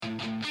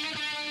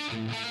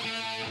Welcome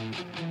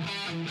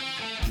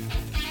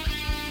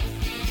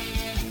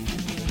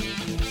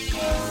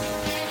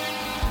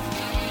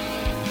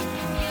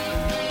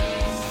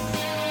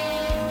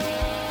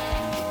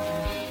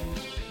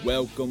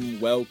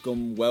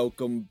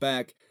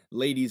back,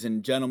 ladies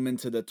and gentlemen,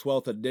 to the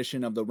 12th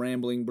edition of the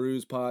Rambling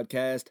Brews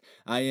podcast.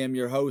 I am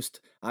your host.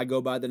 I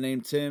go by the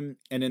name Tim,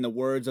 and in the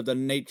words of the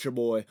Nature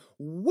Boy,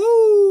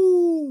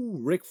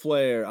 woo, Ric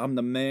Flair, I'm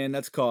the man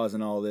that's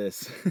causing all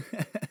this.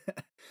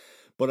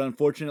 But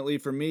unfortunately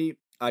for me,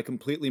 I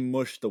completely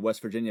mushed the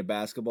West Virginia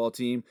basketball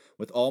team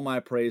with all my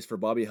praise for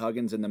Bobby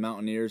Huggins and the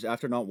Mountaineers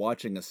after not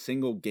watching a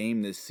single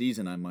game this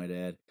season, I might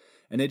add.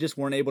 And they just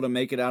weren't able to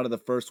make it out of the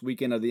first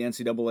weekend of the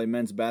NCAA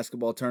men's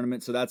basketball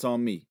tournament, so that's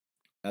on me.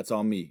 That's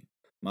on me.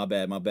 My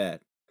bad.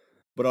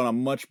 But on a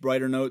much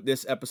brighter note,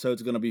 this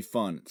episode's going to be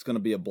fun. It's going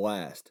to be a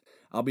blast.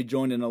 I'll be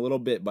joined in a little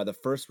bit by the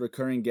first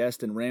recurring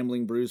guest in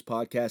Rambling Brews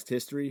podcast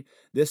history.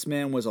 This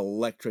man was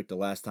electric the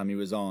last time he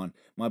was on.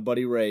 My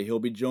buddy Ray, he'll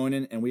be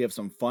joining, and we have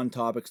some fun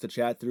topics to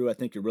chat through. I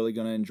think you're really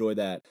going to enjoy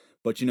that.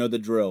 But you know the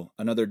drill.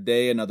 Another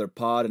day, another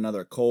pod,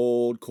 another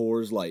cold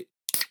Coors Light.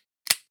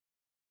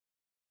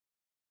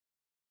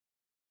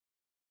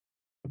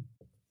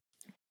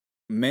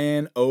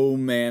 Man, oh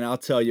man, I'll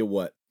tell you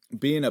what.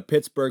 Being a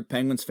Pittsburgh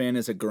Penguins fan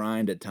is a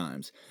grind at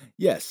times.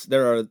 Yes,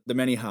 there are the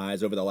many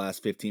highs over the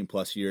last 15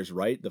 plus years,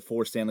 right? The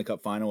 4 Stanley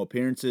Cup final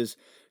appearances,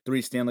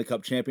 3 Stanley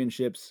Cup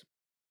championships,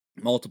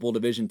 multiple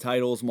division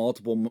titles,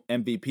 multiple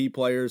MVP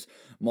players,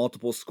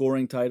 multiple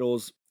scoring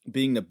titles,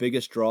 being the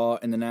biggest draw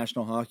in the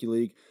National Hockey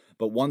League.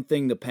 But one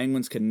thing the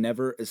Penguins can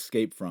never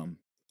escape from: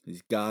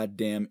 these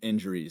goddamn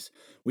injuries.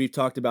 We've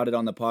talked about it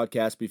on the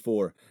podcast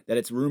before, that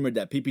it's rumored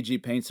that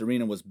PPG Paints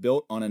Arena was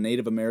built on a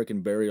Native American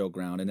burial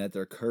ground and that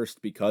they're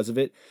cursed because of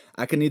it.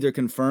 I can neither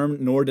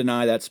confirm nor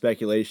deny that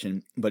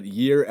speculation, but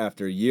year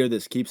after year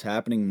this keeps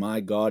happening. My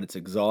God, it's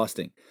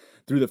exhausting.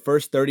 Through the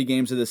first 30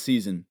 games of the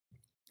season,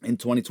 in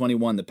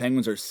 2021, the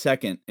Penguins are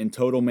second in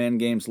total man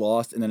games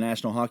lost in the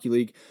National Hockey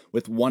League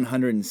with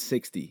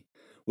 160.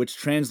 Which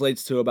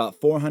translates to about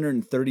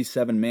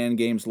 437 man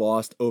games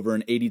lost over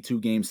an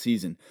 82-game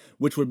season,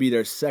 which would be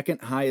their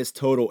second highest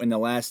total in the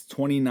last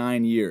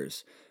 29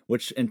 years,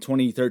 which in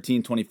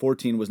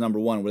 2013-2014 was number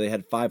one, where they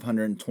had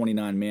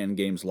 529 man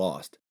games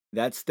lost.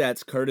 That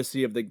stat's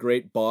courtesy of the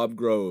great Bob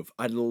Grove.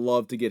 I'd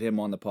love to get him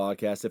on the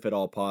podcast if at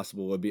all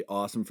possible. It would be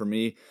awesome for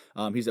me.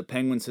 He's a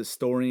Penguins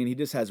historian. He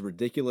just has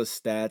ridiculous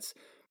stats.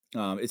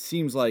 It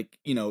seems like,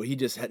 he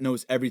just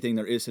knows everything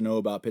there is to know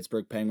about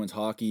Pittsburgh Penguins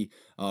hockey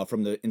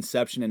from the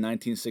inception in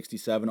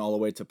 1967 all the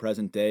way to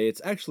present day. It's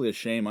actually a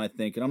shame, I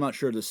think, and I'm not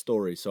sure of the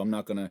story, so I'm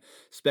not going to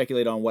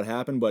speculate on what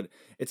happened, but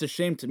it's a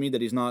shame to me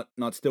that he's not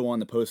still on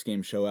the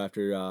post-game show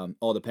after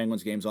all the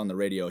Penguins games on the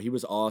radio. He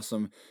was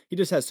awesome. He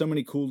just has so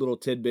many cool little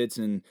tidbits,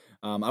 and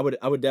I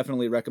would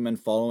definitely recommend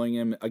following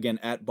him, again,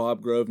 at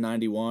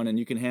BobGrove91, and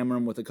you can hammer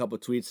him with a couple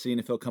tweets, seeing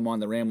if he'll come on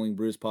the Rambling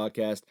Brews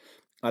podcast.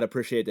 I'd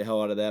appreciate the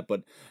hell out of that,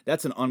 but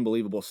that's an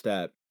unbelievable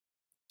stat.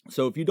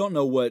 So if you don't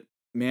know what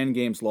man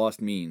games lost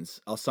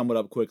means, I'll sum it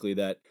up quickly,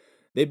 that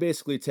they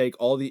basically take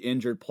all the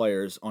injured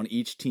players on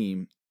each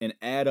team and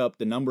add up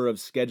the number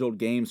of scheduled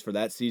games for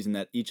that season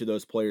that each of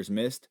those players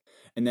missed,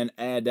 and then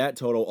add that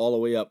total all the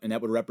way up, and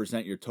that would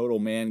represent your total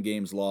man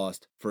games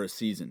lost for a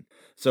season.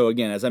 So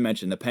again, as I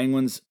mentioned, the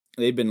Penguins,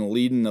 they've been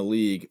leading the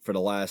league for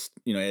the last,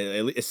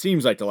 it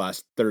seems like the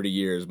last 30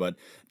 years, but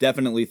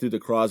definitely through the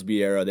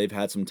Crosby era, they've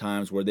had some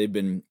times where they've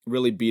been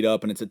really beat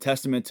up, and it's a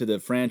testament to the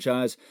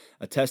franchise,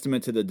 a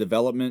testament to the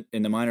development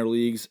in the minor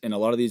leagues, and a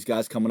lot of these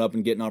guys coming up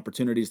and getting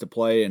opportunities to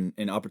play and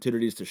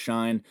opportunities to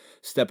shine,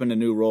 step into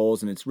new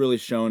roles, and it's really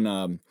shown,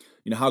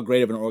 how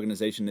great of an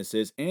organization this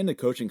is, and the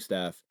coaching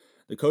staff.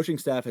 The coaching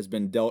staff has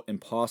been dealt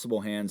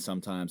impossible hands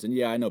sometimes. And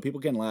yeah, I know people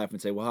can laugh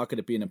and say, well, how could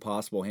it be an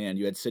impossible hand?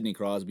 You had Sidney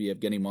Crosby,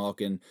 Evgeny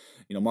Malkin,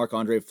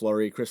 Marc-Andre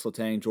Fleury, Chris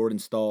Letang, Jordan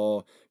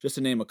Stahl, just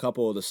to name a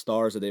couple of the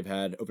stars that they've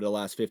had over the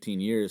last 15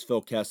 years,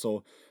 Phil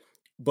Kessel.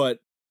 But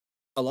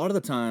a lot of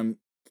the time,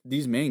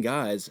 these main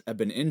guys have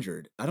been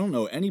injured. I don't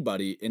know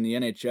anybody in the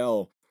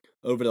NHL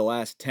over the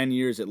last 10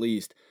 years at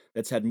least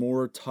that's had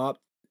more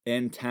top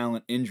end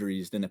talent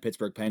injuries than the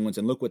Pittsburgh Penguins,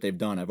 and look what they've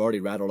done. I've already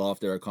rattled off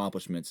their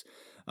accomplishments.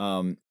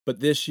 But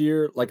this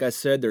year, like I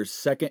said, they're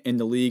second in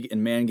the league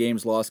in man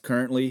games lost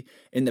currently.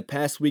 In the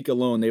past week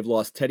alone, they've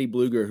lost Teddy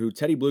Bluger,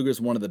 Teddy Bluger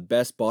is one of the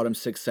best bottom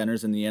six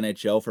centers in the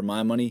NHL for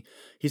my money.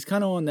 He's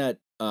kind of on that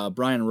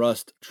Brian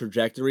Rust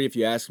trajectory, if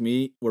you ask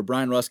me. Where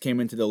Brian Rust came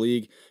into the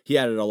league, he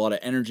added a lot of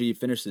energy,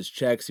 finished his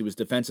checks, he was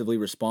defensively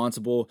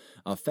responsible,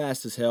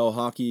 fast as hell,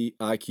 hockey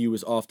IQ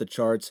was off the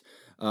charts.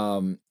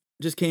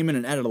 Just came in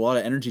and added a lot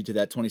of energy to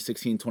that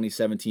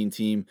 2016-2017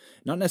 team.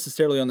 Not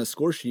necessarily on the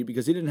score sheet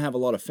because he didn't have a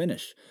lot of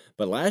finish.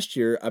 But last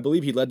year, I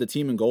believe he led the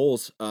team in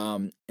goals,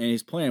 and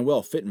he's playing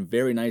well, fitting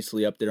very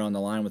nicely up there on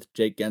the line with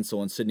Jake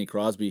Gensel and Sidney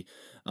Crosby.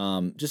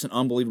 Just an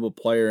unbelievable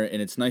player,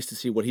 and it's nice to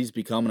see what he's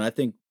become, and I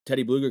think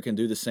Teddy Bluger can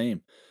do the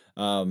same.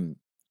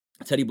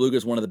 Teddy Bluger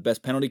is one of the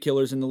best penalty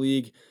killers in the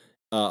league,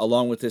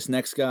 along with this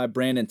next guy,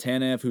 Brandon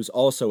Tanev, who's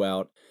also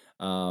out.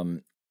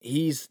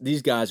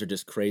 these guys are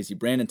just crazy.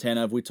 Brandon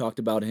Tanev, we talked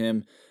about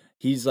him.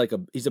 He's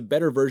a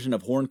better version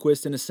of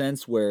Hornquist in a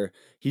sense where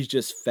he's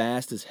just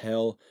fast as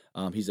hell.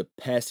 He's a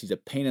pest. He's a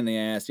pain in the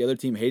ass. The other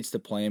team hates to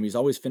play him. He's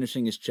always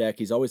finishing his check.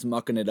 He's always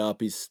mucking it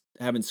up. He's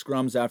having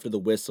scrums after the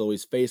whistle.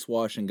 He's face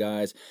washing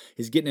guys.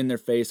 He's getting in their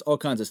face. All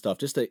kinds of stuff.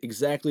 Just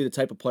exactly the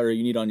type of player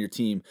you need on your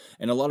team.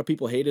 And a lot of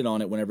people hated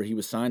on it whenever he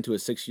was signed to a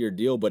 6-year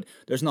deal. But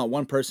there's not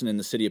one person in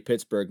the city of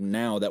Pittsburgh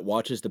now that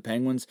watches the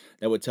Penguins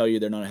that would tell you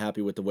they're not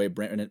happy with the way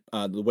Brandon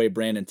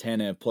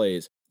Tanev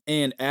plays.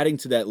 And adding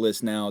to that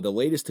list now, the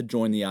latest to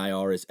join the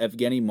IR is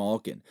Evgeny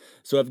Malkin.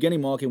 So Evgeny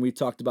Malkin, we've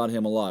talked about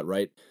him a lot,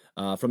 right?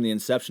 From the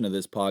inception of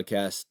this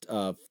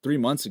podcast 3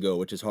 months ago,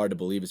 which is hard to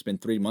believe. It's been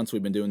 3 months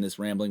we've been doing this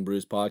Rambling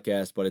Brews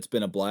podcast, but it's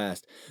been a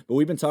blast. But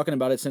we've been talking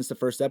about it since the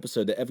first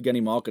episode, that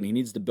Evgeny Malkin, he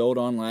needs to build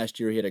on last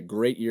year. He had a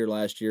great year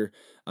last year.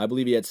 I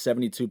believe he had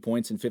 72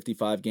 points in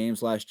 55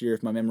 games last year,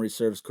 if my memory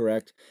serves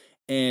correct.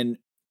 And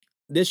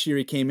this year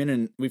he came in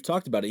and we've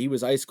talked about it. He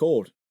was ice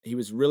cold. He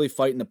was really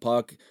fighting the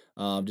puck,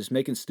 just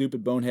making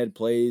stupid bonehead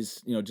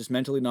plays. Just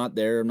mentally not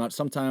there.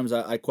 Sometimes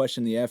I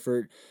question the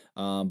effort,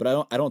 but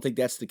I don't think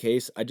that's the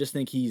case. I just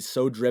think he's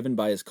so driven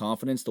by his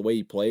confidence, the way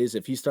he plays.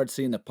 If he starts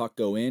seeing the puck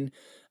go in,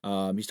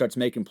 he starts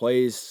making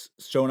plays,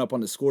 showing up on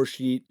the score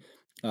sheet,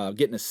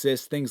 getting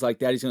assists, things like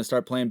that. He's going to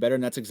start playing better,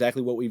 and that's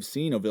exactly what we've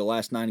seen over the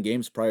last 9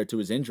 games prior to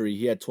his injury.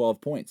 He had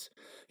 12 points.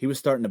 He was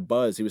starting to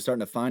buzz. He was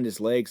starting to find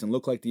his legs and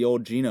look like the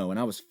old Gino, and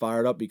I was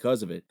fired up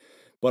because of it.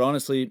 But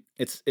honestly,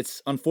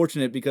 it's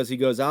unfortunate because he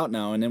goes out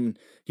now, and then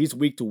he's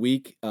week to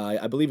week.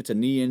 I believe it's a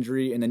knee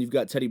injury, and then you've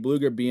got Teddy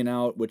Bluger being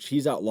out, which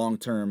he's out long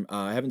term.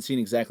 I haven't seen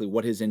exactly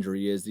what his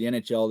injury is. The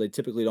NHL, they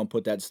typically don't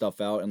put that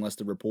stuff out unless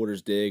the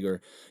reporters dig or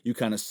you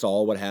kind of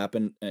saw what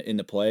happened in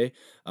the play.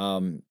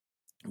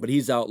 But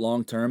he's out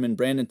long term, and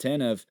Brandon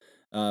Tanev,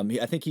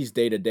 I think he's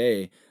day to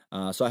day.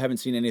 So I haven't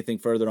seen anything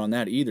further on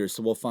that either.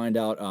 So we'll find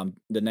out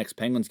the next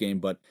Penguins game,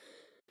 but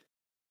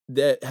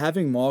that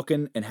having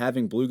Malkin and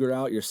having Bluger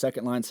out, your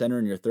second line center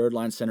and your third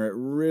line center, it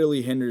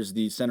really hinders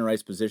the center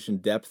ice position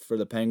depth for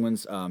the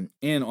Penguins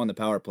and on the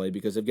power play,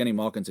 because Evgeny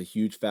Malkin's a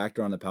huge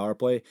factor on the power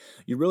play.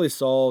 You really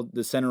saw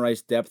the center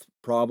ice depth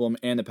problem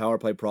and the power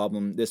play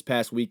problem this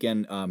past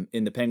weekend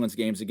in the Penguins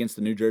games against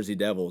the New Jersey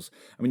Devils.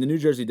 I mean, the New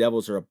Jersey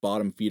Devils are a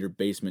bottom feeder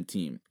basement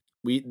team.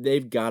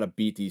 They've got to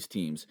beat these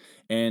teams.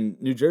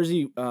 And New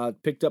Jersey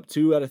picked up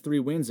 2 out of 3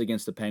 wins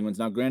against the Penguins.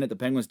 Now, granted, the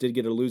Penguins did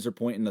get a loser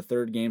point in the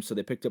third game, so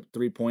they picked up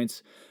 3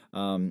 points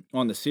on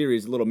the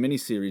series, a little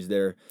mini-series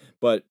there.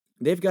 But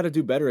they've got to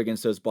do better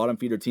against those bottom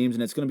feeder teams,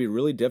 and it's going to be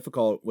really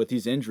difficult with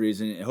these injuries.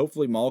 And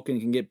hopefully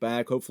Malkin can get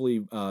back. Hopefully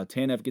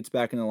Tanev gets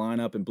back in the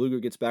lineup and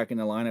Bluger gets back in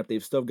the lineup.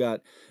 They've still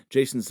got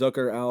Jason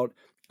Zucker out.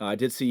 I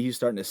did see he's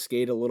starting to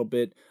skate a little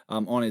bit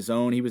on his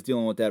own. He was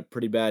dealing with that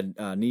pretty bad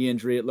knee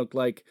injury, it looked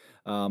like,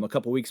 a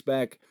couple weeks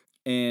back.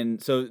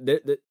 And so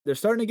they're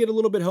starting to get a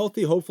little bit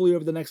healthy, hopefully,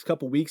 over the next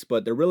couple weeks,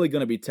 but they're really going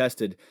to be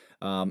tested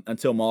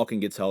until Malkin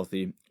gets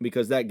healthy,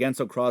 because that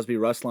Gensel, Crosby,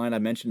 Russ line I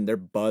mentioned, they're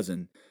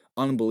buzzing.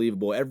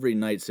 Unbelievable. Every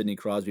night Sidney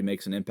Crosby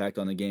makes an impact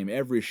on the game.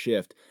 Every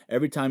shift,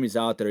 every time he's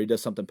out there, he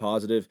does something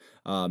positive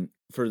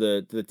for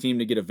the team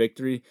to get a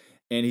victory.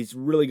 And he's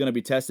really going to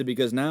be tested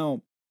because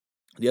now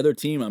the other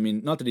team, I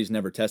mean, not that he's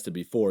never tested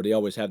before. They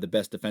always have the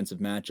best defensive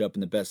matchup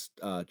and the best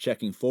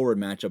checking forward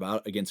matchup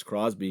out against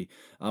Crosby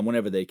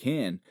whenever they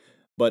can.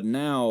 But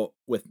now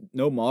with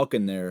no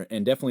Malkin there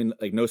and definitely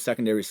like no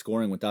secondary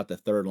scoring without the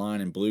third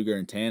line and Bluger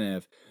and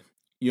Tanev,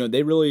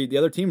 the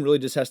other team really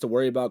just has to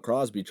worry about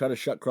Crosby. Try to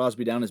shut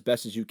Crosby down as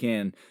best as you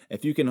can.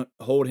 If you can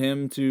hold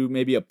him to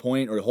maybe a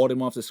point or hold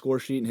him off the score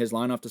sheet and his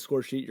line off the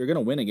score sheet, you're going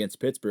to win against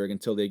Pittsburgh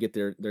until they get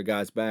their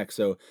guys back.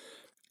 So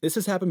this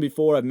has happened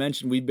before. I've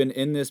mentioned we've been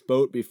in this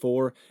boat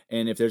before,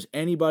 and if there's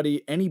any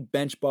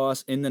bench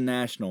boss in the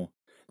National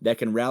that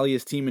can rally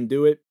his team and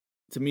do it,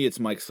 to me, it's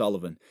Mike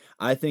Sullivan.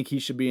 I think he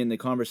should be in the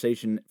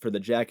conversation for the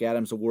Jack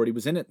Adams Award. He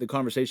was in the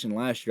conversation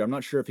last year. I'm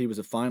not sure if he was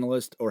a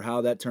finalist or how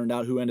that turned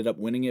out, who ended up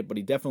winning it, but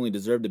he definitely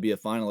deserved to be a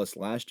finalist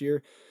last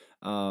year.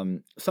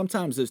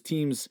 Sometimes those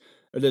teams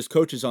or those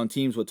coaches on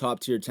teams with top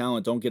tier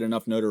talent don't get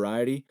enough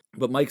notoriety.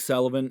 But Mike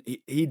Sullivan,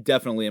 he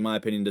definitely, in my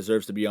opinion,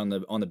 deserves to be on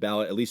the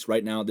ballot, at least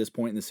right now at this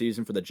point in the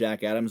season, for the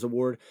Jack Adams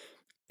Award.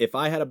 If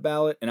I had a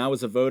ballot and I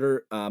was a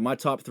voter, my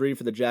top 3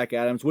 for the Jack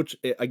Adams, which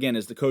again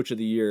is the coach of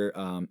the year,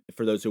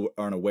 for those who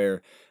aren't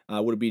aware,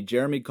 would be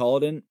Jeremy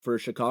Colliton for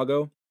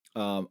Chicago.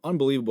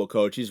 Unbelievable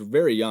coach. He's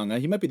very young.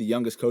 He might be the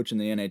youngest coach in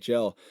the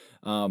NHL,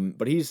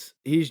 but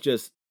he's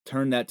just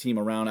turned that team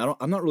around.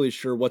 I'm not really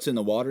sure what's in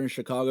the water in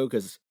Chicago,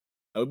 because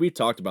we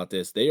talked about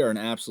this. They are an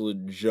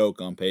absolute joke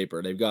on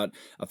paper. They've got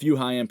a few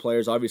high-end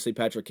players. Obviously,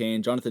 Patrick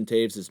Kane. Jonathan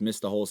Toews has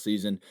missed the whole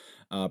season.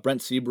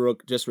 Brent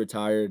Seabrook just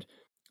retired.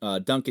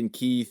 Duncan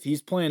Keith,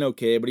 he's playing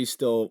okay, but he's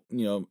still,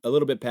 a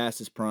little bit past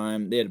his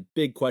prime. They had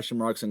big question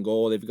marks in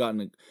goal. They've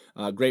gotten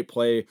a great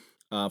play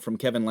from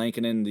Kevin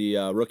Lankinen,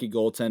 the rookie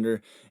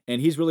goaltender,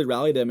 and he's really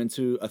rallied them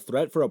into a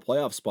threat for a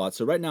playoff spot.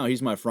 So right now,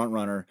 he's my front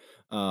runner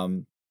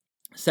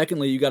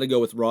Secondly, you got to go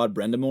with Rod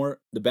Brendamore,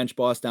 the bench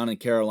boss down in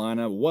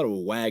Carolina. What a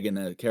wagon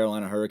the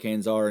Carolina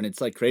Hurricanes are. And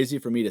it's like crazy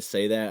for me to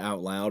say that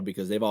out loud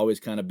because they've always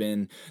kind of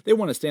been, they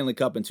won a Stanley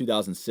Cup in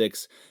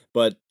 2006,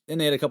 but then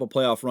they had a couple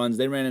playoff runs.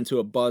 They ran into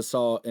a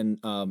buzzsaw in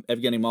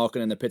Evgeny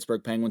Malkin and the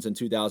Pittsburgh Penguins in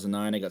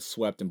 2009. They got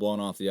swept and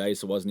blown off the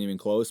ice. It wasn't even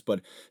close.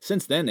 But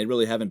since then, they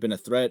really haven't been a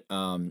threat.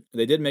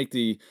 They did make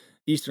the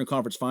Eastern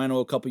Conference Final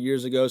a couple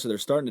years ago, so they're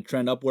starting to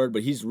trend upward.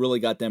 But he's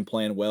really got them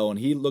playing well, and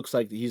he looks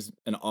like he's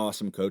an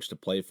awesome coach to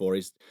play for.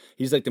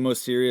 He's like the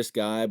most serious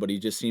guy, but he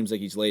just seems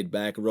like he's laid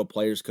back, a real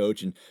players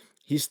coach, and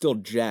he's still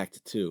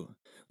jacked too.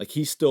 Like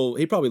he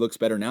probably looks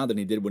better now than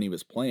he did when he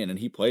was playing, and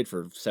he played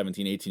for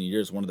 17, 18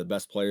 years, one of the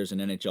best players in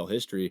NHL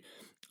history.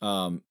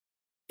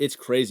 It's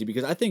crazy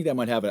because I think that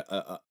might have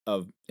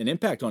an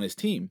impact on his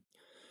team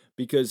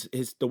because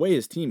the way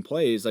his team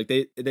plays, like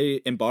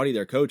they embody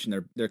their coach,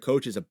 and their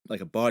coach is like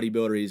a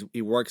bodybuilder.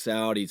 He works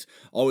out, he's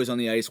always on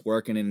the ice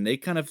working, and they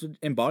kind of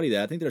embody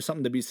that. I think there's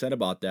something to be said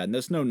about that, and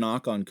there's no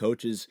knock on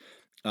coaches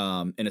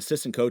and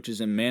assistant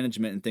coaches and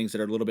management and things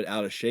that are a little bit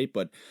out of shape,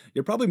 but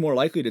you're probably more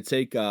likely to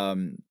take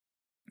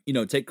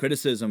take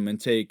criticism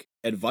and take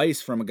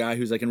advice from a guy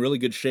who's like in really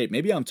good shape.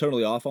 Maybe I'm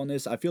totally off on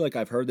this. I feel like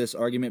I've heard this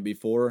argument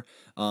before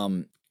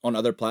on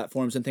other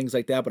platforms and things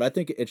like that, but I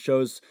think it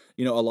shows,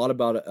 a lot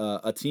about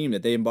a team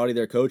that they embody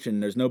their coach,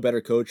 and there's no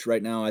better coach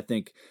right now, I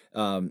think,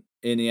 in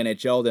the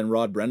NHL than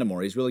Rod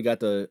Brendamore. He's really got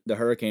the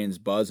Hurricanes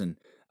buzzing.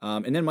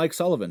 And then Mike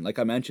Sullivan, like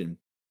I mentioned,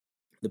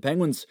 the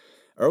Penguins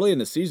early in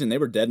the season, they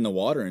were dead in the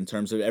water in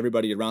terms of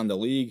everybody around the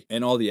league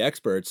and all the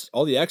experts.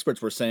 All the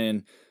experts were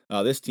saying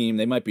this team,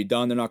 they might be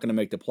done. They're not going to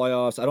make the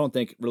playoffs. I don't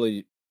think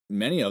really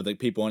many of the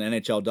people on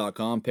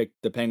NHL.com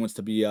picked the Penguins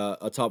to be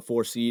a top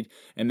 4 seed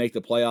and make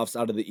the playoffs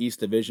out of the East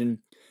Division.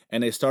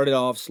 And they started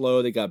off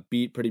slow. They got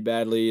beat pretty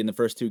badly in the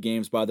first 2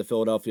 games by the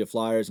Philadelphia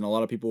Flyers. And a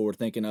lot of people were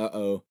thinking,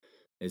 uh-oh,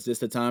 is this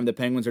the time the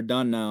Penguins are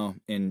done now?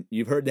 And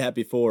you've heard that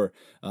before,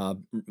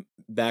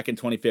 back in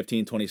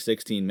 2015,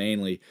 2016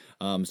 mainly.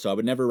 So I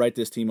would never write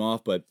this team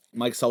off, but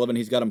Mike Sullivan,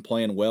 he's got them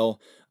playing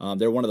well.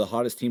 They're one of the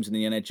hottest teams in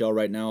the NHL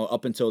right now,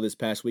 up until this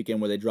past weekend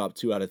where they dropped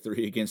 2 out of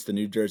 3 against the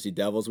New Jersey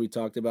Devils we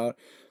talked about.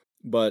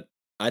 But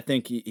I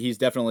think he's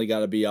definitely got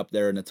to be up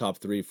there in the top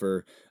 3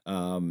 for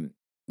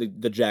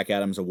the Jack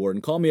Adams Award.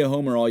 And call me a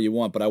homer all you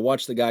want, but I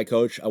watch the guy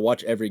coach. I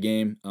watch every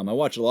game. I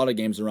watch a lot of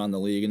games around the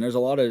league, and there's a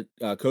lot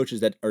of coaches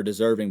that are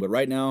deserving. But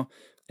right now,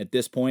 at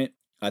this point,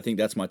 I think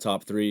that's my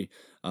top 3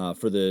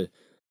 for the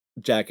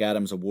Jack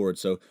Adams Award.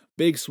 So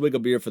big swig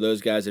of beer for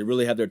those guys. They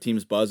really have their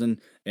teams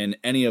buzzing, and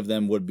any of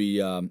them would be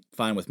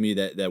fine with me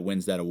that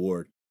wins that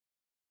award.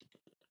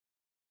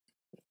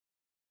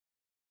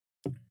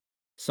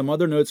 Some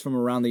other notes from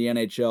around the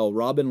NHL.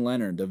 Robin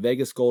Lehner, the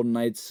Vegas Golden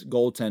Knights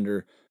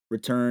goaltender,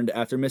 returned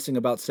after missing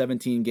about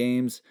 17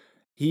 games.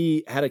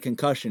 He had a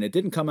concussion. It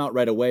didn't come out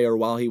right away or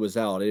while he was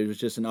out. It was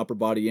just an upper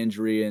body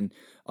injury. And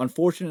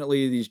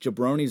unfortunately, these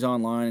jabronis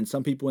online and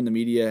some people in the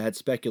media had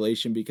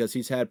speculation because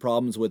he's had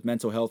problems with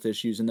mental health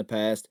issues in the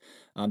past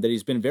that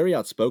he's been very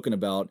outspoken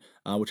about,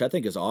 which I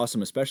think is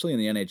awesome, especially in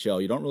the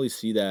NHL. You don't really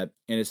see that.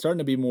 And it's starting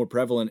to be more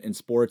prevalent in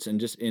sports and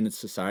just in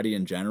society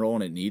in general,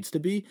 and it needs to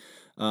be.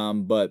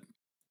 But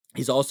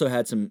he's also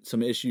had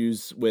some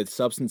issues with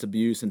substance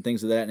abuse and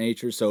things of that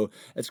nature, so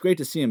it's great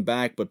to see him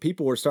back, but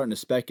people were starting to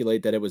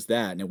speculate that it was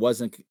that, and it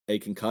wasn't a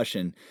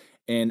concussion,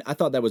 and I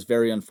thought that was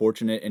very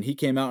unfortunate, and he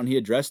came out and he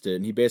addressed it,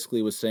 and he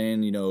basically was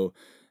saying,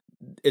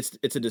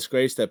 it's a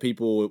disgrace that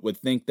people would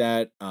think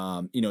that,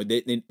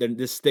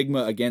 this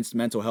stigma against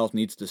mental health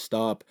needs to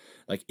stop.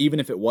 Like,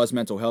 even if it was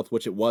mental health,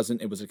 which it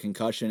wasn't, it was a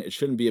concussion, it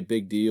shouldn't be a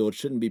big deal. It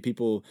shouldn't be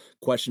people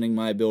questioning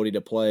my ability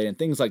to play and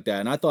things like that.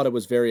 And I thought it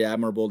was very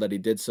admirable that he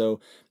did so.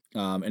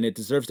 And it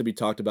deserves to be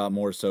talked about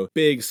more. So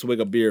big swig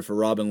of beer for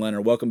Robin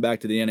Lehner. Welcome back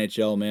to the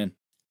NHL, man.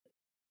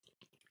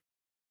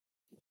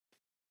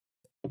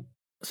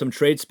 Some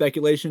trade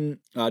speculation.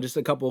 Just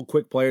a couple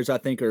quick players I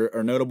think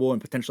are notable and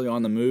potentially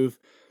on the move.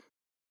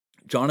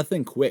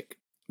 Jonathan Quick,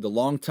 the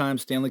longtime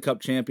Stanley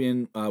Cup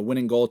champion,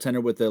 winning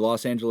goaltender with the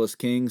Los Angeles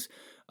Kings,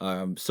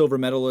 silver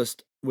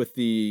medalist with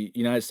the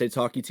United States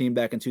hockey team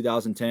back in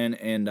 2010,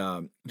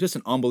 and just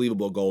an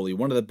unbelievable goalie,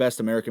 one of the best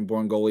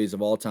American-born goalies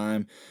of all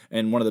time,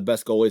 and one of the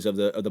best goalies of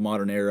the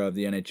modern era of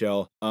the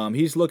NHL.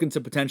 He's looking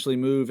to potentially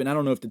move, and I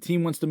don't know if the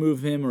team wants to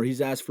move him or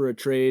he's asked for a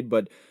trade,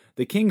 but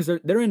the Kings,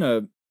 they're in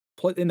the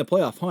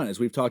playoff hunt, as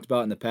we've talked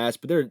about in the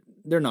past, but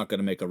they're not going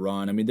to make a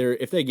run. I mean,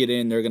 if they get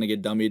in, they're going to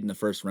get dummied in the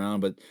first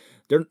round, but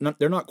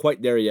they're not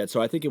quite there yet.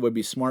 So I think it would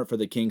be smart for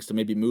the Kings to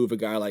maybe move a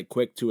guy like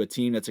Quick to a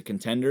team that's a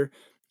contender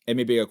and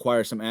maybe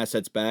acquire some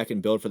assets back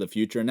and build for the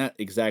future. And that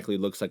exactly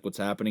looks like what's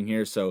happening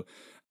here. So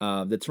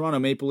the Toronto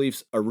Maple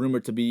Leafs are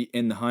rumored to be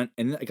in the hunt.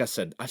 And like I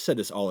said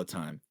this all the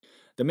time.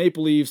 The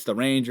Maple Leafs, the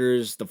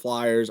Rangers, the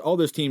Flyers, all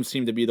those teams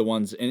seem to be the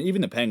ones, and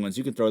even the Penguins,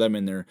 you can throw them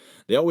in there.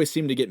 They always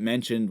seem to get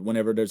mentioned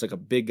whenever there's like a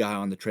big guy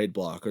on the trade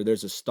block or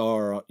there's a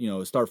star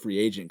free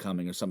agent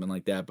coming or something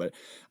like that. But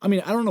I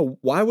mean, I don't know,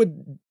 why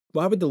would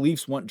the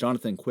Leafs want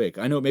Jonathan Quick?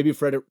 I know maybe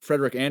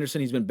Frederik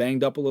Andersen, he's been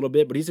banged up a little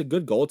bit, but he's a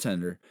good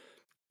goaltender.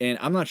 and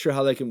I'm not sure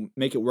how they can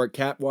make it work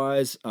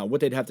cap-wise,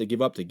 what they'd have to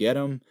give up to get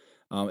him,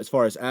 as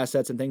far as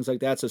assets and things like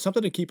that. So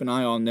something to keep an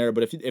eye on there.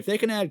 But if they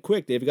can add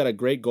quick, they've got a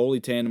great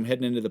goalie tandem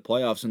heading into the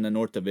playoffs in the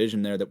North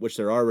Division there, which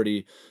they're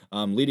already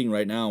leading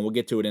right now. And we'll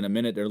get to it in a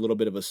minute. They're a little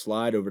bit of a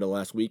slide over the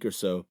last week or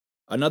so.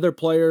 Another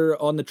player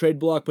on the trade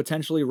block,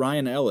 potentially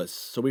Ryan Ellis.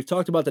 So we've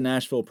talked about the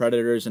Nashville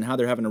Predators and how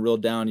they're having a real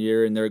down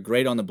year, and they're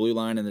great on the blue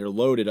line, and they're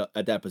loaded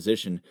at that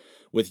position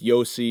with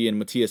Yossi and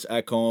Matthias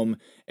Ekholm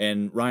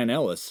and Ryan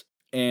Ellis.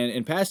 And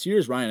in past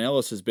years, Ryan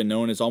Ellis has been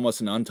known as almost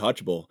an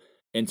untouchable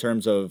in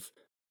terms of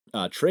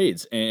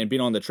trades and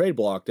being on the trade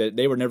block, that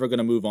they were never going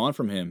to move on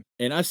from him.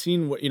 And I've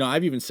seen,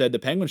 I've even said the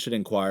Penguins should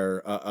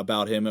inquire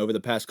about him over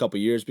the past couple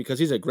of years because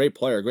he's a great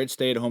player, a great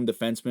stay-at-home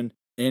defenseman,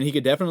 and he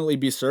could definitely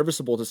be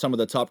serviceable to some of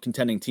the top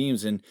contending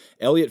teams. And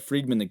Elliot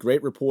Friedman, the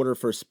great reporter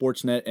for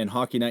Sportsnet and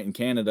Hockey Night in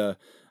Canada,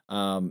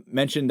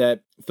 mentioned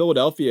that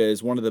Philadelphia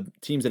is one of the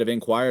teams that have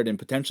inquired and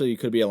potentially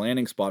could be a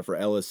landing spot for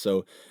Ellis.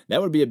 So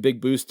that would be a big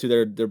boost to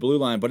their blue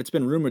line. But it's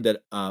been rumored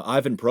that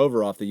Ivan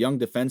Provorov, the young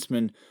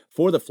defenseman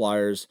for the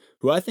Flyers,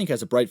 who I think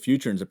has a bright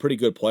future and is a pretty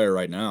good player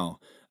right now,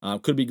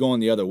 could be going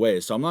the other way.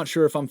 So I'm not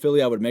sure if I'm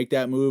Philly, I would make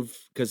that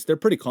move because they're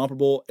pretty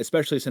comparable,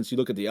 especially since you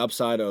look at the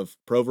upside of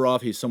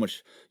Provorov. He's so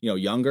much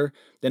younger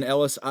than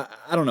Ellis. I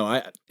don't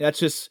know.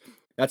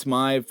 That's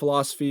my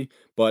philosophy,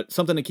 but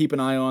something to keep an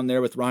eye on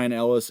there with Ryan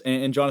Ellis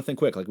and Jonathan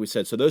Quick, like we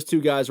said. So those two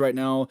guys right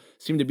now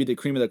seem to be the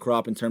cream of the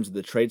crop in terms of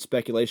the trade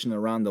speculation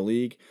around the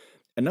league.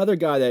 Another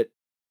guy that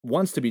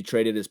wants to be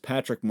traded is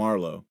Patrick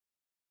Marleau.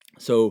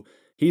 So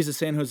he's a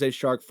San Jose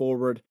Shark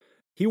forward.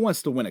 He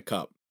wants to win a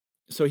cup.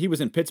 So he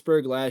was in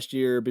Pittsburgh last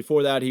year.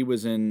 Before that, he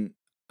was in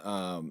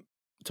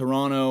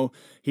Toronto.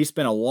 He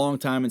spent a long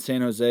time in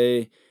San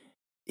Jose.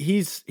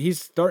 He's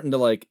starting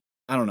to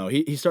I don't know.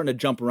 He's starting to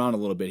jump around a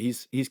little bit.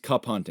 He's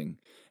cup hunting,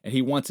 and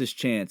he wants his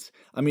chance.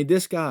 I mean,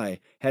 this guy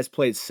has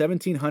played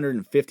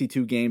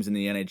 1,752 games in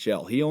the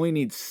NHL. He only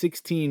needs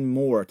 16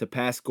 more to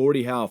pass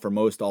Gordie Howe for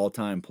most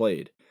all-time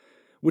played,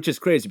 which is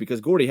crazy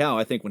because Gordie Howe,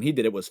 I think when he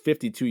did it, was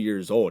 52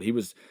 years old. He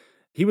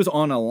was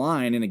on a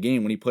line in a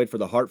game when he played for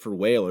the Hartford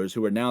Whalers,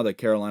 who are now the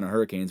Carolina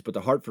Hurricanes, but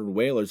the Hartford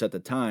Whalers at the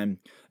time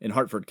in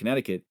Hartford,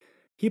 Connecticut.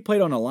 He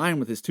played on a line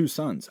with his two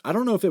sons. I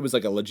don't know if it was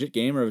like a legit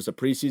game or it was a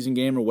preseason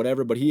game or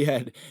whatever, but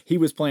he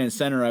was playing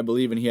center, I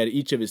believe, and he had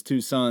each of his two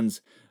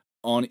sons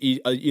on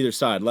either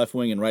side, left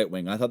wing and right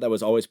wing. I thought that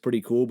was always pretty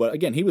cool. But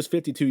again, he was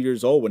 52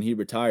 years old when he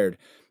retired.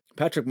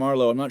 Patrick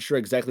Marleau, I'm not sure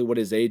exactly what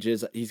his age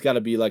is. He's got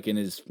to be like in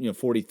his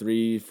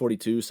 43,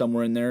 42,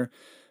 somewhere in there.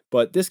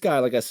 But this guy,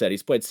 like I said,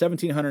 he's played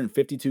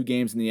 1,752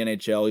 games in the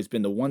NHL. He's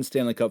been to one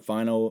Stanley Cup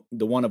final,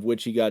 the one of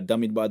which he got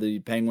dummied by the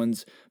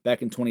Penguins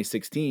back in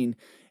 2016.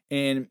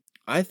 And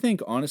I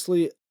think,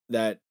 honestly,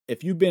 that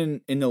if you've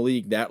been in the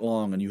league that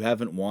long and you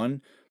haven't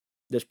won,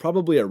 there's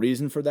probably a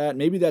reason for that.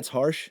 Maybe that's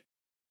harsh,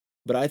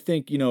 but I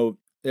think,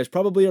 there's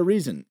probably a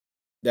reason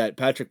that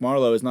Patrick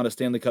Marleau is not a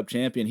Stanley Cup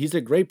champion. He's a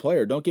great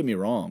player, don't get me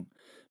wrong,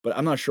 but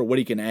I'm not sure what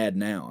he can add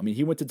now. I mean,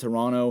 he went to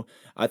Toronto.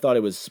 I thought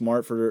it was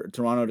smart for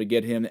Toronto to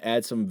get him,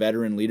 add some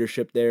veteran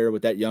leadership there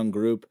with that young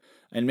group,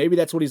 and maybe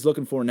that's what he's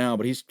looking for now,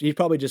 but he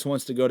probably just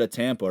wants to go to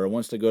Tampa or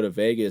wants to go to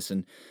Vegas,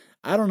 and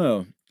I don't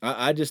know.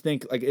 I just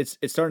think it's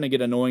starting to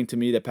get annoying to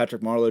me that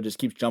Patrick Marleau just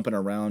keeps jumping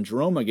around.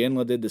 Jarome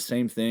Iginla did the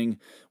same thing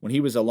when he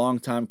was a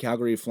longtime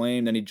Calgary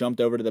Flame. Then he jumped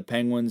over to the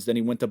Penguins. Then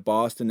he went to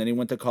Boston. Then he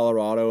went to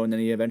Colorado. And then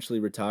he eventually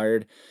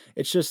retired.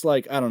 It's just I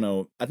don't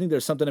know. I think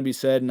there's something to be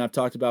said, and I've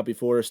talked about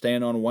before,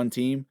 staying on one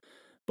team.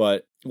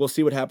 But we'll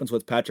see what happens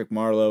with Patrick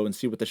Marleau and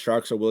see what the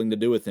Sharks are willing to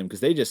do with him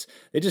because they just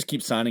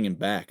keep signing him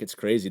back. It's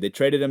crazy. They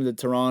traded him to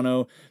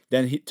Toronto.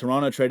 Then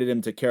Toronto traded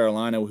him to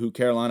Carolina, who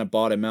Carolina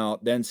bought him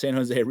out. Then San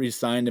Jose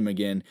re-signed him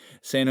again.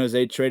 San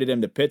Jose traded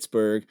him to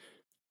Pittsburgh,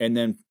 and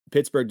then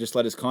Pittsburgh just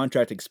let his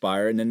contract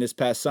expire. And then this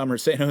past summer,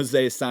 San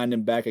Jose signed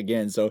him back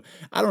again. So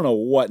I don't know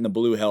what in the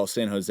blue hell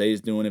San Jose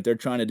is doing if they're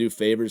trying to do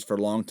favors for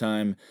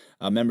longtime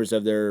members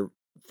of their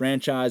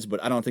franchise,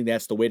 but I don't think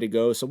that's the way to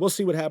go. So we'll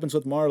see what happens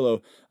with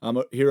Marleau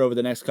here over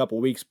the next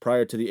couple weeks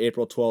prior to the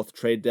April 12th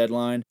trade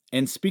deadline.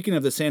 And speaking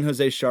of the San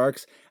Jose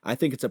Sharks, I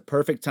think it's a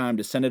perfect time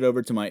to send it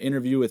over to my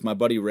interview with my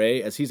buddy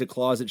Ray, as he's a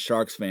closet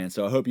Sharks fan.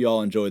 So I hope you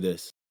all enjoy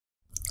this.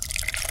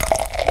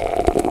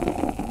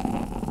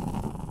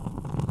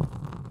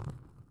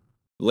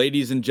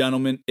 Ladies and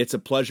gentlemen, it's a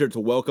pleasure to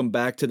welcome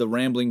back to the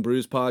Rambling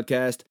Brews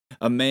podcast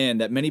a man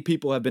that many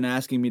people have been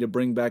asking me to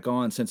bring back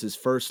on since his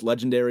first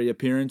legendary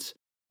appearance.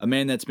 A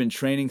man that's been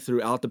training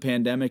throughout the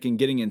pandemic and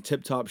getting in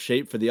tip-top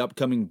shape for the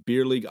upcoming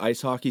beer league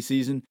ice hockey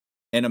season,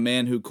 and a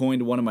man who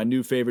coined one of my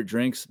new favorite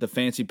drinks, the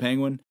Fancy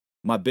Penguin,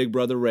 my big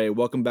brother Ray.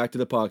 Welcome back to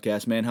the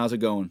podcast, man. How's it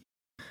going?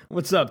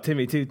 What's up,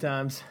 Timmy Two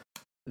Times?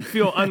 I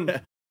feel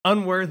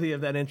unworthy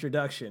of that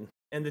introduction.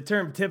 And the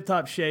term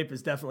tip-top shape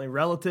is definitely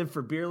relative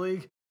for beer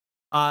league.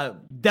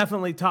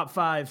 Definitely top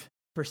 5%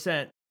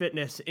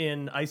 fitness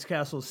in Ice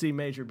Castle's C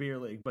Major Beer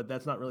League, but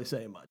that's not really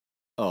saying much.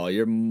 Oh,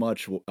 you're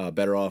much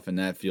better off in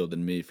that field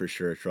than me, for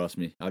sure. Trust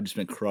me. I've just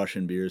been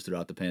crushing beers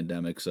throughout the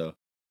pandemic, so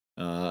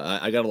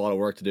I got a lot of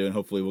work to do, and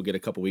hopefully we'll get a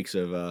couple weeks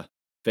of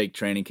fake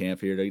training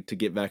camp here to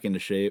get back into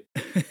shape.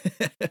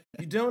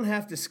 You don't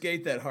have to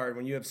skate that hard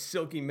when you have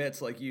silky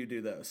mitts like you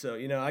do, though. So,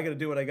 I got to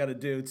do what I got to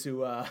do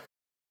to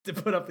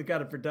put up the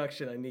kind of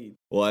production I need.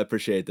 Well, I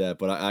appreciate that,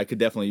 but I could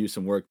definitely use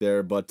some work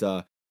there. But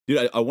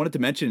dude, I wanted to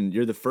mention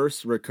you're the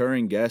first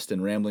recurring guest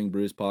in Rambling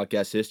Brews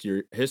podcast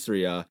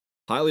history.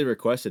 Highly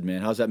requested,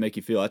 man. How's that make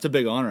you feel? That's a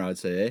big honor, I would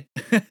say,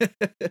 eh?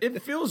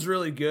 It feels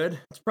really good.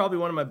 It's probably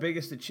one of my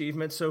biggest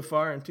achievements so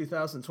far in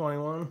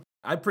 2021.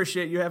 I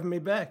appreciate you having me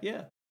back.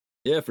 Yeah.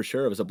 Yeah, for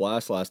sure. It was a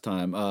blast last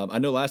time. I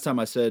know last time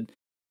I said,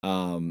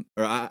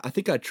 I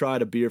think I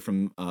tried a beer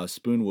from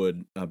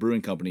Spoonwood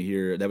Brewing Company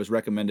here that was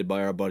recommended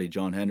by our buddy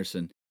John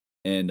Henderson.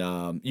 And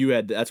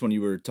that's when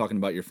you were talking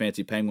about your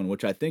fancy penguin,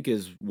 which I think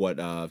is what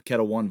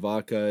Kettle One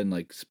vodka and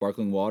like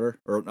sparkling water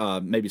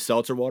or maybe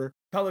seltzer water.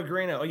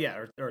 Pellegrino,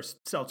 yeah, or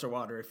seltzer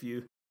water if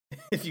you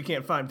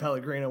can't find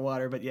Pellegrino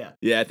water, but yeah.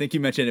 Yeah, I think you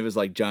mentioned it was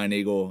like Giant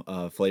Eagle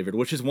flavored,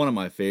 which is one of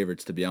my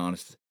favorites, to be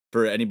honest.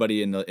 For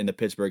anybody in the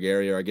Pittsburgh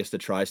area, or I guess the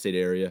tri-state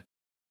area,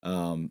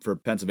 for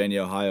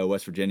Pennsylvania, Ohio,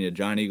 West Virginia,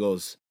 Giant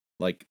Eagle's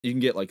like you can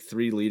get like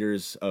 3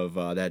 liters of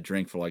that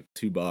drink for like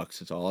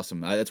 $2. It's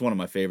awesome. That's one of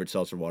my favorite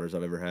seltzer waters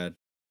I've ever had.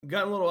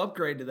 Got a little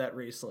upgrade to that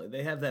recently.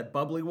 They have that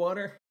bubbly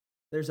water.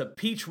 There's a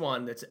peach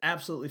one that's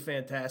absolutely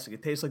fantastic.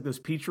 It tastes like those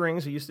peach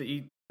rings I used to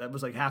eat. That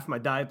was like half my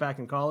diet back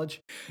in college.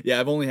 Yeah,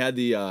 I've only had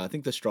the I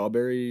think the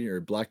strawberry or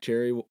black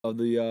cherry of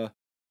the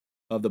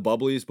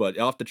bubblies, but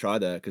I'll have to try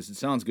that because it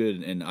sounds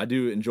good, and I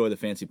do enjoy the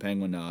fancy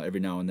penguin every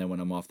now and then when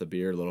I'm off the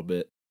beer a little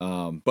bit.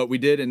 But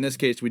in this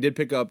case, we did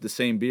pick up the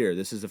same beer.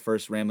 This is the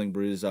first Rambling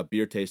Brews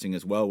beer tasting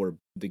as well, where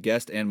the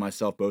guest and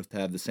myself both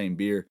have the same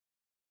beer.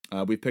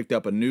 We picked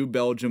up a New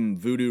Belgium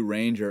Voodoo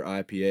Ranger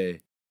IPA.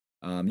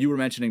 You were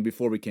mentioning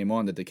before we came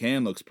on that the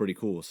can looks pretty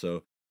cool,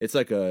 so it's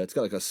got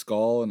like a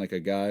skull and like a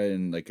guy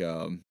and like I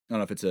don't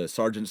know if it's a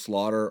Sergeant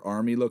Slaughter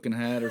army looking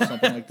hat or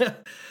something like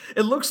that.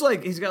 It looks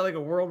like he's got like a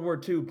World War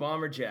II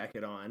bomber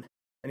jacket on,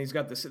 and he's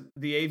got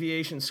the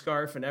aviation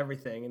scarf and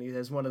everything, and he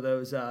has one of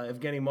those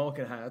Evgeny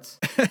Malkin hats.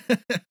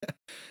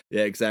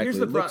 Yeah, exactly. Here's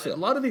the problem: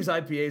 a lot of these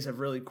IPAs have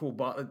really cool.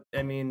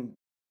 I mean,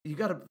 you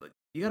gotta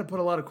put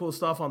a lot of cool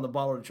stuff on the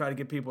bottle to try to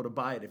get people to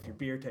buy it if your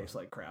beer tastes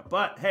like crap.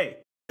 But hey.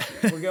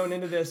 We're going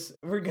into this.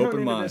 We're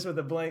going into this with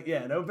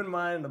an open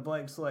mind and a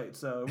blank slate.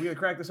 So we gonna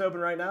crack this open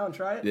right now and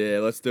try it. Yeah,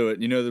 let's do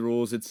it. You know the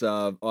rules. It's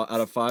out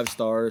of 5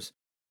 stars.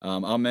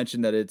 I'll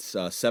mention that it's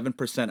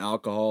 7%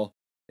 alcohol.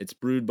 It's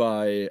brewed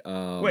by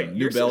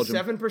New Belgium.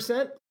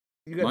 7%.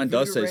 Mine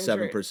does say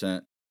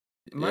 7%.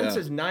 Mine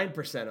says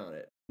 9% on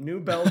it. New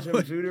Belgium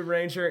Voodoo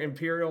Ranger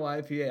Imperial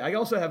IPA. I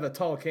also have a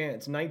tall can.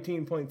 It's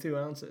 19.2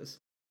 ounces.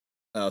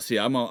 Oh, see,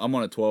 I'm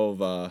on a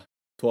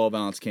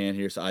 12-ounce can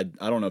here, so I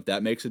don't know if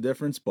that makes a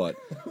difference, but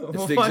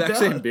it's the exact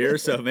same beer,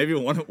 so maybe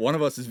one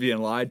of us is being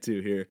lied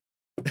to here.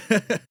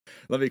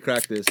 Let me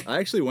crack this. I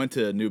actually went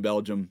to New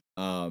Belgium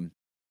down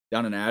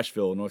in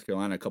Asheville, North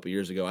Carolina, a couple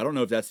years ago. I don't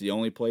know if that's the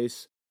only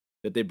place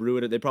that they brew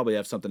it at. They probably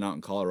have something out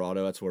in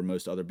Colorado. That's where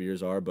most other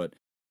beers are, but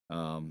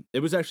it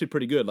was actually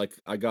pretty good. Like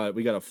we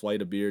got a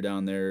flight of beer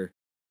down there,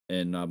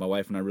 and my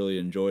wife and I really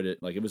enjoyed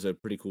it. Like it was a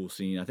pretty cool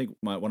scene. I think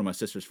one of my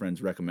sister's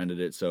friends recommended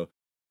it, so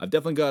I've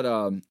definitely got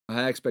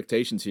high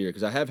expectations here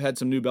because I have had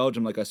some New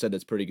Belgium, like I said,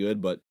 that's pretty good,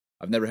 but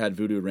I've never had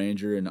Voodoo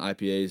Ranger, and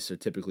IPAs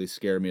typically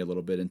scare me a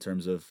little bit in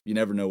terms of you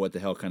never know what the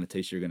hell kind of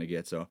taste you're going to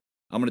get. So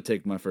I'm going to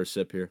take my first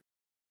sip here.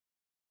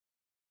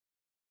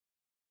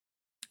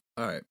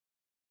 All right.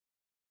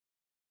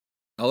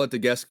 I'll let the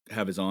guest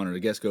have his honor.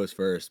 The guest goes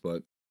first,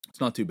 but it's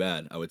not too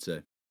bad, I would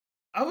say.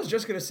 I was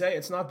just going to say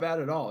it's not bad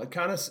at all. It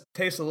kind of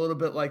tastes a little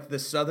bit like the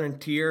Southern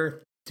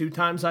Tier 2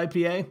 times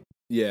IPA.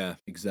 Yeah,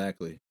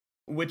 exactly.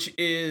 Which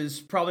is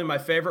probably my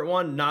favorite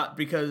one, not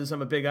because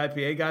I'm a big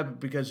IPA guy, but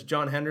because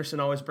John Henderson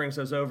always brings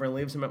those over and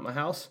leaves them at my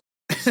house.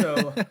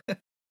 So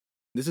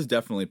this is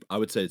definitely, I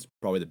would say it's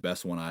probably the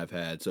best one I've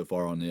had so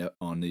far on the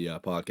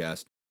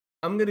podcast.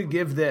 I'm going to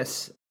give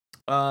this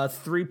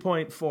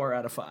 3.4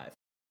 out of 5.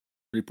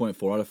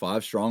 3.4 out of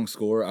 5, strong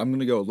score. I'm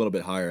going to go a little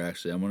bit higher,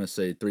 actually. I'm going to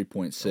say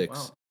 3.6.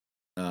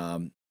 Oh,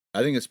 wow.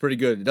 I think it's pretty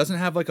good. It doesn't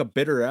have like a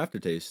bitter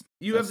aftertaste.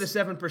 You have the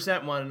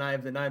 7% one, and I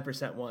have the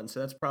 9% one,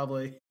 so that's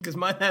probably because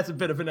mine has a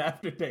bit of an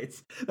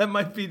aftertaste. That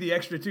might be the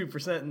extra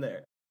 2% in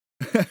there.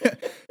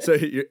 So,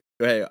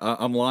 hey,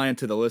 I'm lying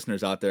to the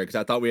listeners out there because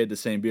I thought we had the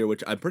same beer,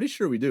 which I'm pretty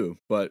sure we do,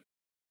 but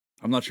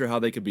I'm not sure how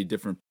they could be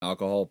different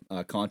alcohol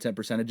content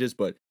percentages.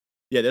 But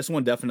yeah, this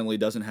one definitely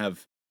doesn't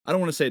have. I don't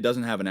want to say it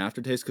doesn't have an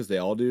aftertaste because they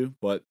all do,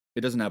 but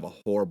it doesn't have a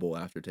horrible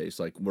aftertaste,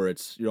 like where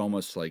you're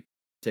almost like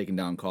taking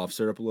down cough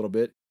syrup a little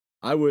bit.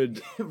 I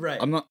would. Right.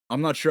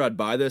 I'm not sure I'd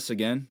buy this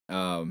again.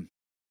 I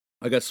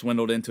got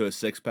swindled into a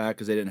 6-pack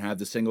because they didn't have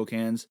the single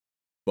cans.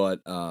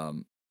 But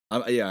I'm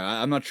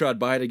not sure I'd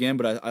buy it again.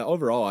 But I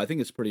overall I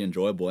think it's pretty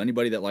enjoyable.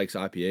 Anybody that likes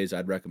IPAs,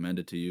 I'd recommend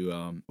it to you.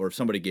 Or if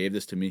somebody gave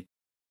this to me,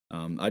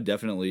 I'd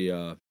definitely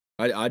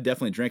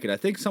drink it. I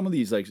think some of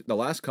these, like the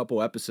last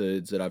couple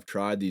episodes that I've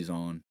tried these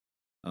on,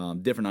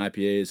 different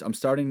IPAs.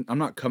 I'm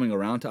not coming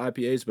around to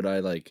IPAs, but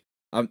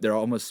they're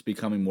almost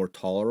becoming more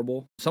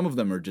tolerable. Some of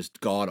them are just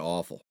god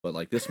awful, but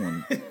like this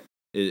one,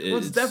 Well,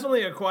 it's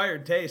definitely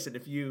acquired taste. And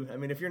if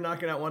you're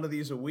knocking out one of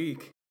these a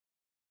week,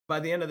 by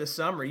the end of the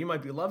summer, you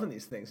might be loving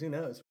these things. Who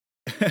knows?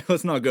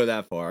 Let's not go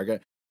that far.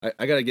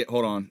 I got to get.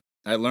 Hold on.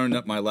 I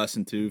learned my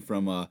lesson too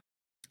from a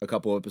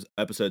couple of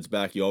episodes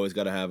back. You always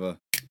got to have a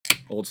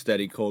old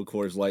steady cold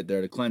Coors Light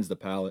there to cleanse the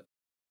palate.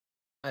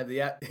 I have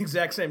the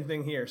exact same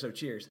thing here. So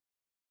cheers.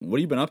 What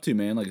have you been up to,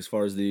 man? Like, as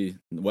far as the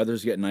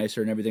weather's getting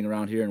nicer and everything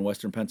around here in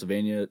Western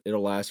Pennsylvania,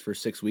 it'll last for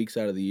 6 weeks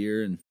out of the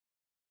year, and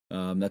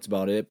that's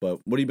about it. But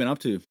what have you been up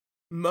to?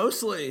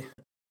 Mostly,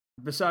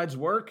 besides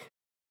work,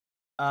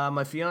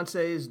 my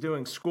fiance is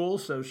doing school,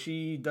 so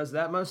she does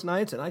that most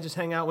nights, and I just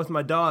hang out with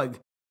my dog,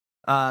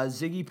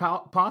 Ziggy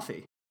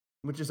Poffy,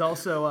 which is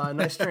also a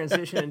nice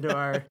transition into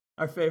our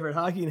favorite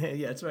hockey name.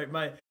 Yeah, that's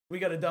right. We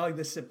got a dog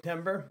this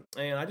September,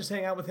 and I just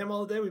hang out with him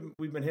all day.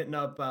 We've been hitting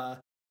up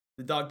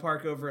the dog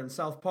park over in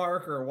South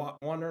Park or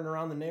wandering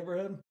around the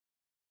neighborhood.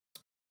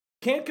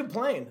 Can't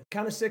complain.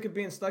 Kind of sick of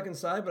being stuck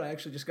inside, but I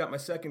actually just got my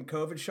second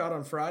COVID shot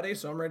on Friday,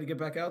 so I'm ready to get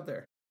back out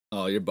there.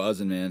 Oh, you're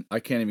buzzing, man.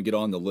 I can't even get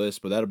on the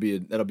list, but that'll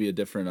be a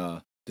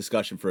different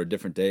discussion for a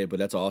different day, but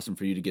that's awesome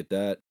for you to get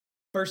that.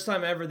 First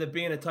time ever that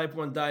being a type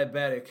 1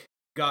 diabetic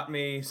got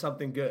me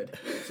something good.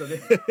 So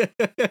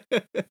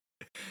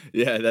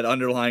yeah, that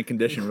underlying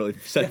condition really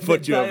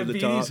put you over the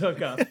top. Diabetes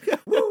hookup.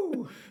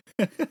 Woo!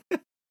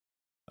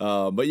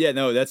 But yeah,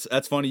 no,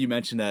 that's funny you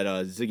mentioned that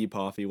Ziggy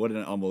Poffy. What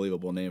an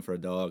unbelievable name for a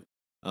dog.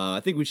 I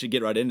think we should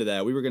get right into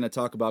that. We were going to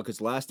talk about,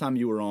 because last time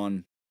you were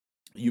on,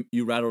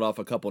 you rattled off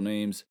a couple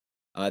names.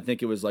 I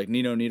think it was like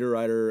Nino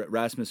Niederreiter,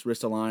 Rasmus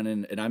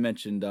Ristolainen, and I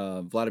mentioned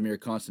Vladimir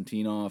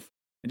Konstantinov,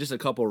 and just a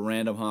couple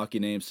random hockey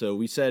names. So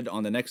we said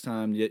on the next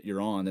time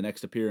you're on, the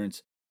next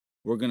appearance,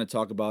 we're going to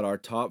talk about our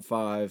top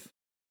 5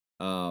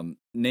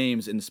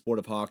 names in the sport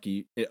of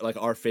hockey,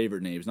 like our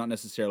favorite names, not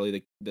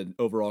necessarily the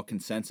overall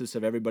consensus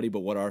of everybody, but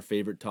what our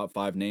favorite top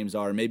 5 names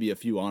are, maybe a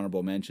few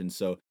honorable mentions.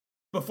 So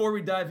before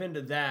we dive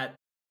into that,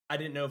 I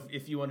didn't know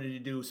if you wanted to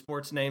do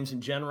sports names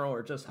in general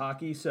or just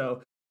hockey.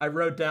 So I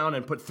wrote down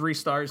and put 3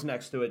 stars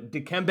next to it.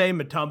 Dikembe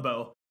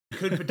Mutombo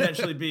could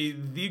potentially be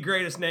the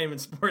greatest name in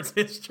sports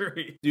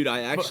history. Dude,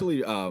 I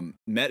actually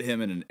met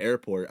him in an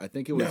airport. I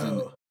think it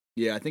was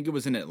I think it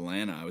was in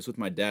Atlanta. I was with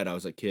my dad. I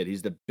was a kid.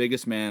 He's the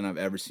biggest man I've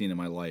ever seen in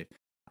my life.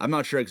 I'm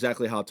not sure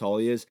exactly how tall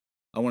he is.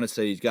 I want to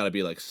say he's got to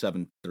be like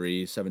 7'3",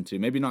 7'2",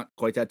 maybe not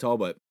quite that tall,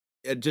 but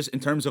just in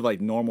terms of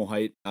like normal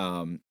height,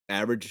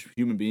 average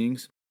human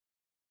beings,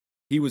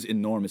 he was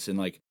enormous, and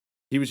like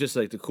he was just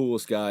like the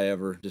coolest guy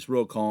ever. Just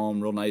real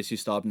calm, real nice. He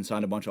stopped and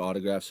signed a bunch of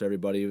autographs for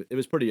everybody. It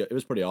was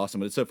pretty awesome.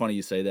 But it's so funny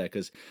you say that,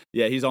 because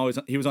yeah, he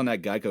was on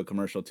that Geico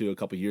commercial too a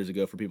couple years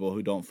ago, for people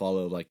who don't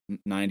follow like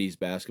 90s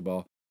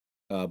basketball.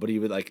 But he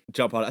would like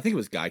jump out. I think it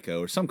was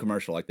Geico or some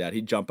commercial like that.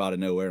 He'd jump out of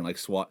nowhere and like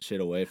swat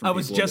shit away from. I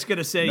was just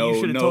gonna say, you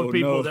should have told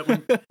people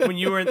that when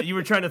you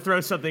were trying to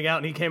throw something out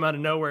and he came out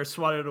of nowhere,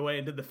 swatted it away,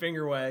 and did the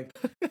finger wag.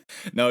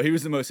 No, he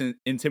was the most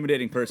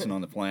intimidating person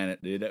on the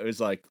planet, dude. It was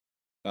like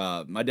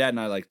my dad and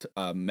I like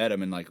met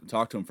him and like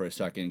talked to him for a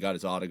second and got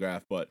his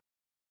autograph. But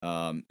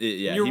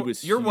he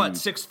was. You're what,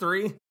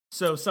 6'3"?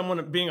 So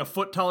someone being a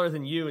foot taller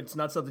than you, it's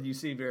not something you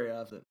see very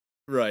often.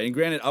 Right, and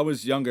granted, I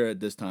was younger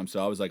at this time,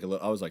 so I was like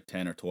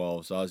 10 or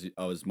 12, so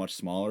I was much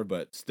smaller,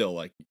 but still,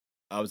 like,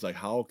 I was like,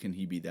 how can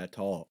he be that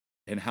tall?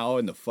 And how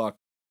in the fuck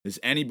does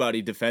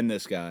anybody defend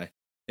this guy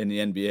in the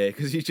NBA?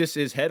 Because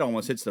his head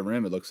almost hits the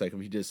rim, it looks like,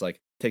 if he just, like,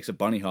 takes a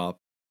bunny hop.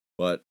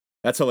 But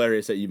that's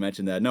hilarious that you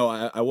mentioned that. No,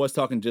 I was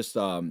talking just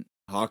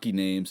hockey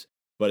names,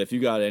 but if you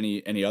got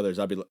any others,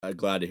 I'd be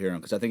glad to hear them,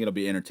 because I think it'll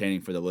be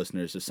entertaining for the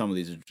listeners, if some of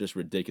these are just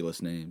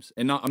ridiculous names.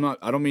 And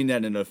I don't mean that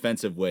in an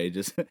offensive way,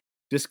 just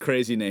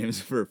crazy names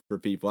for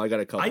people. I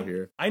got a couple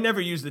here. I never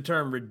use the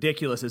term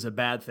ridiculous as a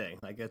bad thing.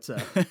 Like it's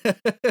a.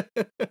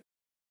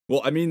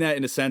 Well, I mean that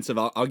in a sense of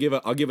I'll give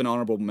an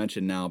honorable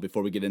mention now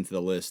before we get into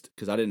the list,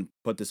 because I didn't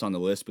put this on the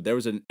list, but there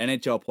was an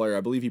NHL player,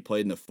 I believe he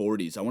played in the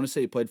 40s. I want to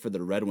say he played for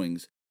the Red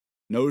Wings.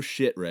 No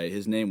shit, Ray.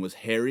 His name was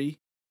Harry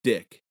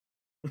Dick.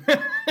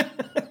 That's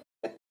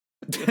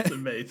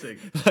amazing.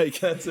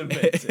 That's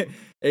amazing.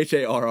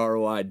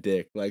 Harry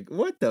Dick. Like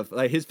what the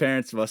like his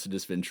parents must have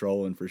just been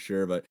trolling for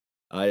sure, but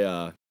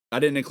I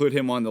didn't include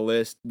him on the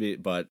list,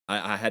 but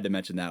I had to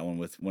mention that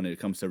one when it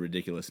comes to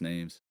ridiculous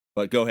names.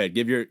 But go ahead,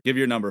 give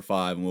your number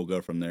 5, and we'll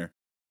go from there.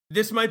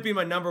 This might be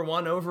my number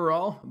 1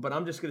 overall, but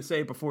I'm just gonna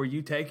say it before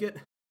you take it.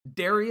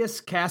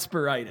 Darius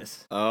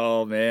Kasparaitis.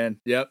 Oh man,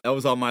 yep, that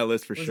was on my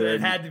list for sure. It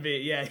had to be,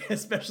 yeah,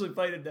 especially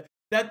played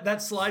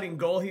that sliding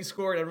goal he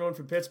scored. Everyone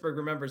from Pittsburgh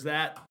remembers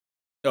that.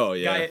 Oh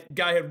yeah,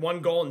 guy had 1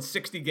 goal in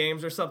 60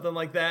 games or something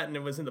like that, and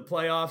it was in the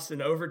playoffs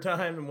in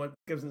overtime, and what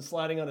gives him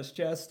sliding on his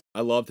chest.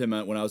 I loved him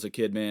when I was a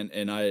kid, man.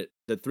 And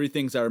the 3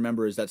 things I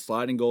remember is that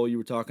sliding goal you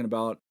were talking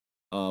about,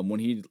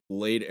 when he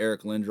laid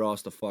Eric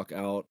Lindros the fuck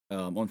out.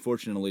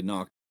 Unfortunately,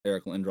 knocked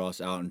Eric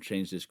Lindros out and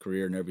changed his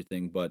career and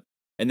everything. But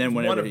and then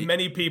one of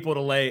many people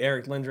to lay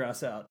Eric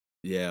Lindros out.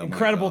 Yeah,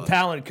 incredible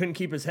talent, couldn't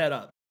keep his head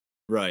up.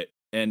 Right,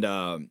 and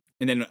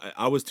then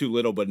I was too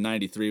little, but in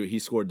 '93 he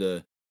scored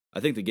the I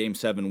think the Game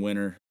 7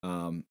 winner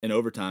in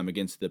overtime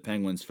against the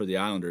Penguins for the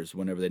Islanders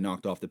whenever they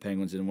knocked off the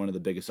Penguins in one of the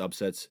biggest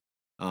upsets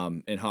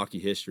in hockey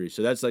history.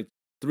 So that's like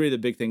three of the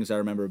big things I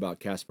remember about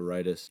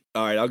Kasparaitis.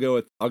 All right, I'll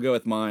go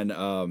with mine.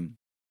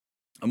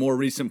 A more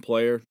recent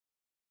player.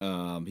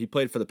 He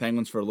played for the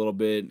Penguins for a little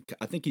bit.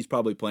 I think he's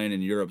probably playing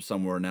in Europe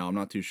somewhere now. I'm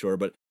not too sure,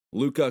 but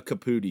Luca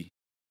Caputi.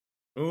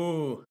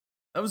 Ooh,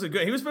 that was a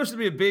good. He was supposed to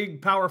be a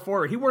big power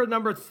forward. He wore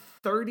number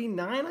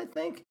 39, I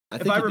think.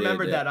 If I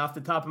remembered that off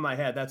the top of my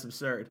head, that's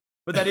absurd.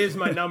 But that is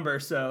my number,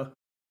 so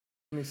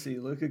let me see.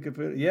 Luca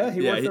Caputi. Yeah,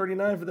 he wore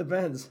 39 for the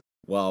Pens.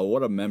 Wow,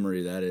 what a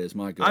memory that is.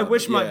 My God. I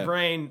wish my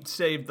brain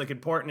saved like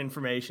important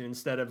information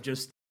instead of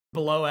just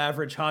below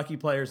average hockey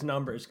players'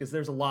 numbers, because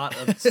there's a lot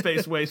of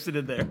space wasted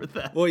in there with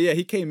that. Well, yeah,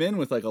 he came in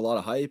with like a lot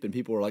of hype, and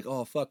people were like,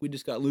 "Oh fuck, we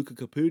just got Luca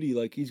Caputi.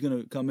 Like he's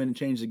gonna come in and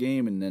change the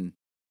game," and then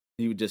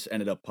he just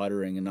ended up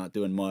puttering and not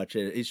doing much.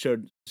 He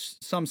showed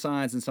some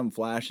signs and some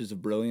flashes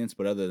of brilliance,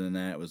 but other than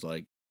that, it was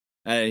like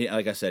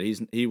I said,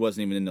 he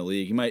wasn't even in the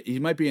league. He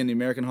might be in the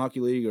American Hockey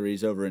League, or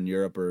he's over in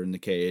Europe or in the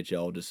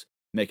KHL, just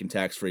making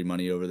tax-free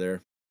money over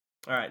there.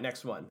 All right,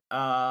 next one.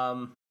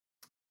 I'm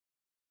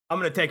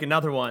going to take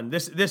another one.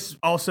 This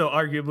also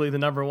arguably the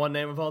number one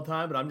name of all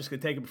time, but I'm just going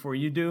to take it before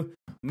you do.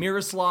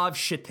 Miroslav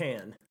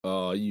Shatan.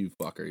 Oh, you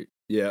fucker.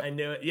 Yeah. I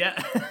knew it.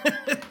 Yeah.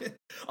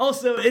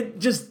 Also, it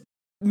just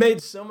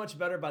made so much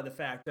better by the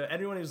fact that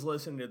anyone who's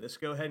listening to this,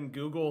 go ahead and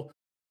Google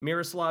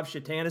Miroslav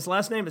Shatan. His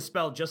last name is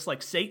spelled just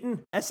like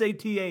Satan,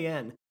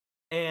 Satan.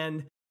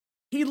 And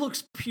he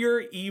looks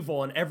pure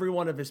evil in every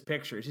one of his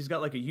pictures. He's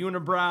got like a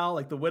unibrow,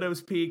 like the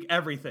widow's peak,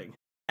 everything.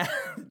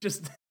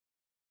 Just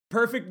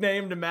perfect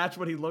name to match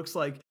what he looks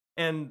like.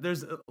 And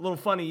there's a little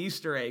funny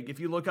Easter egg. If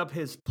you look up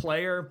his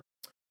player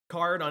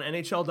card on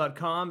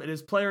NHL.com, it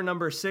is player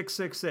number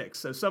 666.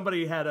 So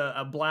somebody had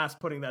a blast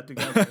putting that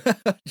together.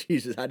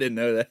 Jesus, I didn't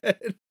know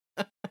that.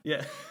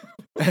 Yeah.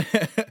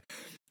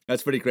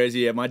 That's pretty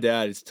crazy. Yeah, my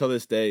dad is till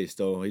this day he's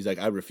like,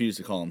 I refuse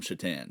to call him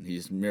Shatan.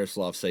 He's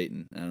Miroslav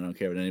Satan. I don't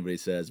care what anybody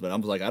says, but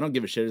I'm like, I don't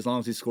give a shit as long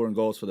as he's scoring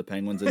goals for the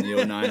Penguins in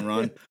the 09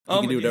 run. He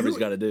can do whatever he's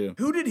got to do.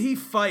 Who did he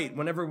fight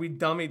whenever we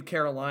dummied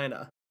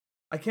Carolina?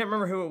 I can't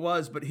remember who it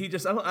was, but he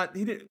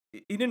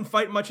didn't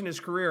fight much in his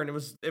career, and it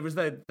was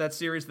that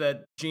series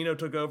that Gino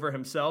took over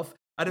himself.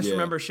 I just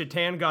remember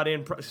Shatan got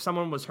in,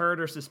 someone was hurt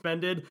or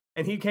suspended,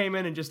 and he came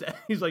in and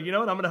he's like, you know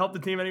what, I'm going to help the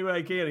team any way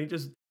I can.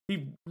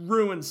 He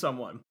ruined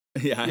someone.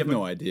 Yeah, I have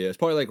no idea. It's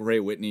probably like Ray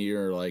Whitney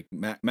or like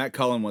Matt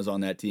Cullen was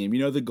on that team. You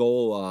know the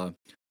goal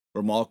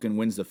where Malkin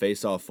wins the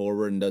faceoff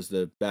forward and does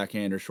the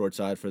backhand or short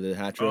side for the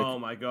hat trick? Oh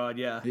my God,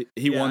 yeah.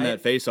 He won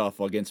that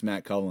faceoff against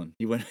Matt Cullen.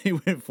 He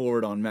went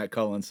forward on Matt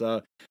Cullen.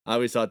 So I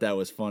always thought that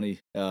was funny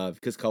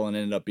because Cullen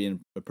ended up being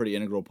a pretty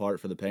integral part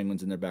for the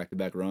Penguins in their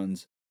back-to-back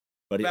runs.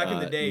 But back in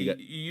the day, you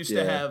used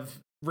to have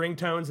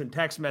ringtones and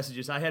text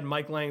messages. I had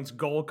Mike Lang's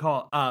goal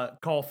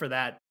call for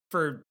that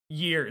for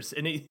years,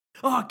 and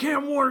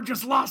Cam Ward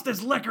just lost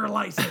his liquor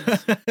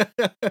license.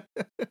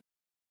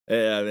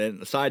 Yeah,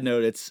 and side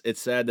note,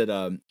 it's sad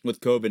that with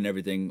COVID and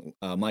everything,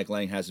 Mike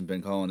Lang hasn't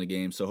been calling the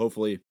game. So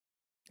hopefully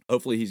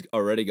he's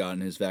already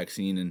gotten his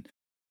vaccine,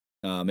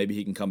 and maybe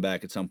he can come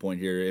back at some point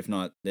here. If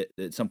not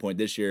at some point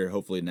this year,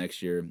 hopefully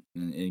next year,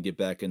 and get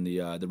back in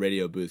the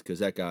radio booth, because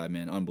that guy,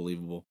 man,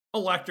 unbelievable.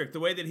 Electric. The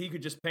way that he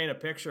could just paint a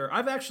picture.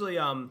 I've actually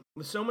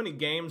with so many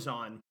games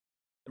on.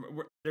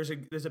 There's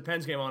a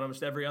Pens game on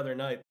almost every other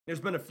night. There's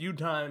been a few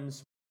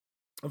times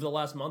over the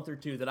last month or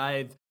two that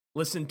I've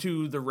listened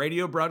to the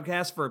radio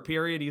broadcast for a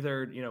period,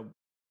 either,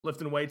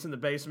 lifting weights in the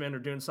basement or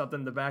doing something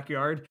in the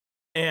backyard.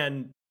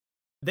 And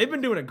they've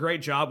been doing a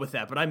great job with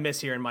that, but I miss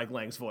hearing Mike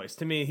Lang's voice.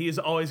 To me, he's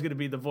always going to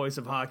be the voice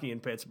of hockey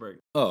in Pittsburgh.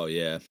 Oh,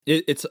 yeah.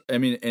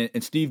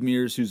 And Steve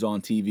Mears, who's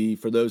on TV,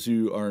 for those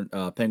who aren't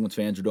Penguins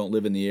fans or don't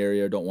live in the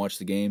area or don't watch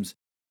the games,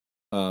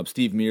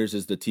 Steve Mears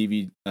is the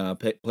TV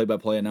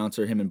play-by-play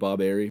announcer, him and Bob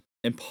Airy.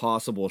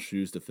 Impossible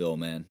shoes to fill,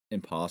 man.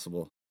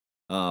 Impossible.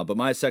 But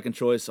my second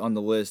choice on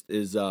the list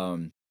is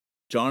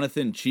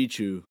Jonathan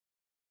Cheechoo.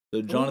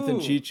 So Jonathan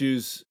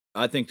Cheechoo's,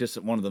 I think, just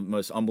one of the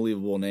most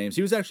unbelievable names.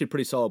 He was actually a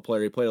pretty solid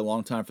player. He played a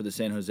long time for the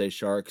San Jose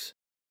Sharks.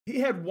 He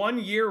had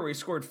 1 year where he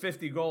scored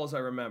 50 goals, I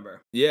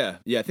remember. Yeah.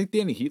 I think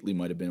Danny Heatley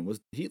might have been.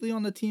 Was Heatley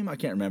on the team? I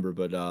can't remember,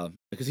 but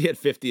because he had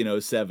 50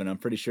 in 07, I'm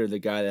pretty sure the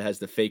guy that has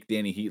the fake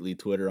Danny Heatley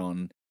Twitter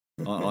on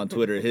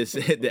Twitter,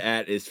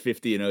 the @ is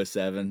 50 in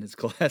 07. It's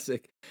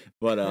classic.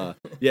 But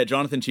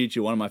Jonathan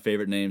Cheechoo, one of my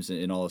favorite names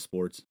in all of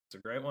sports. It's a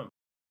great one.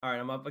 All right,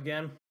 I'm up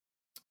again.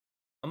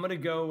 I'm going to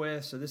go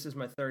with, so this is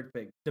my third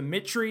pick,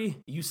 Dmitry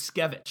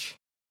Yushkevich.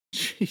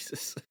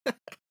 Jesus.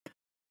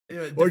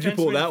 Where'd you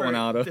pull that one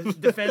out of?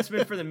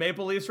 Defenseman for the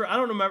Maple Leafs. I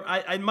don't remember.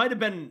 I might have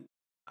been,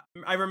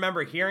 I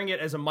remember hearing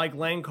it as a Mike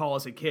Lang call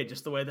as a kid,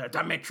 just the way that,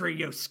 Dmitry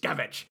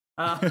Yushkevich.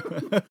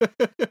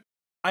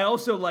 I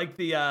also like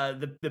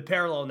the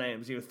parallel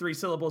names. 3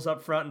 syllables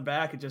up front and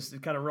back. It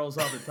kind of rolls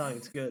off the tongue.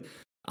 It's good.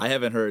 I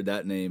haven't heard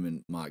that name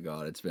in, my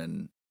God, it's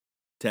been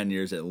 10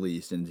 years at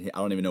least, and I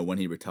don't even know when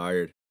he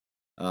retired.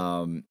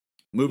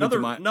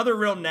 Another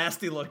real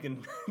nasty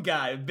looking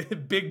guy,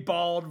 big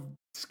bald,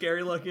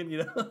 scary looking,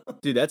 you know.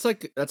 Dude, that's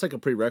like a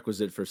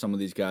prerequisite for some of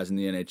these guys in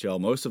the NHL.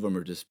 Most of them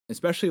are just,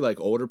 especially like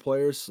older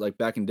players, like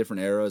back in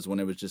different eras when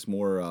it was just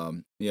more,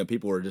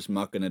 people were just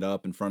mucking it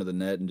up in front of the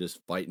net and just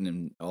fighting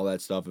and all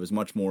that stuff. It was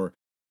much more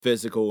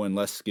physical and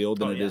less skilled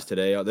than it is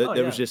today.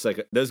 There was just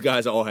like those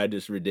guys all had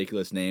just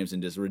ridiculous names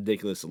and just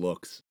ridiculous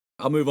looks.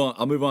 I'll move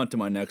on to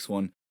my next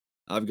one.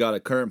 I've got a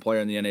current player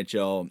in the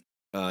NHL,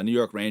 New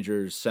York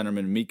Rangers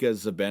centerman Mika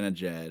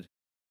Zibanejad.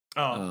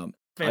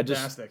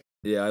 Fantastic.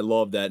 I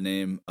love that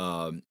name.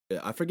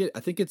 I forget. I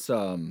think it's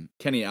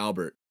Kenny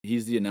Albert.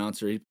 He's the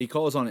announcer. He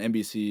calls on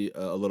NBC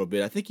a little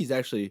bit. I think he's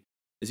actually,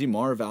 is he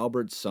Marv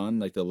Albert's son,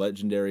 like the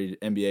legendary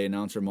NBA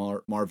announcer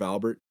Marv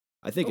Albert?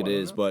 I think it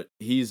is, but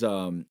he's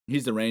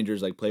the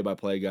Rangers like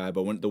play-by-play guy.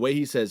 But when the way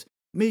he says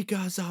Mika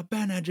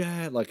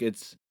Zibanejad, like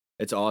it's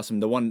awesome.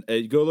 The one,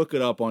 go look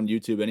it up on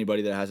YouTube.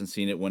 Anybody that hasn't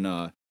seen it,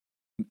 when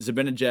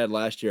Zibanejad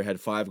last year had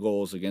 5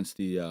 goals against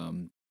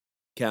the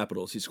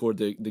Capitals. He scored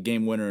the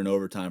game winner in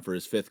overtime for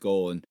his 5th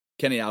goal, and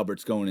Kenny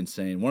Albert's going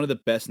insane. One of the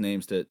best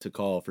names to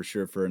call for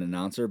sure for an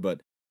announcer,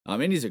 but I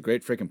mean he's a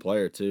great freaking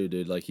player too,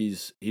 dude. Like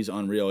he's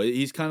unreal.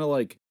 He's kind of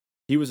like,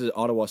 he was an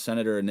Ottawa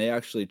Senator, and they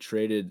actually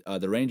traded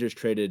the Rangers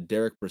traded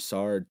Derek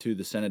Brassard to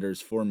the Senators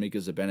for Mika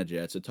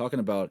Zibanejad. So talking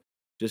about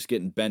just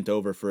getting bent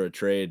over for a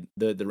trade,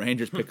 the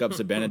Rangers pick up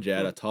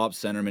Zibanejad, a top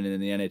centerman in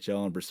the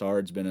NHL, and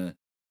Brassard's been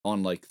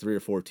on like 3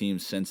 or 4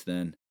 teams since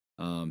then.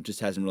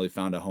 Just hasn't really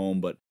found a home,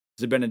 but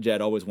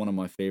Zibanejad, always one of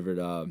my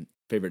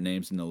favorite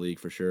names in the league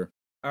for sure.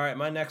 All right,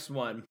 my next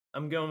one.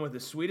 I'm going with a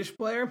Swedish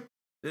player.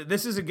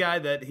 This is a guy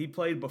that he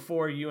played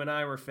before you and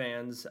I were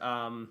fans.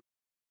 I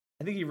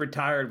think he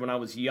retired when I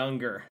was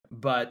younger,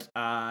 but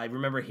I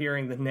remember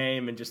hearing the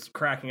name and just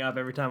cracking up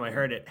every time I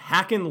heard it.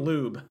 Hakan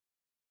Loob.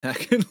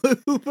 Hakan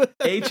Loob.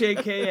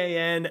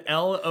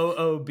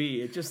 Hakanloob.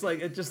 It just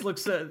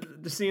looks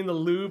just seeing the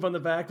lube on the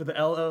back with the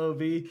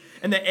LOOB,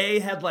 and the A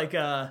had like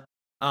a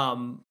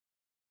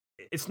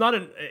It's not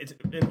an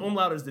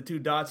umlaut is the 2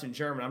 dots in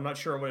German. I'm not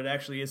sure what it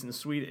actually is in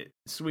Swedish.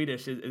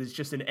 It's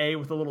just an A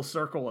with a little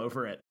circle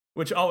over it,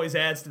 which always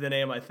adds to the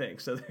name, I think.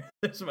 So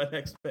that's my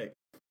next pick.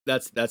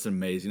 That's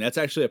amazing. That's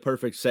actually a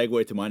perfect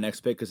segue to my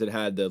next pick because it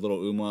had the little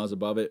umlauts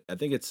above it. I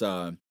think it's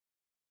PER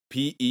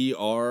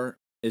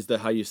is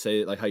how you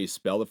say it, like how you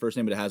spell the first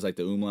name, but it has like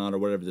the umlaut or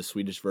whatever the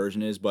Swedish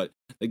version is. But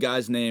the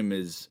guy's name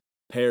is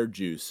Pear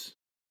Juice.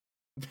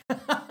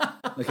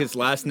 Like his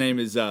last name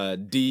is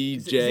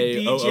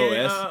DJOOS.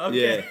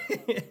 Okay.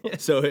 Yeah.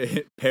 So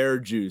Pear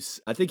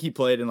Juice. I think he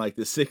played in like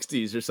the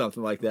 60s or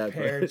something like that.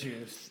 Pear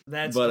Juice.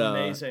 That's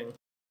amazing.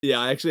 Yeah,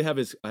 I actually have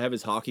his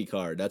hockey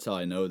card. That's how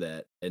I know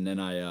that. And then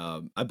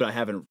but I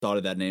haven't thought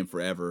of that name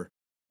forever.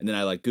 And then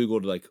I like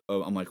Googled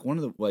I'm like one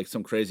of the like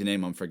some crazy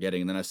name I'm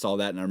forgetting. And then I saw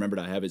that and I remembered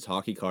I have his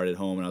hockey card at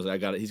home and I was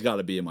like, he's got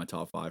to be in my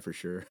top 5 for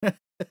sure.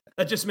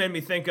 That just made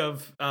me think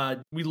of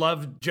we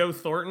loved Joe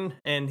Thornton,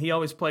 and he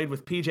always played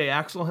with PJ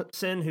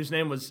Axelson, whose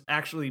name was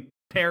actually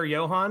Per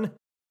Johan.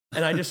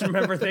 And I just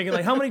remember thinking,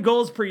 like, how many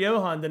goals per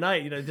Johan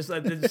tonight? You know, just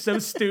it's so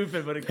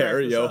stupid, but it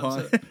Per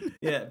Johan. So,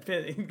 yeah,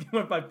 he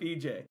went by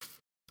PJ.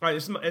 All right,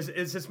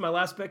 is this my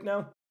last pick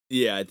now?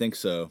 Yeah, I think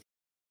so.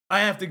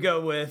 I have to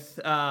go with.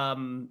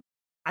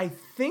 I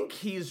think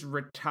he's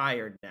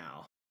retired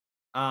now,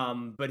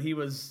 but he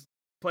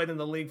played in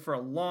the league for a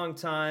long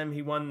time.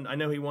 I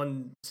know he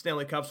won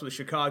Stanley Cups with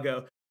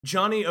Chicago.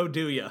 Johnny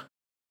Oduya.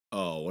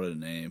 Oh, what a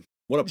name.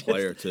 What a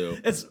player, too.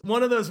 It's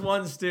one of those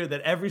ones, too,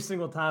 that every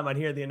single time I'd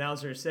hear the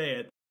announcer say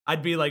it,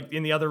 I'd be like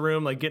in the other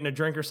room, like getting a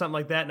drink or something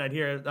like that, and I'd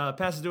hear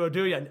passes to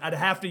Oduya. I'd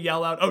have to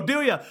yell out,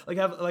 Oduya! Like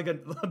have like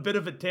a bit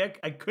of a tick.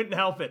 I couldn't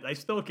help it. I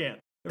still can't.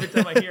 Every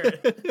time I hear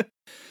it.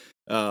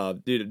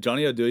 Dude,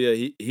 Johnny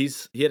Oduya,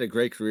 he had a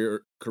great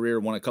career,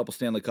 won a couple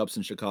Stanley Cups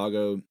in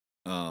Chicago.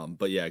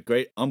 But yeah,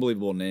 great,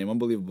 unbelievable name,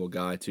 unbelievable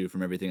guy too,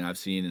 from everything I've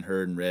seen and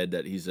heard and read,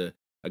 that he's a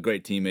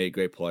great teammate,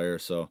 great player.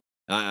 So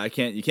you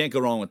can't go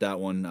wrong with that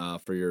one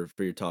for your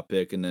top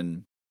pick. And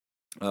then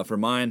for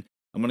mine,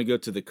 I'm gonna go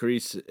to the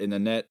crease in the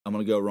net. I'm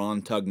gonna go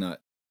Ron Tugnut.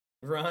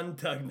 Ron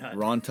Tugnut.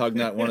 Ron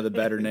Tugnut, one of the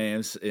better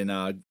names in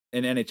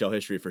NHL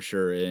history for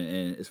sure,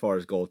 and as far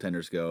as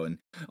goaltenders go. And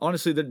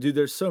honestly, dude,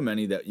 there's so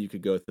many that you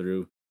could go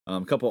through.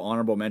 A couple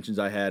honorable mentions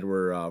I had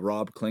were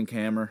Rob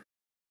Klinkhammer.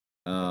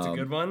 That's a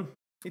good one.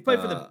 He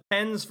played for the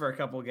Pens for a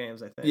couple of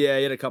games, I think. Yeah,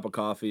 he had a cup of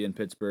coffee in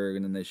Pittsburgh,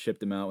 and then they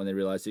shipped him out when they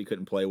realized he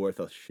couldn't play worth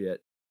a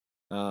shit.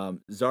 Zarli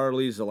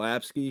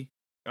Zalapsky.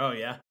 Oh,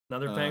 yeah.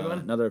 Another Penguin?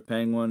 Another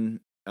Penguin.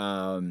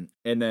 And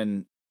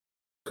then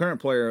current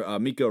player,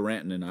 Mikko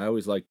Rantanen.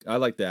 I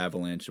like the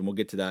Avalanche, and we'll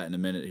get to that in a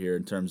minute here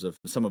in terms of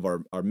some of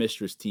our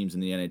Mistress teams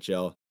in the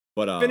NHL.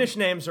 But Finnish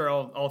names are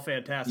all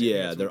fantastic.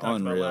 Yeah, they're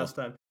unreal. Last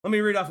time. Let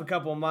me read off a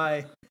couple of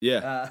my...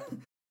 Yeah.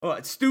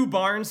 Stu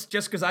Barnes,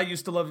 just because I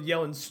used to love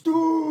yelling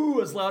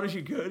Stu as loud as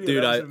you could.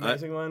 Dude, that was an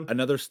amazing one.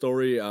 Another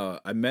story,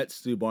 I met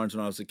Stu Barnes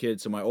when I was a kid.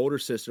 So my older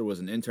sister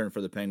was an intern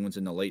for the Penguins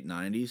in the late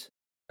 90s.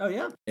 Oh,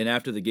 yeah? And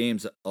after the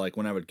games, like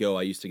when I would go,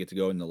 I used to get to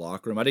go in the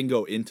locker room. I didn't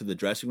go into the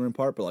dressing room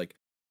part, but like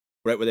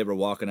right where they were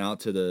walking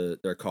out to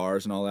their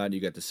cars and all that. You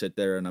got to sit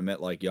there, and I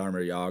met like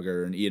Yarmer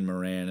Yager and Ian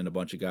Moran and a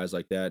bunch of guys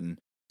like that. And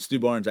Stu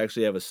Barnes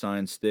actually have a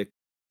signed stick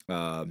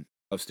of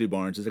Stu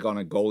Barnes. It's like on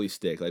a goalie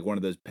stick, like one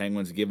of those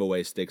Penguins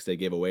giveaway sticks they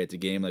give away at the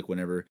game. Like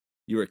whenever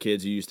you were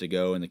kids, you used to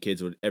go, and the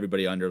kids would,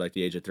 everybody under like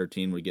the age of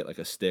 13 would get like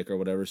a stick or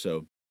whatever.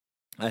 So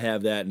I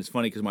have that, and it's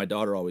funny because my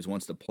daughter always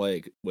wants to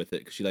play with it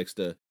because she likes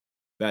to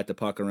bat the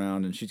puck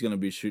around, and she's going to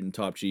be shooting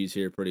top cheese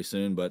here pretty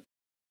soon. But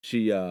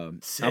she,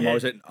 I'm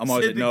always at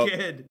no,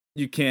 kid.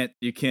 you can't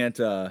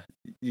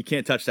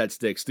touch that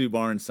stick. Stu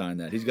Barnes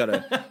signed that. He's got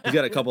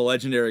a couple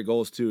legendary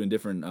goals too in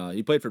different.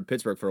 He played for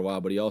Pittsburgh for a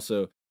while, but he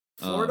also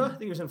Florida. I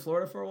think he was in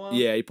Florida for a while.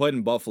 Yeah, he played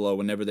in Buffalo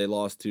whenever they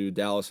lost to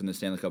Dallas in the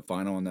Stanley Cup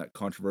Final on that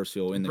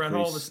controversial in the Brett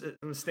crease. Hall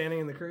was standing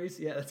in the crease.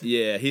 Yeah,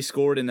 yeah, he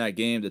scored in that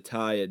game to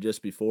tie it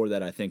just before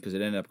that, I think, because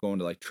it ended up going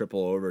to like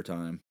triple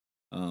overtime.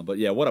 But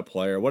yeah, what a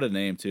player, what a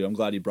name too. I'm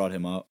glad you brought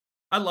him up.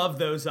 I love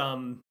those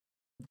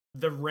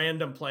the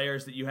random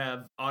players that you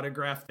have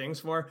autographed things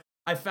for.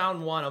 I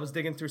found one. I was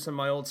digging through some of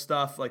my old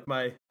stuff, like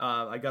my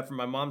I got from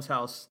my mom's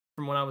house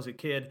from when I was a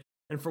kid,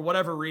 and for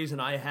whatever reason,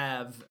 I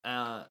have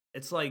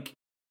it's like,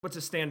 what's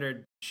a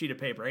standard sheet of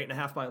paper,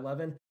 8.5 by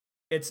 11.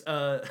 It's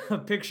a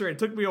picture. It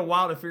took me a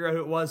while to figure out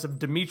who it was, of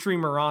Dmitry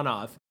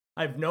Mironov.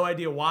 I have no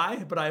idea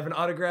why, but I have an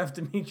autographed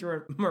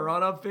Dmitry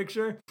Mironov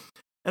picture,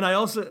 and I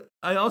also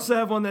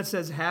have one that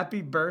says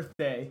 "Happy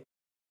Birthday"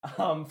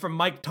 from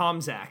Mike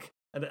Tomczak.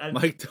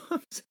 Mike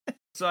Tomczak.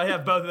 So I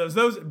have both of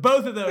those.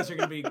 Both of those are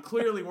going to be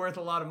clearly worth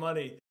a lot of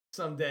money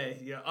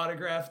someday. Yeah,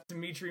 autographed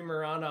Dmitry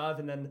Mironov,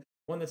 and then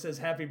one that says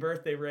 "Happy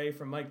Birthday, Ray"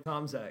 from Mike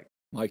Tomczak.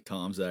 Mike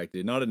Tomczak,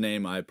 dude, not a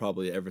name I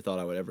probably ever thought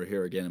I would ever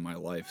hear again in my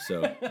life.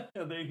 So,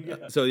 there you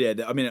go. So yeah,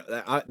 I mean,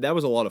 that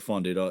was a lot of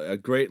fun, dude. A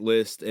great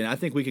list, and I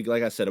think we could,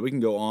 like I said, we can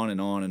go on and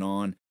on and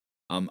on.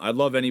 I'd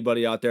love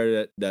anybody out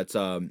there that's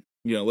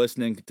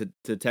listening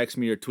to text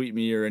me or tweet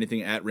me or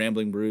anything at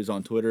Rambling Brews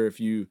on Twitter if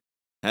you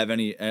have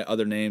any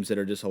other names that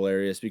are just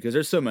hilarious, because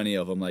there's so many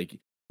of them. Like,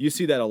 you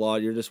see that a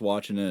lot. You're just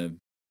watching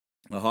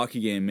a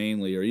hockey game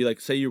mainly, or you like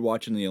say you're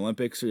watching the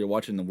Olympics or you're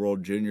watching the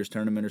World Juniors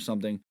tournament or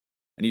something.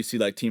 And you see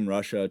like Team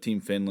Russia, Team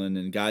Finland,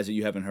 and guys that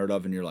you haven't heard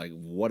of, and you're like,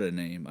 what a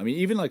name. I mean,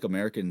 even like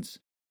Americans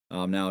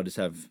now just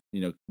have,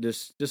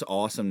 just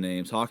awesome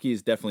names. Hockey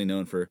is definitely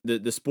known for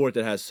the sport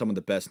that has some of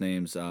the best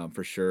names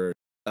for sure.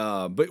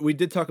 But we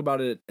did talk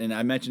about it, and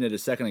I mentioned it a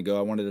second ago.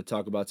 I wanted to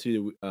talk about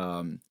too.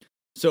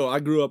 So I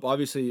grew up,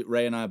 obviously,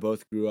 Ray and I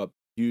both grew up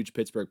huge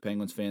Pittsburgh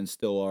Penguins fans,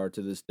 still are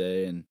to this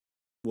day, and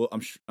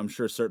I'm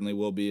sure certainly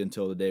will be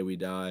until the day we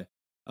die.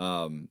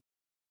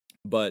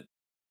 But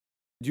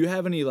do you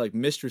have any like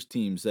Mistress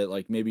teams that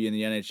like maybe in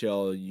the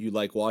NHL you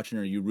like watching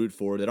or you root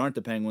for that aren't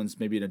the Penguins,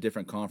 maybe in a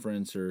different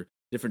conference or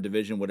different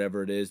division,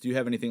 whatever it is? Do you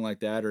have anything like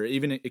that, or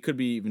even it could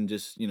be even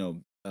just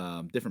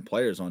different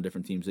players on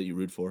different teams that you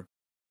root for?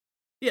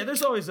 Yeah,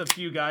 there's always a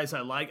few guys I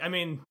like. I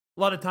mean,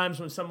 a lot of times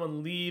when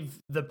someone leave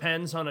the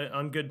Pens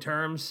on good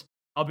terms,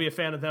 I'll be a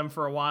fan of them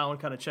for a while and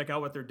kind of check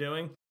out what they're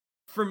doing.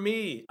 For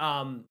me,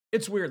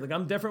 it's weird. Like,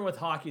 I'm different with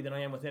hockey than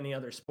I am with any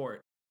other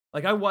sport.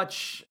 Like, I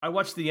watch the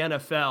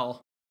NFL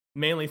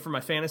mainly for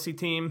my fantasy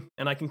team,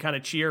 and I can kind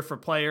of cheer for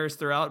players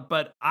throughout,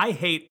 but I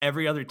hate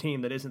every other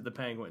team that isn't the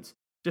Penguins,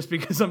 just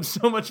because I'm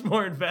so much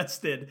more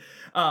invested.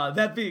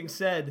 That being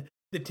said,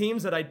 the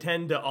teams that I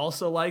tend to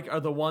also like are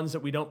the ones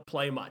that we don't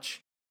play much.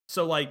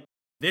 So like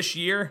this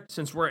year,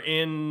 since we're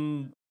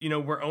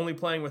we're only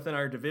playing within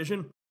our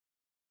division,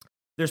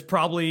 there's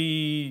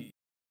probably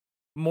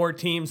more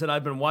teams that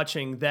I've been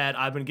watching that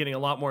I've been getting a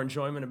lot more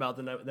enjoyment about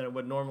than I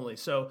would normally.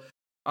 So,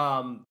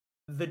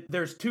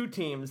 there's two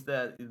teams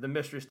that the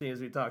Mistress teams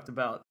we talked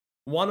about.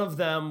 One of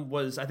them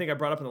was, I think I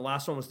brought up in the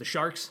last one, was the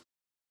Sharks.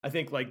 I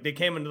think like they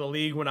came into the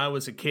league when I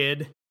was a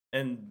kid,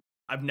 and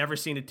I've never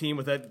seen a team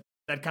with that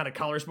kind of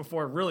colors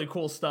before. Really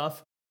cool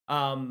stuff.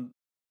 I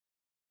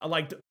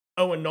liked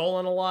Owen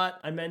Nolan a lot,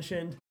 I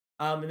mentioned.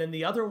 And then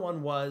the other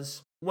one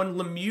was when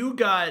Lemieux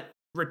got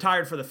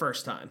retired for the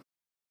first time,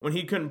 when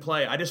he couldn't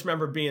play. I just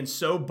remember being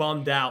so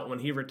bummed out when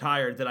he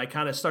retired that I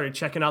kind of started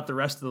checking out the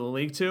rest of the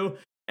league too.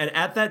 And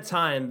at that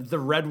time, the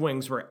Red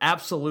Wings were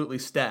absolutely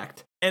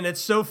stacked. And it's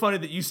so funny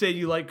that you say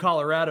you like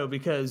Colorado,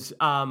 because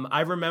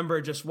I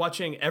remember just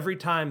watching every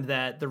time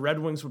that the Red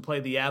Wings would play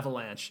the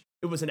Avalanche.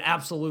 It was an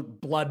absolute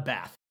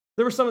bloodbath.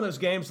 There were some of those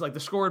games, like the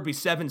score would be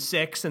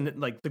 7-6, and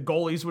like the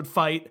goalies would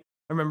fight.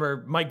 I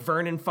remember Mike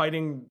Vernon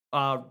fighting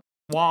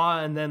Waugh,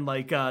 and then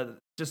like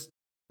just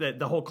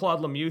the whole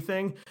Claude Lemieux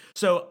thing.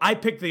 So I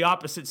picked the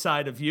opposite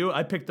side of you.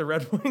 I picked the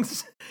Red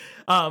Wings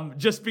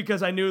just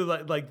because I knew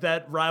like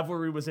that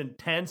rivalry was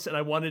intense, and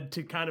I wanted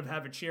to kind of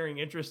have a cheering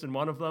interest in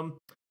one of them.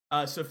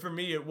 So for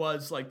me, it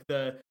was like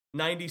the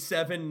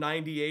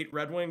 97-98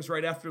 Red Wings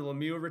right after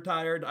Lemieux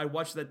retired. I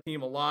watched that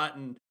team a lot,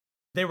 and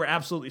they were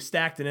absolutely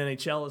stacked in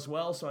NHL as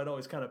well, so I'd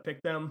always kind of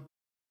pick them.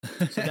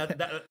 So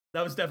that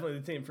was definitely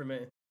the team for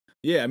me.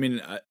 Yeah, I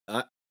mean,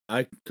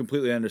 I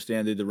completely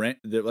understand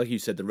the like you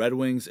said, the Red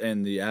Wings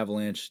and the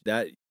Avalanche.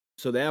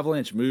 So the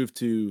Avalanche moved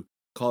to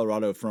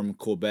Colorado from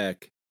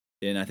Quebec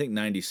in, I think,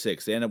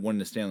 96. They ended up winning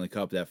the Stanley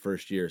Cup that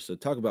first year. So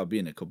talk about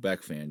being a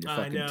Quebec fan. Your I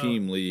fucking know.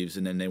 team leaves,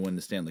 and then they win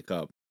the Stanley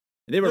Cup.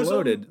 And they were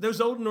loaded.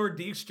 Those old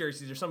Nordiques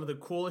jerseys are some of the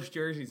coolest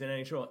jerseys in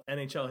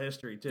NHL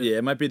history, too. Yeah,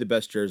 it might be the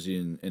best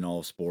jersey in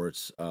all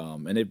sports.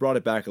 And they brought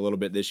it back a little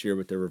bit this year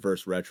with the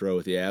reverse retro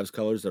with the Avs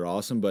colors. They're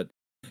awesome. But,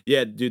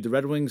 yeah, dude, the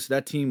Red Wings,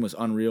 that team was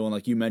unreal. And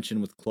like you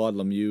mentioned with Claude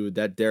Lemieux,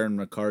 that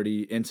Darren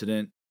McCarty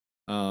incident,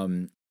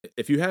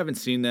 if you haven't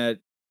seen that,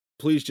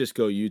 please just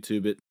go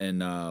YouTube it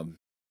and,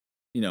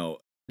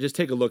 just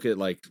take a look at,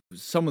 like,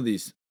 some of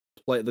these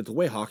play. Like, the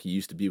way hockey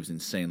used to be was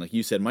insane. Like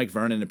you said, Mike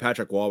Vernon and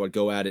Patrick Wall would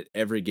go at it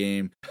every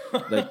game.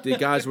 Like, the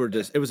guys were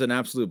just, it was an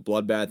absolute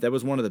bloodbath. That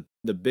was one of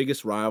the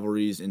biggest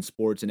rivalries in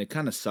sports, and it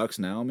kind of sucks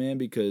now, man,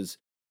 because,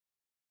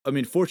 I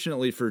mean,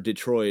 fortunately for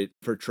Detroit,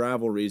 for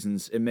travel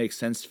reasons, it makes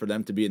sense for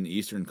them to be in the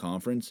Eastern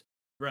Conference.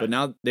 Right. But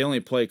now they only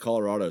play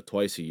Colorado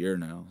twice a year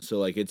now. So,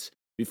 like, it's,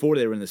 before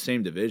they were in the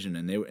same division,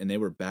 and they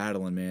were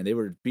battling, man. They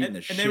were beating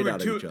the shit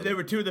out of each other. They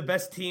were two of the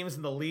best teams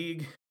in the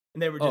league,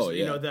 and they were just,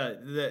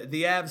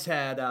 the Avs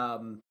had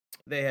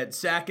they had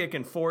Sakic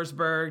and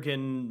Forsberg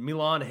and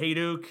Milan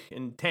Hajduk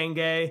and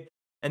Tanguay,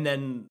 and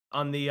then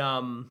on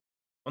the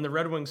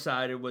Red Wings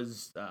side it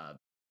was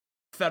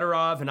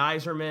Fedorov and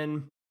Yzerman,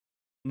 and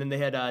then they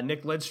had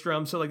Nick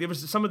Lidstrom. So, like, it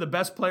was some of the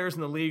best players in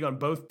the league on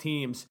both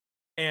teams,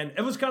 and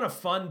it was kind of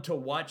fun to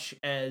watch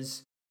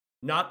as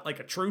not like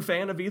a true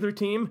fan of either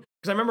team,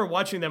 because I remember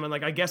watching them and,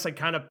 like, I guess I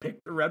kind of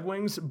picked the Red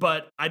Wings,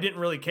 but I didn't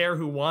really care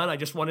who won. I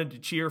just wanted to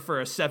cheer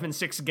for a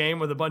 7-6 game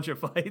with a bunch of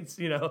fights,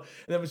 and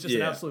it was just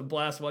an absolute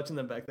blast watching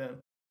them back then.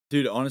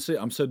 Dude, honestly,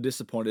 I'm so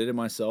disappointed in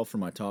myself for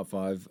my top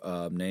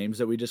 5 names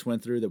that we just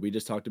went through, that we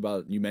just talked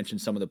about. You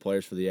mentioned some of the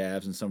players for the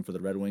Avs and some for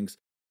the Red Wings,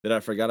 that I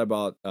forgot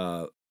about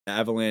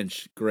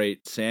Avalanche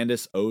great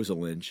Sandis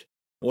Ozolinsh.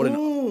 What an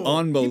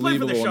unbelievable name. He played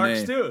for the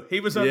Sharks, too.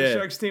 He was on the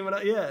Sharks team.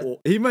 Well,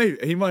 he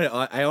might.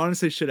 I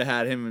honestly should have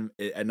had him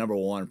at number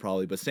 1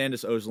 probably, but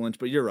Sandis Ozolinsh.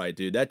 But you're right,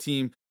 dude. That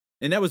team,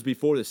 and that was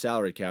before the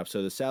salary cap.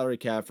 So the salary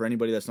cap, for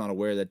anybody that's not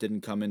aware, that didn't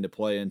come into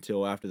play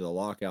until after the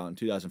lockout in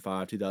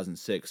 2005,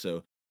 2006.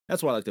 So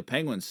that's why, like, the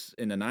Penguins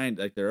in the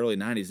early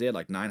 90s, they had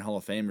like 9 Hall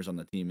of Famers on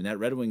the team. And that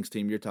Red Wings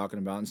team you're talking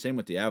about, and same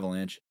with the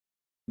Avalanche,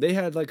 they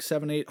had like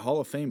 7, 8 Hall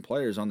of Fame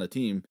players on the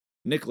team.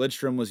 Nick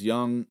Lidstrom was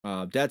young.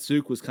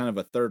 Datsuk was kind of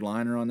a third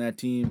liner on that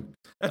team.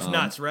 That's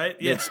nuts, right?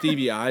 Yeah.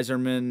 Stevie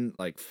Yzerman,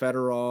 like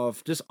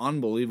Fedorov, just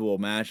unbelievable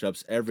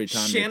matchups every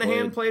time.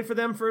 Shanahan played for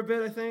them for a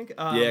bit, I think.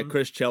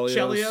 Chris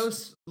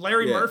Chelios.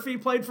 Larry Murphy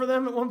played for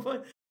them at one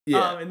point.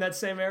 Yeah. In that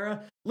same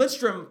era.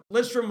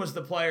 Lidstrom was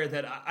the player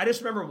that I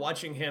just remember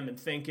watching him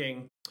and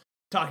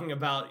talking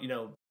about,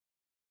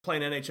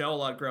 playing NHL a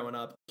lot growing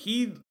up.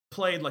 He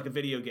played like a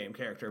video game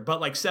character, but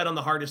like set on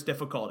the hardest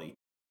difficulty.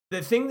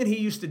 The thing that he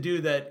used to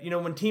do that,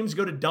 when teams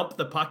go to dump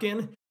the puck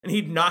in and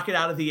he'd knock it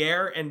out of the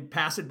air and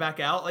pass it back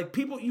out, like,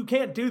 people, you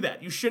can't do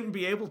that. You shouldn't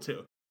be able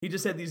to. He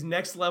just had these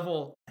next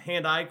level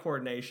hand-eye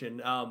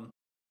coordination.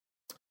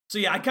 So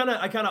yeah, I kind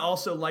of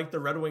also liked the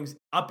Red Wings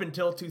up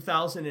until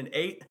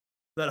 2008,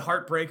 that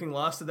heartbreaking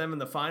loss to them in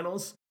the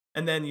finals.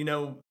 And then,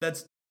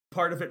 that's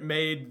part of it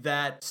made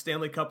that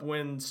Stanley Cup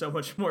win so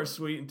much more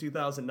sweet in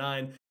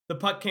 2009. The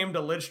puck came to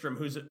Lidstrom,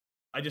 who's,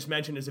 I just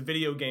mentioned, is a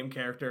video game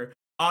character.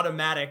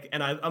 Automatic,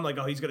 and I'm like,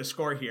 oh, he's gonna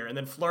score here, and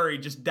then Fleury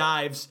just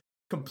dives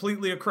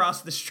completely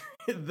across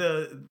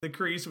the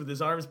crease with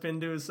his arms pinned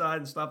to his side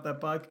and stop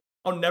that puck.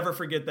 I'll never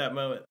forget that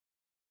moment.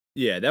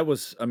 Yeah,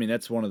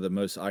 that's one of the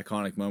most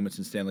iconic moments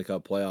in Stanley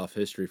Cup playoff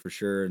history for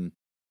sure, and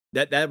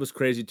that was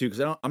crazy too,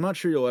 because I'm not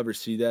sure you'll ever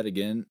see that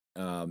again.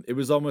 It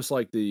was almost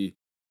like and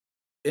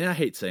I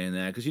hate saying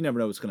that because you never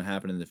know what's going to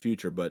happen in the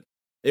future, but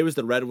it was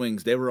the Red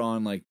Wings. They were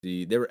on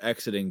they were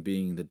exiting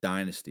being the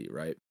dynasty,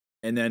 right?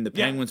 And then the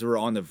Penguins were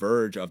on the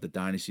verge of the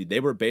dynasty. They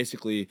were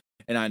basically,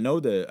 and I know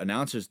the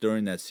announcers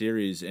during that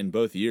series in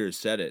both years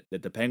said it,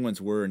 that the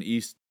Penguins were an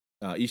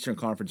Eastern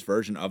Conference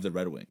version of the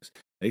Red Wings.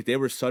 Like, they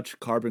were such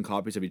carbon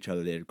copies of each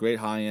other. They had great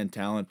high-end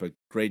talent, but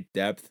great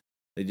depth.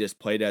 They just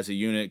played as a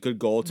unit. Good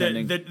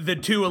goaltending. The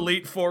two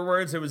elite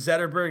forwards, it was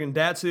Zetterberg and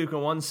Datsuk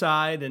on one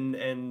side,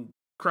 and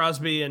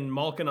Crosby and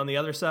Malkin on the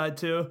other side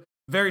too.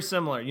 Very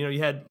similar. You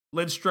had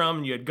Lidstrom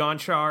and you had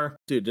Gonchar.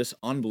 Dude, just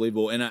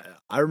unbelievable. And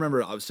I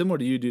remember, similar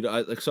to you, dude.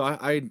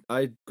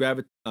 I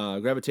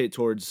gravitate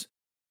towards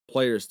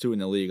players too in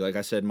the league. Like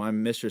I said, my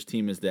Mistress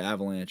team is the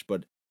Avalanche,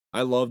 but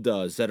I loved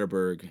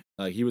Zetterberg.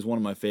 He was one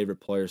of my favorite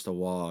players to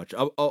watch.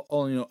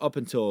 Up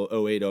until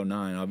 08,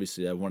 09,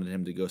 obviously I wanted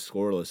him to go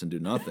scoreless and do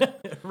nothing.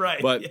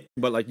 Right.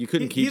 But like, you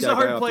couldn't keep that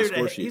guy off the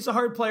score sheet. He's a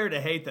hard player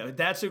to hate, though.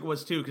 Datsuk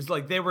was too, because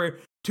like they were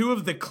two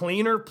of the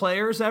cleaner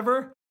players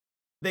ever.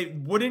 They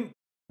wouldn't,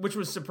 which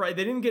was surprising.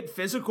 They didn't get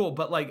physical,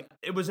 but like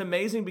it was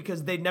amazing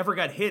because they never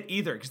got hit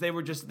either, because they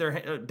were just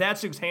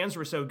Datsuk's hands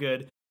were so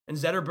good, and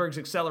Zetterberg's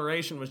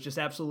acceleration was just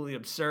absolutely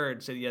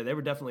absurd. So yeah, they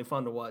were definitely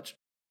fun to watch.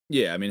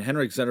 Yeah, I mean,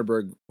 Henrik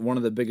Zetterberg, one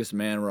of the biggest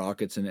man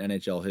rockets in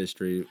NHL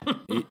history.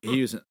 he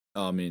was,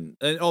 and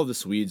all the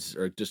Swedes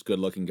are just good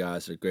looking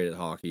guys. They're great at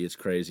hockey. It's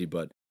crazy,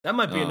 but that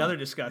might be another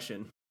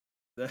discussion.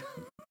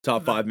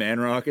 Top 5 man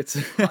rockets.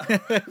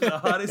 The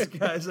hottest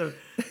guys. You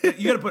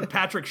got to put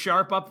Patrick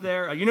Sharp up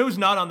there. You know who's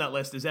not on that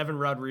list is Evan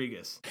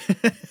Rodriguez.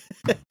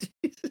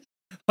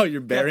 Oh,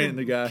 you're burying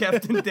the guy.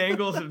 Captain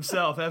Dangles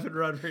himself, Evan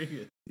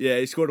Rodriguez. Yeah,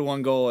 he scored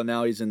 1 goal and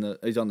now he's on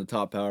the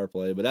top power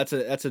play. But that's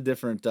a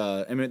different.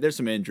 I mean, there's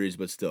some injuries,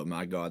 but still,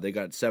 my God, they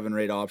got 7 or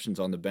 8 options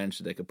on the bench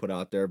that they could put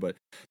out there. But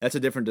that's a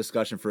different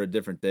discussion for a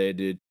different day,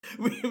 dude.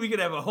 We could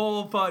have a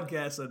whole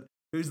podcast on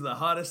who's the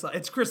hottest.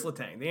 It's Chris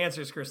Letang. The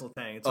answer is Chris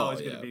Letang. It's always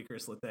going to be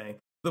Chris Letang,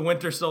 the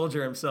Winter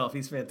Soldier himself.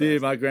 He's fantastic.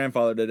 Dude, my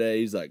grandfather today,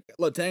 he's like,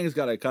 Letang's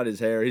got to cut his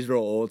hair. He's real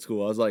old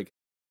school. I was like,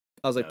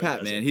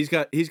 Pat, man, he's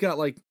got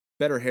like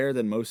better hair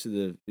than most of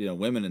the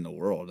women in the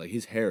world. Like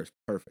his hair is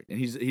perfect, and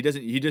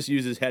he just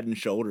uses Head and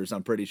Shoulders.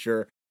 I'm pretty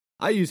sure.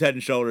 I use Head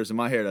and Shoulders, and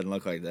my hair doesn't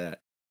look like that.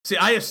 See,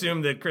 I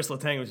assumed that Chris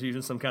Letang was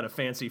using some kind of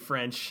fancy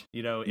French,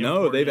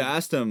 No, they've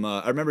asked him.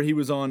 I remember he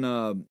was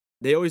on.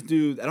 They always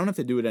do. I don't know if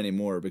they do it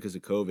anymore because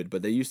of COVID,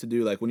 but they used to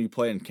do like when you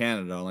play in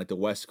Canada on like the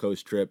West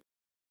Coast trip,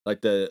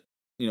 like when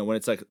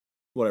it's like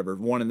whatever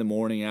 1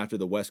 a.m. after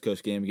the West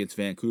Coast game against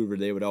Vancouver,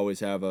 they would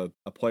always have a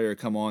player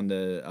come on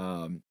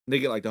they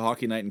get like the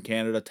Hockey Night in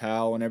Canada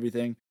towel and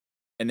everything,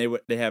 and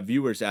they have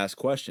viewers ask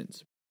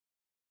questions,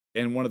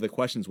 and one of the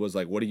questions was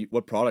like,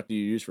 what product do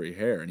you use for your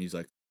hair? And he's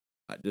like,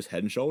 just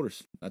Head and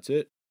Shoulders. That's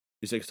it.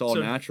 He's like, it's all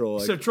natural.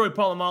 Like, so Troy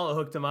Polamalu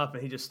hooked him up,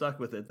 and he just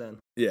stuck with it then.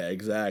 Yeah,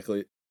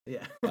 exactly.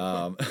 Yeah.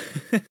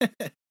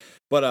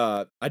 But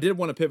I did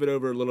want to pivot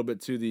over a little bit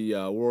to the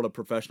world of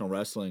professional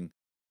wrestling,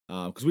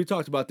 because we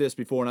talked about this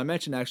before, and I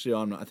mentioned actually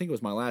on, I think it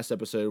was my last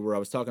episode where I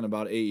was talking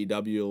about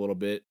AEW a little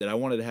bit, that I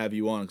wanted to have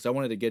you on because I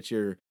wanted to get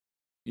your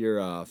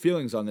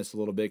feelings on this a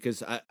little bit,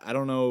 because I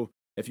don't know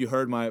if you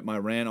heard my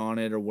rant on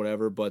it or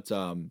whatever, but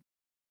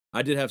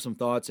I did have some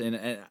thoughts,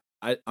 and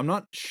I'm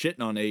not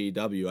shitting on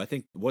AEW. I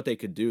think what they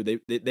could do,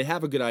 they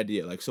have a good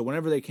idea. Like, so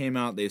whenever they came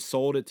out, they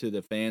sold it to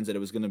the fans that it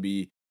was going to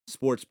be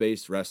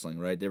sports-based wrestling,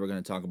 right? They were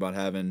going to talk about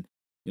having,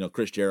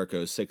 Chris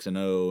Jericho's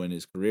 6-0 in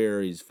his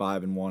career. He's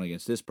 5-1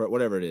 against this part,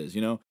 whatever it is,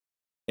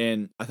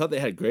 And I thought they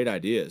had great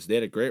ideas. They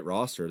had a great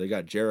roster. They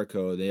got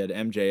Jericho. They had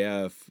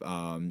MJF.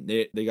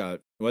 They got,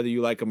 whether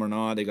you like them or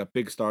not, they got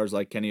big stars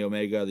like Kenny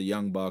Omega, the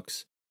Young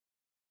Bucks.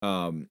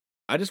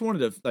 I just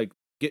wanted to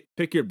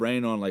pick your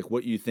brain on like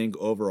what you think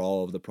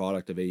overall of the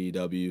product of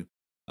AEW,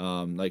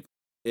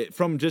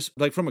 from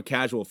a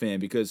casual fan,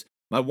 because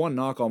my one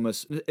knock,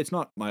 almost, it's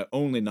not my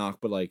only knock,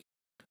 but like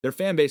their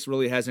fan base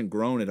really hasn't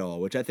grown at all,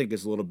 which I think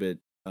is a little bit,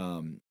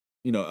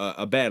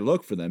 a bad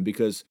look for them,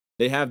 because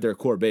they have their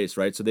core base,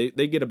 right? So they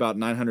get about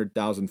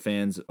 900,000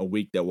 fans a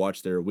week that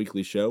watch their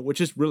weekly show,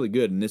 which is really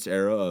good in this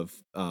era of,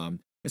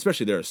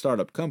 especially they're a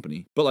startup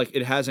company, but like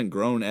it hasn't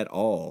grown at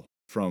all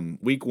from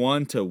week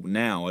 1 to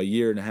now, a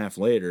year and a half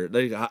later.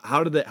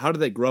 How did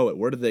they grow it?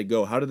 Where did they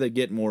go? How did they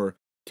get more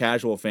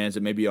casual fans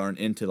that maybe aren't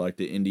into like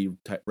the indie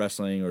type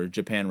wrestling or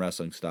Japan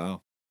wrestling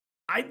style?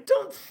 I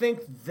don't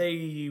think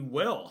they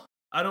will.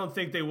 I don't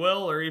think they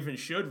will or even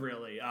should,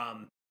 really.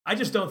 I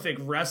just don't think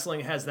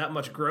wrestling has that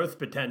much growth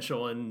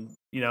potential in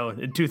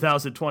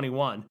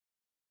 2021.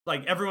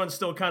 Like, everyone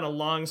still kind of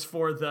longs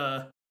for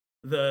the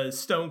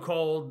Stone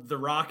Cold, The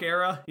Rock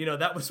era.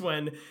 That was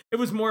when it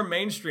was more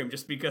mainstream,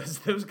 just because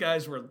those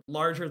guys were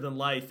larger than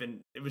life,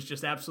 and it was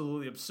just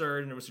absolutely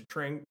absurd, and it was a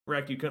train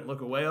wreck you couldn't look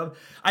away of.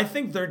 I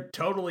think they're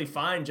totally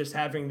fine just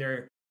having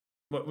their,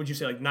 what would you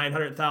say, like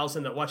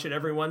 900,000 that watch it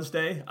every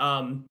Wednesday.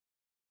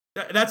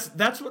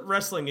 That's what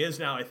wrestling is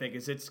now, I think,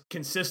 is it's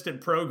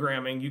consistent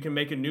programming. You can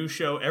make a new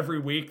show every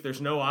week.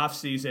 There's no off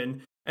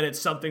season, and it's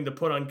something to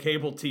put on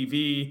cable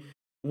TV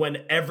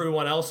when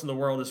everyone else in the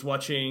world is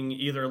watching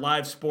either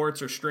live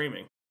sports or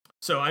streaming.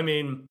 So, I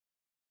mean,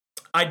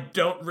 I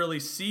don't really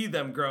see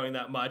them growing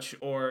that much,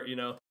 or,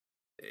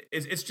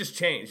 it's just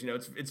changed.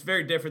 It's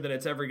very different than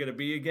it's ever going to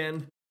be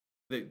again.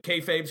 The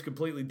kayfabe's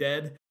completely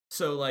dead.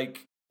 So,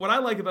 like, what I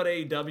like about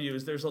AEW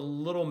is there's a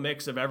little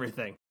mix of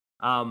everything.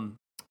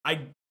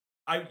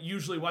 I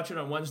usually watch it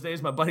on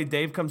Wednesdays. My buddy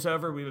Dave comes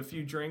over, we have a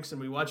few drinks,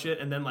 and we watch it,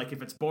 and then, like,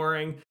 if it's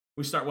boring,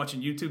 we start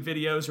watching YouTube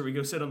videos, or we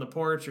go sit on the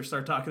porch or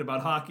start talking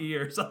about hockey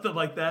or something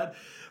like that.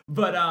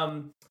 But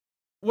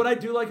what I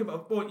do like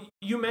about, well,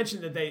 you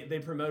mentioned that they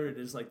promoted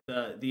it as like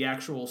the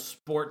actual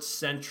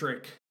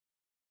sports-centric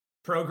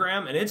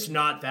program, and it's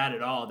not that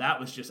at all. That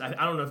was just, I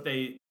don't know if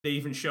they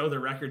even show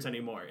their records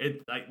anymore.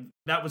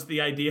 That was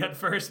the idea at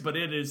first, but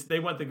they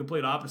went the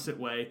complete opposite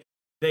way.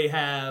 They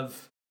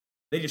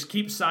just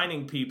keep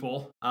signing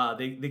people.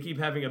 They keep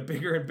having a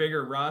bigger and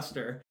bigger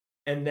roster,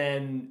 and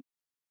then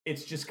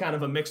it's just kind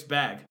of a mixed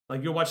bag.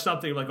 Like, you'll watch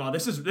something like, oh,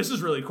 this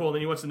is really cool, and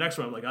then you watch the next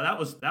one, I'm like,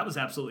 oh, that was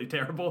absolutely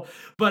terrible.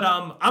 But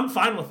I'm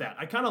fine with that.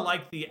 I kind of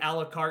like the a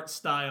la carte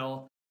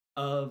style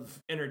of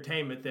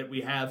entertainment that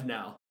we have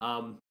now.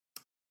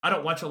 I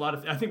don't watch a lot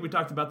of, I think we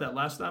talked about that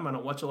last time, I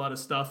don't watch a lot of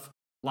stuff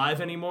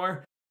live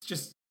anymore. It's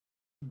just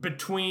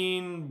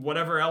between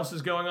whatever else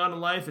is going on in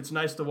life, it's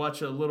nice to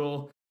watch a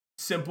little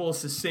simple,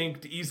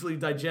 succinct, easily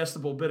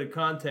digestible bit of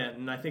content,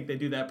 and I think they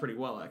do that pretty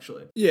well,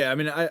 actually. Yeah, I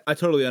mean, I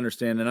totally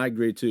understand, and I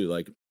agree too.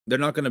 Like, they're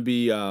not going to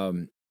be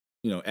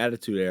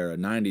Attitude Era,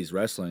 90s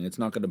wrestling. It's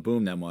not going to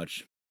boom that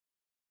much.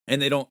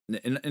 And they don't,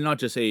 and not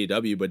just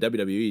AEW, but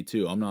WWE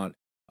too. I'm not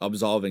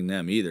absolving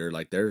them either.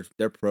 Like their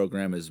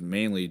program is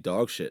mainly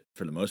dog shit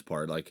for the most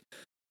part. Like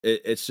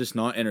it's just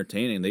not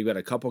entertaining. They've got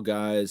a couple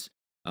guys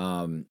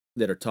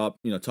that are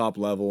top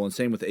level, and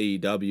same with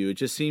AEW. It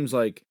just seems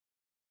like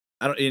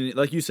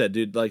like you said,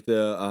 dude, like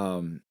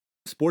the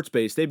sports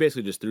base, they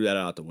basically just threw that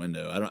out the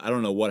window. I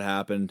don't know what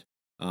happened.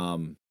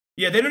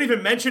 Yeah, they don't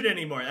even mention it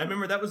anymore. I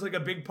remember that was like a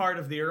big part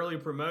of the early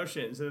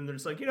promotions, and they're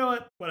just like, you know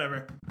what,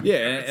 whatever.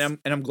 Yeah, and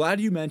I'm glad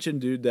you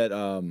mentioned, dude, that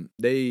I'm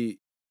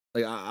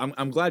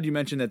glad you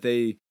mentioned that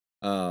they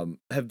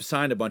have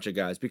signed a bunch of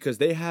guys, because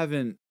they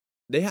haven't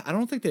I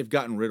don't think they've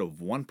gotten rid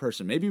of one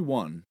person, maybe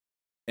one,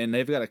 and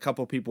they've got a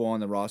couple people on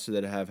the roster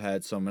that have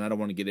had some, and I don't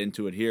want to get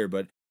into it here,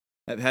 but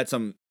have had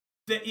some.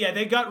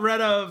 They got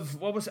rid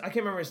of I can't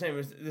remember his name. It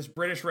was this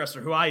British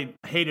wrestler who I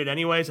hated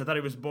anyways. I thought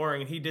he was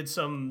boring, and he did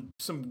some.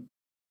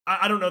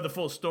 I don't know the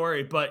full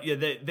story, but yeah,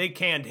 they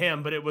canned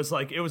him. But it was a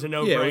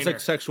no-brainer. Yeah, it was like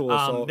sexual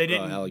assault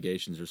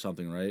allegations or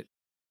something, right?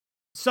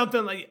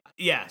 Something like,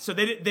 yeah. So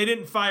they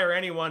didn't fire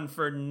anyone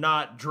for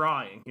not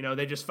drawing.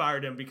 They just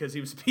fired him because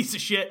he was a piece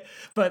of shit.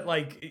 But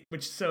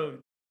so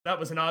that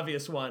was an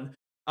obvious one.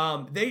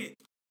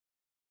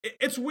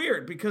 It's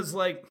weird because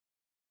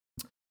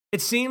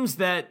it seems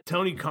that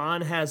Tony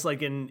Khan has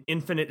an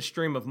infinite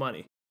stream of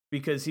money,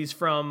 because he's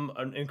from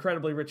an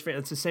incredibly rich family.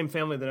 It's the same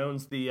family that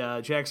owns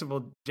the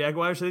Jacksonville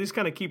Jaguars. So they just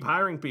kind of keep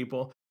hiring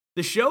people.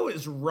 The show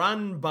is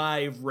run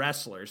by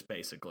wrestlers,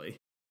 basically.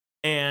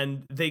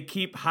 And they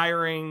keep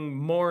hiring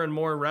more and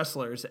more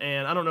wrestlers.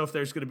 And I don't know if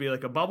there's going to be a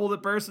bubble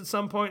that bursts at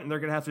some point, and they're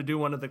going to have to do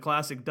one of the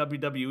classic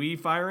WWE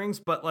firings.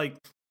 But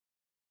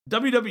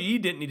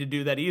WWE didn't need to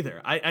do that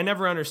either. I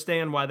never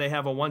understand why they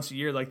have a once a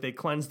year, they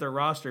cleanse their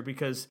roster,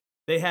 because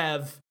they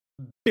have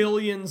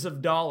billions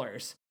of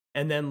dollars.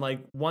 And then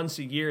once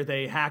a year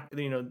they hack,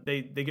 they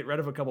get rid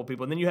of a couple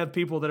people. And then you have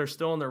people that are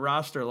still on their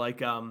roster,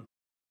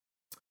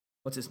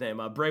 what's his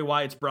name? Bray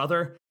Wyatt's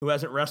brother, who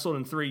hasn't wrestled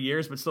in 3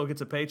 years but still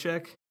gets a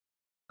paycheck.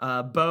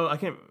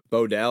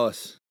 Bo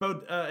Dallas.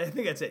 I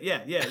think that's it.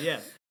 Yeah.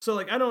 So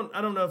I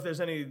don't know if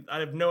there's any. I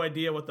have no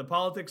idea what the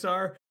politics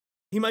are.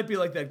 He might be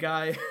like that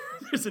guy.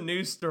 There's a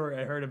news story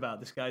I heard about.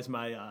 This guy's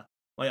my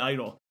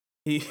idol.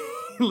 He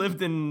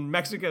lived in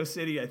Mexico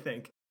City, I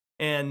think,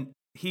 and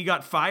he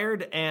got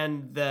fired,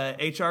 and the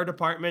HR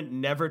department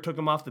never took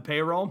him off the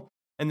payroll,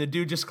 and the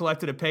dude just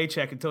collected a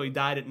paycheck until he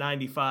died at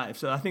 95.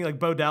 So I think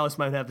Bo Dallas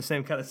might have the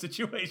same kind of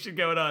situation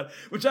going on,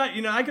 which I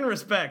can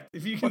respect.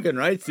 If you can, fucking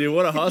right, dude.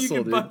 What a hustle,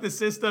 you can dude. buck the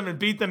system and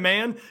beat the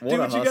man. What do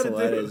what you gotta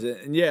do.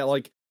 And yeah,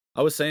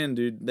 I was saying,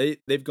 dude,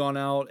 they've gone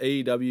out.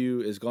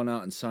 AEW has gone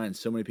out and signed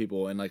so many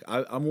people, and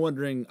I'm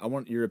wondering. I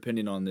want your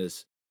opinion on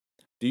this.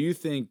 Do you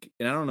think,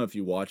 and I don't know if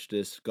you watched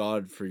this,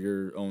 God, for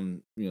your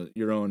own,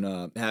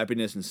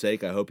 happiness and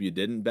sake, I hope you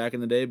didn't back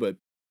in the day, but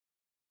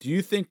do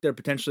you think they're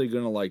potentially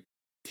going to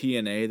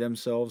TNA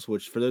themselves,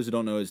 which for those who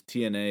don't know is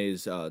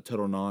TNA's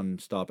Total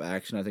Non-Stop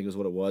Action, I think is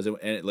what it was, and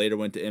it later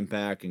went to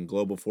Impact and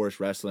Global Force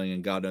Wrestling,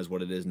 and God knows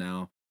what it is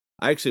now.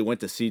 I actually went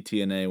to see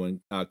TNA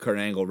when Kurt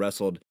Angle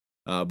wrestled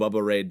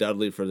Bubba Ray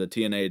Dudley for the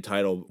TNA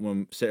title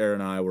when Sarah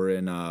and I were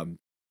in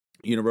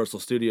Universal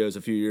Studios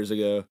a few years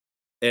ago.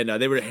 And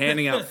they were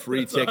handing out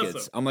free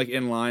tickets. Awesome. I'm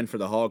in line for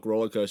the Hulk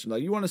roller coaster.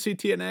 You want to see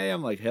TNA?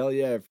 I'm hell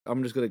yeah.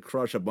 I'm just going to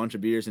crush a bunch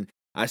of beers. And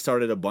I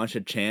started a bunch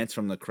of chants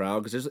from the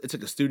crowd, because it's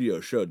a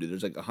studio show, dude.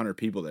 There's 100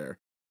 people there.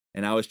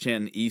 And I was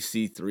chanting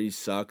EC3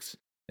 sucks.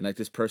 And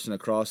this person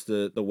across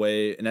the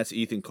way, and that's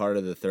Ethan Carter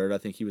III. I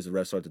think he was a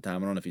wrestler at the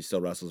time. I don't know if he still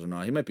wrestles or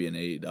not. He might be in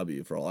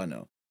AEW for all I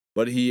know.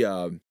 But he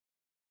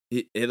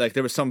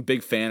there was some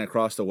big fan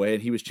across the way,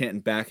 and he was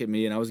chanting back at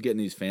me, and I was getting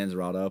these fans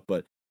riled up.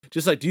 But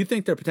just do you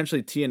think they're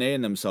potentially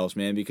TNA-ing themselves,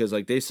 man? Because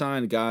they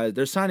signed guys,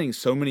 they're signing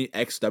so many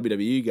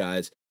ex-WWE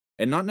guys,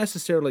 and not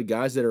necessarily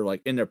guys that are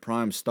in their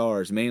prime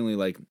stars,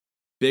 mainly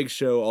Big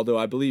Show, although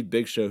I believe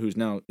Big Show, he's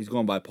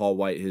going by Paul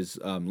White, his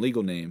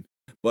legal name,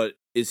 but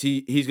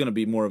he's going to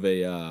be more of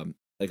a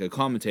a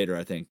commentator,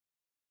 I think,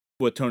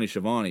 with Tony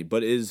Schiavone.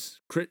 But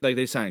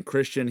they signed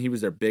Christian, he was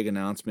their big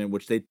announcement,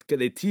 which they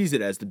teased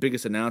it as the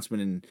biggest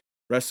announcement in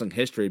wrestling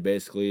history,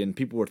 basically, and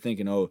people were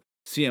thinking, oh,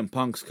 CM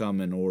Punk's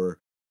coming, or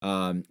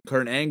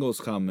Kurt Angle's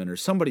coming, or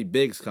somebody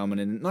big's coming.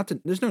 And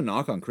there's no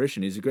knock on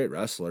Christian, he's a great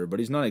wrestler, but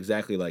he's not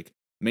exactly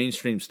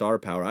mainstream star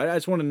power. I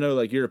just want to know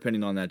your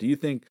opinion on that. Do you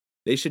think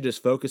they should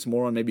just focus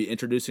more on maybe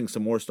introducing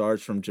some more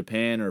stars from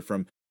Japan or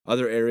from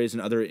other areas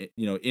and other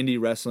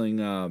indie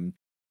wrestling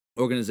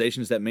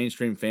organizations that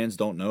mainstream fans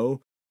don't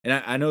know? And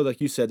I know, like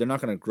you said, they're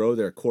not going to grow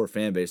their core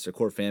fan base. Their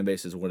core fan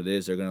base is what it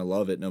is. They're going to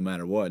love it no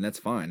matter what, and that's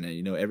fine.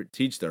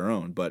 Teach their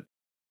own. But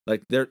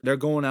they're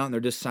going out and they're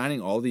just signing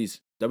all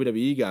these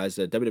WWE guys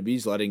that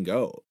WWE's letting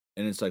go.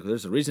 And it's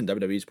there's a reason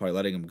WWE's probably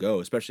letting him go,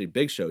 especially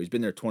Big Show. He's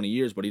been there 20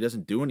 years, but he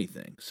doesn't do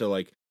anything.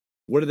 So,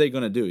 what are they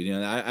going to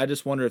do? I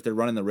just wonder if they're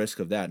running the risk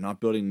of that,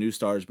 not building new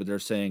stars, but they're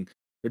saying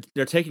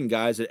they're taking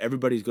guys that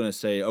everybody's going to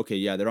say, okay,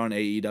 yeah, they're on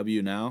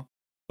AEW now,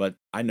 but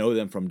I know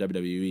them from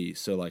WWE.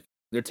 So,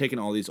 they're taking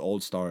all these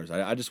old stars.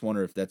 I just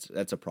wonder if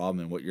that's a problem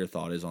and what your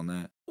thought is on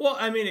that. Well,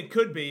 I mean, it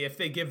could be if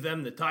they give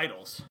them the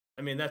titles.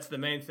 I mean, that's the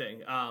main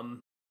thing.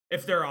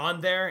 If they're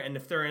on there and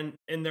if they're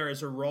in there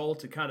as a role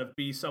to kind of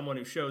be someone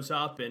who shows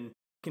up and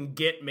can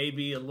get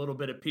maybe a little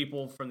bit of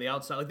people from the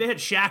outside. Like they had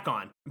Shaq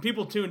on, and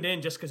people tuned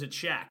in just because it's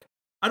Shaq.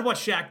 I'd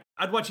watch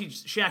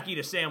Shaq eat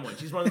a sandwich.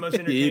 He's one of the most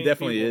entertaining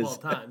people of all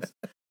times.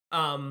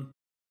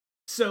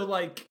 So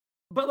like,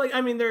 but like,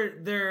 I mean,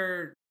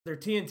 their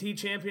TNT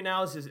champion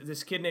now is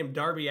this kid named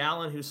Darby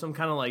Allin, who's some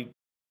kind of like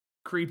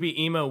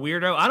creepy emo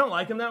weirdo. I don't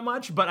like him that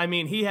much, but I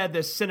mean, he had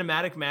this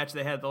cinematic match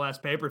they had at the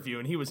last pay-per-view,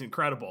 and he was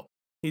incredible.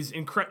 He's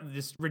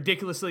just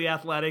ridiculously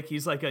athletic.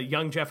 He's like a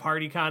young Jeff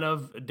Hardy kind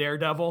of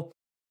daredevil.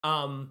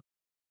 I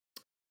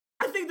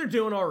think they're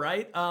doing all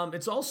right.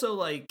 It's also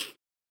like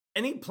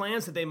any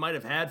plans that they might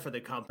have had for the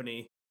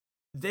company,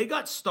 they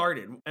got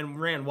started and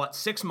ran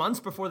 6 months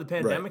before the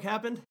pandemic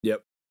happened.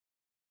 Yep.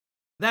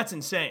 That's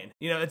insane.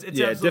 You know, it's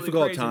absolutely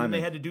difficult crazy. timing.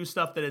 They had to do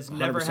stuff that has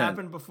never 100%.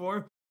 happened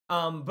before.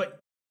 But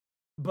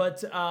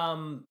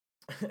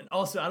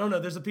also, I don't know,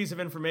 there's a piece of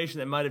information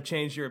that might have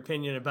changed your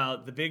opinion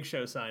about the Big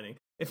Show signing.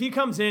 If he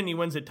comes in, he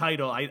wins a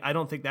title, I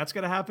don't think that's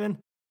going to happen.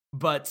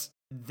 But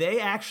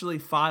they actually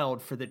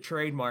filed for the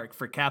trademark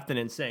for Captain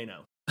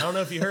Insano. I don't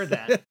know if you heard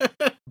that,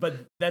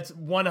 but that's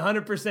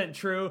 100%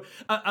 true.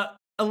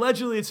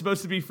 Allegedly, it's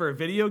supposed to be for a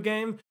video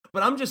game,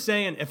 but I'm just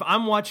saying, if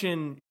I'm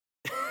watching,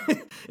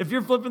 if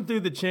you're flipping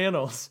through the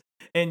channels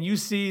and you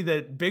see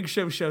that Big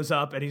Show shows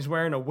up and he's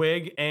wearing a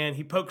wig and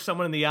he pokes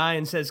someone in the eye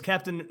and says,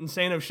 Captain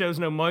Insano shows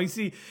no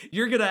mercy,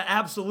 you're going to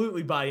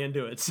absolutely buy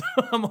into it. So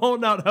I'm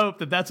holding out hope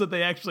that that's what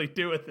they actually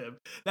do with him.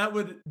 That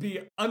would be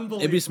unbelievable.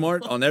 It'd be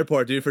smart on their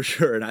part, dude, for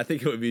sure. And I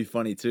think it would be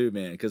funny too,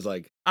 man, because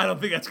like, I don't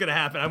think that's going to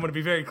happen. I'm going to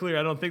be very clear.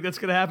 I don't think that's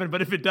going to happen.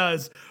 But if it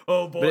does,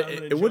 oh boy,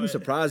 it wouldn't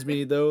surprise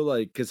me though,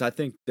 like, because I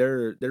think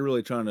they're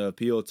really trying to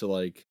appeal to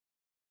like,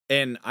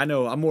 and I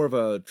know I'm more of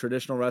a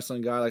traditional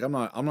wrestling guy. Like I'm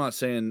not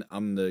saying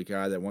I'm the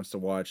guy that wants to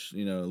watch,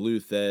 you know, Lou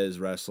Thez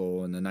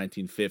wrestle in the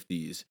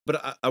 1950s,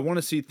 but I want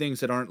to see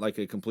things that aren't like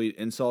a complete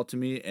insult to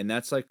me, and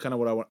that's like kind of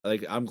what I want.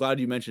 Like I'm glad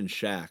you mentioned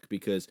Shaq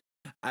because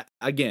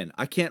I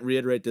can't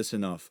reiterate this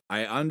enough.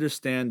 I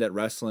understand that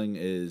wrestling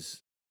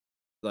is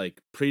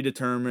like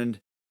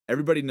predetermined.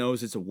 Everybody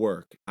knows it's a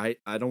work. I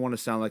don't want to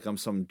sound like I'm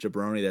some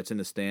jabroni that's in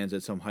the stands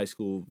at some high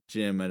school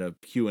gym at a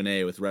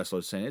Q&A with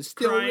wrestlers saying it's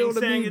still real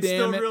to me,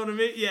 damn it. Real to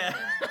me, yeah.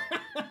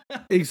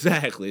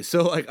 Exactly.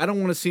 So like I don't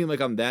want to seem like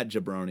I'm that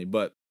jabroni,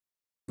 but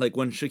like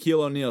when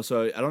Shaquille O'Neal,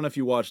 so I don't know if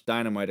you watched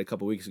Dynamite a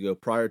couple weeks ago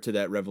prior to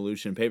that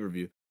Revolution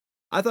pay-per-view.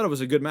 I thought it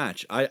was a good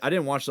match. I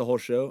didn't watch the whole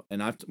show,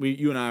 and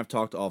you and I have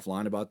talked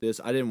offline about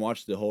this. I didn't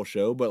watch the whole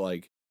show, but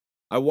like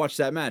I watched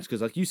that match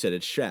because, like you said,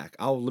 it's Shaq.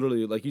 I'll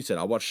literally, like you said,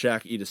 I'll watch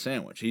Shaq eat a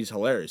sandwich. He's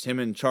hilarious. Him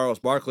and Charles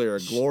Barkley are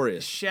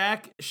glorious.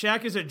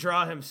 Shaq is a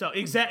draw himself.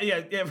 Exactly.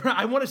 Yeah.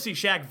 I want to see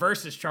Shaq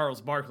versus Charles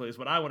Barkley is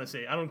what I want to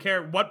see. I don't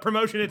care what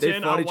promotion it's in.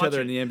 They fought each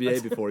other in the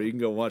NBA before. You can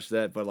go watch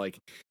that. But like,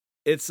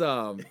 it's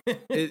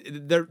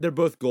they're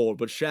both gold.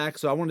 But Shaq.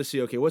 So I wanted to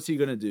see, okay, what's he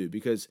gonna do?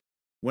 Because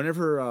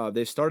whenever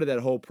they started that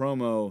whole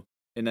promo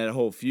and that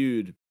whole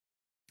feud,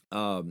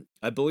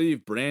 I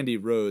believe Brandy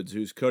Rhodes,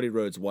 who's Cody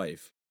Rhodes'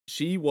 wife,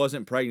 she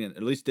wasn't pregnant,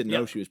 at least didn't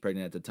know she was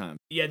pregnant at the time.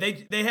 Yeah,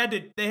 they had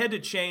to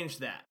change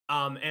that.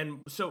 And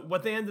so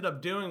what they ended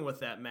up doing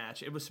with that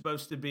match, it was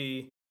supposed to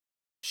be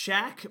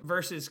Shaq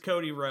versus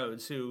Cody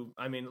Rhodes, who,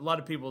 I mean, a lot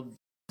of people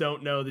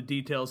don't know the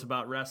details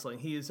about wrestling.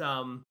 He's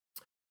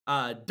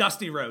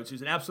Dusty Rhodes,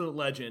 who's an absolute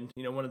legend,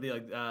 you know, one of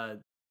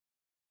the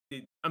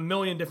a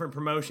million different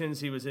promotions.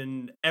 He was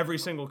in every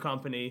single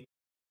company,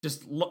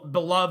 just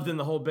beloved in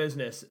the whole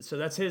business. So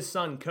that's his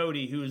son,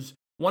 Cody, who's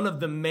one of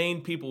the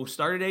main people who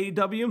started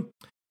AEW.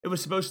 It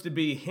was supposed to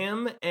be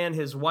him and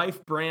his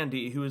wife,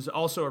 Brandy, who is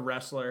also a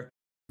wrestler,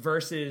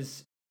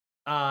 versus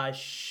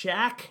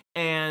Shaq.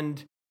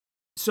 And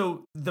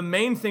so the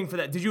main thing for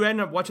that, did you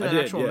end up watching that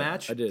actual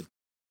match? I did.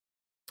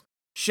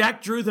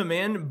 Shaq drew them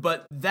in,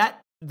 but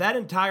that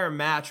entire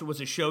match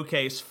was a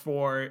showcase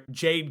for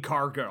Jade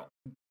Cargill.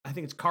 I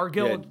think it's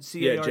Cargill,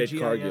 C-A-R-G-I-L. Yeah, Jade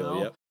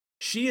Cargill, yep.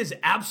 She is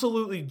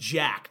absolutely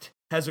jacked.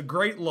 Has a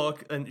great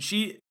look, and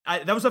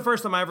that was the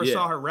first time I ever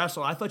saw her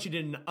wrestle. I thought she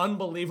did an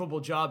unbelievable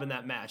job in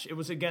that match. It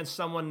was against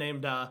someone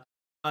named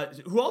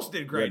who also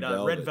did great.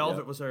 Red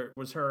Velvet was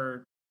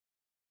her.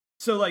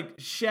 So like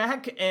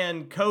Shaq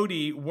and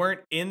Cody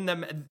weren't in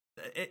them.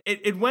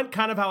 It went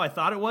kind of how I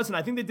thought it was, and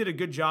I think they did a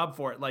good job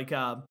for it. Like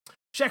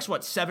Shaq's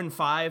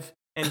 7'5",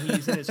 and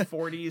he's in his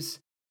 40s.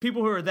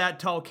 People who are that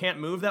tall can't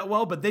move that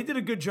well, but they did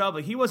a good job.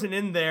 Like he wasn't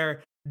in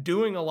there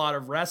doing a lot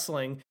of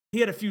wrestling.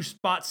 He had a few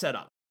spots set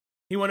up.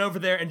 He went over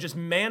there and just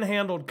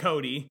manhandled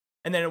Cody.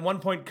 And then at one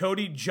point,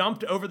 Cody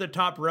jumped over the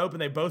top rope and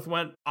they both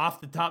went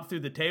off the top through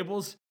the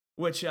tables,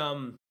 which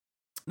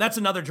that's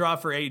another draw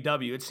for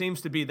AEW. It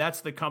seems to be that's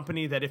the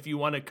company that if you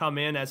want to come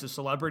in as a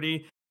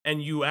celebrity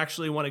and you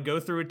actually want to go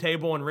through a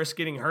table and risk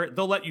getting hurt,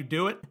 they'll let you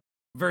do it.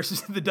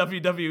 Versus the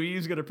WWE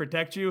is going to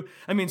protect you.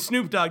 I mean,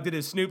 Snoop Dogg did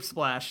his Snoop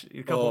Splash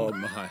a couple. Oh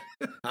my!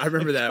 I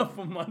remember that. A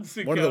couple months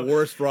ago. One of the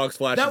worst frog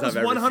splashes I've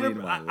ever seen in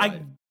my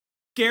life.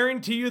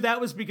 guarantee you that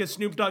was because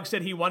Snoop Dogg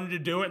said he wanted to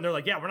do it, and they're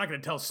like, yeah, we're not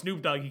going to tell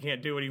Snoop Dogg he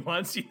can't do what he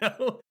wants,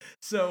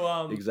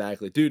 So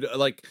Exactly, dude.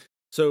 Like,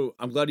 so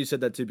I'm glad you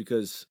said that too,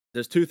 because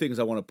there's two things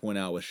I want to point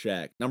out with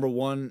Shaq. Number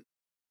one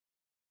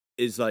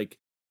is like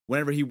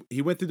whenever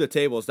he went through the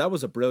tables, that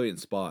was a brilliant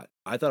spot.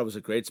 I thought it was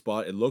a great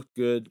spot. It looked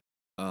good.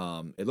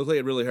 It looked like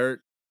it really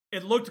hurt.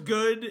 It looked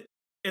good.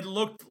 It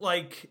looked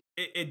like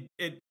it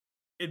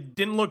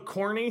didn't look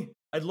corny.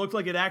 It looked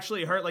like it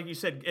actually hurt. Like you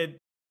said,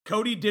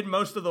 Cody did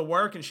most of the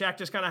work, and Shaq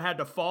just kind of had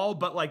to fall.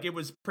 But like it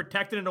was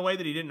protected in a way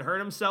that he didn't hurt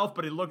himself.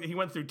 But he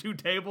went through 2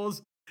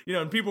 tables,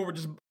 and people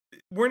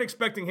weren't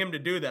expecting him to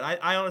do that.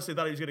 I honestly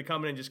thought he was going to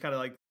come in and just kind of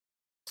like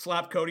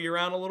slap Cody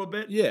around a little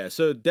bit. Yeah,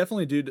 so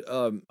definitely, dude.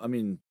 I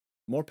mean,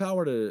 more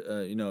power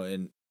to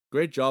and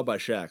great job by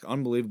Shaq.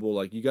 Unbelievable.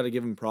 Like you got to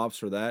give him props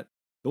for that.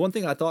 The one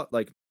thing I thought,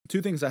 like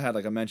two things I had,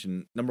 like I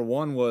mentioned. Number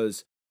one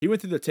was he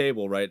went through the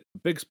table, right?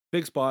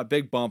 Big spot,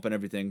 big bump, and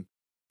everything,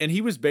 and he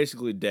was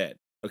basically dead.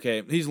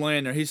 Okay, he's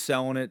laying there, he's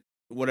selling it,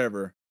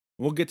 whatever.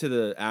 We'll get to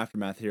the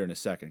aftermath here in a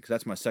second, because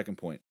that's my second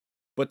point.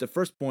 But the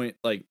first point,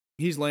 like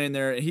he's laying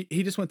there, and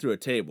he just went through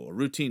a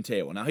routine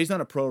table. Now he's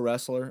not a pro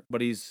wrestler,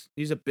 but he's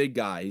a big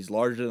guy. He's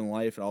larger than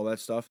life and all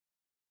that stuff.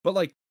 But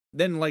like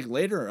then like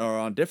later or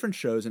on different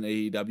shows in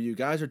AEW,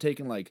 guys are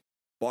taking like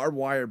barbed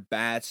wire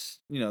bats,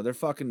 they're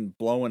fucking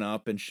blowing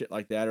up and shit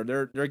like that, or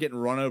they're getting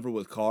run over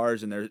with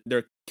cars and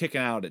they're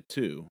kicking out at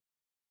 2.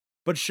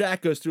 But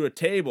Shaq goes through a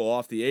table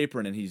off the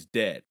apron and he's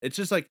dead. It's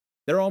just like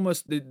they're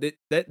almost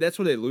that's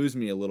where they lose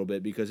me a little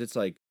bit, because it's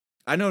like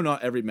I know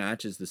not every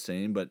match is the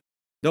same, but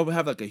they'll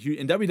have like a huge,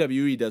 and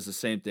WWE does the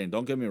same thing.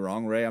 Don't get me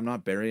wrong, Ray. I'm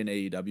not burying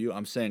AEW.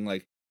 I'm saying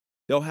like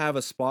they'll have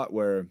a spot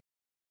where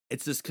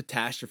it's this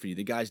catastrophe.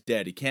 The guy's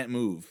dead. He can't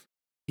move.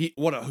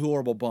 What a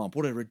horrible bump.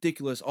 What a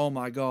ridiculous, oh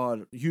my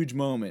God, huge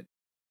moment.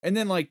 And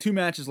then like 2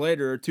 matches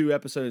later or 2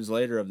 episodes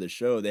later of the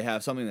show, they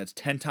have something that's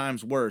 10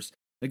 times worse.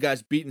 The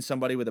guy's beating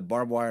somebody with a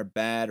barbed wire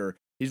bat, or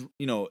he's,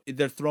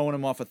 they're throwing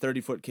him off a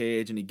 30-foot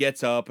cage and he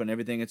gets up and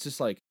everything. It's just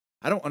like,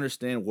 I don't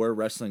understand where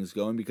wrestling is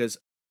going, because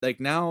like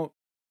now,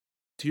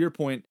 to your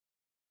point,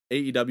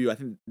 AEW, I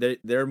think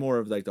they're more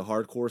of like the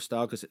hardcore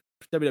style, because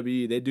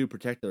WWE, they do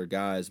protect their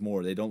guys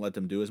more. They don't let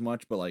them do as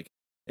much, but like,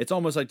 it's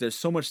almost like there's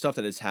so much stuff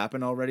that has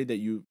happened already that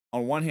you,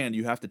 on one hand,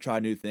 you have to try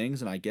new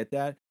things, and I get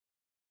that.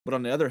 But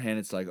on the other hand,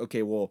 it's like,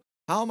 okay, well,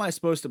 how am I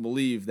supposed to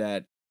believe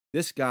that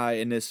this guy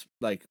in this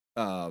like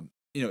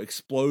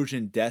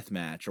explosion death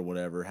match or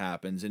whatever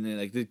happens, and then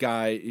like the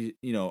guy,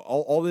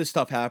 all this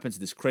stuff happens,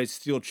 this crazy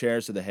steel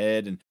chairs to the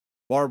head and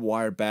barbed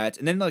wire bats,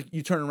 and then like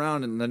you turn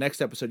around and the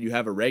next episode you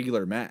have a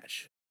regular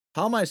match.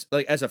 How am I,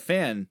 like, as a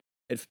fan,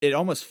 it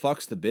almost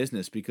fucks the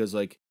business, because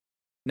like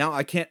now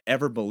I can't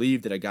ever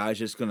believe that a guy's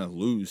just gonna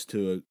lose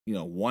to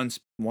a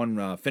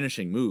one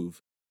finishing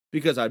move,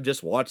 because I've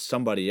just watched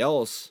somebody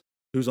else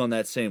who's on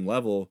that same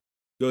level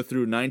go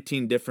through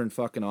 19 different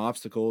fucking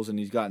obstacles, and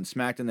he's gotten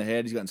smacked in the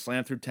head, he's gotten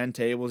slammed through 10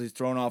 tables, he's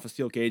thrown off a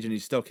steel cage, and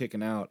he's still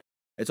kicking out.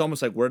 It's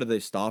almost like, where do they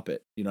stop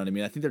it? You know what I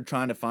mean? I think they're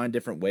trying to find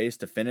different ways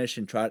to finish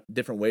and try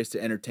different ways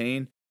to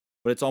entertain,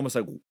 but it's almost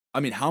like, I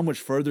mean, how much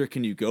further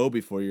can you go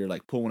before you're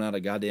like pulling out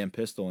a goddamn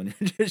pistol and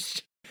you're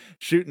just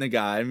shooting a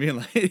guy? I mean,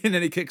 like, and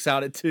then he kicks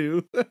out at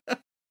 2.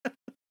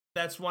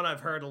 That's one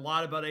I've heard a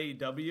lot about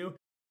AEW,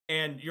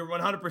 and you're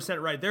 100%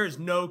 right. There is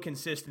no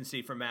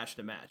consistency from match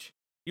to match.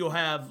 You'll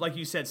have, like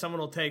you said, someone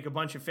will take a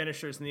bunch of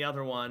finishers in the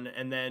other one,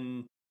 and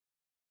then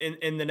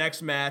in the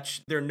next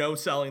match, they're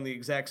no-selling the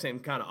exact same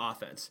kind of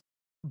offense.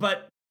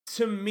 But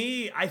to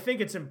me, I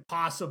think it's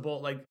impossible.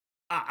 Like,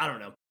 I don't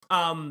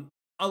know.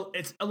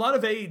 It's a lot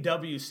of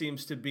AEW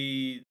seems to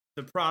be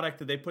the product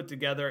that they put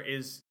together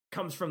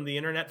comes from the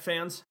internet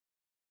fans,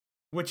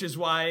 which is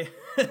why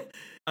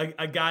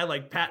a guy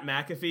like Pat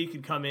McAfee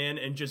could come in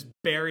and just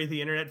bury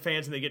the internet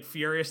fans, and they get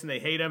furious and they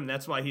hate him. And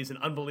that's why he's an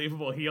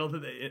unbelievable heel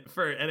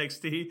for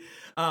NXT.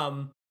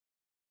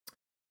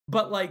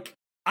 But like,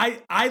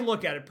 I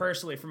look at it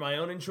personally for my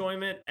own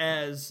enjoyment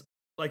as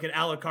like an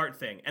a la carte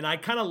thing. And I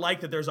kind of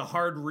like that there's a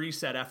hard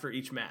reset after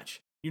each match.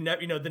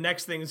 The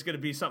next thing is going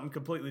to be something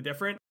completely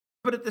different.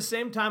 But at the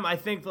same time, I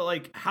think that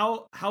like,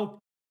 how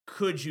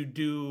could you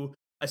do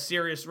a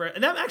serious,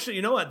 and that actually,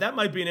 you know what, that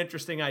might be an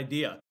interesting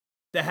idea,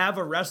 to have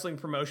a wrestling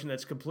promotion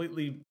that's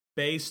completely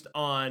based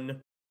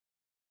on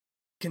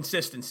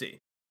consistency,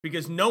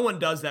 because no one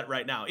does that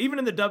right now. Even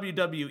in the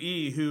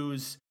WWE,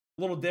 who's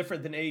a little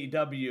different than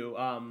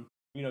AEW,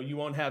 you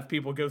won't have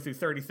people go through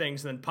 30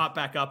 things and then pop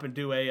back up and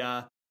do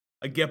a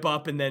gip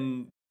up and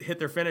then hit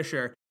their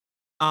finisher.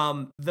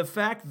 The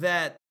fact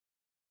that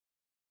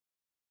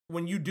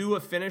when you do a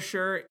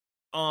finisher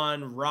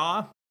on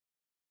Raw,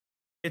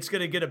 it's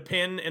going to get a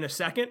pin in a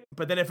second,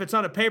 but then if it's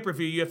on a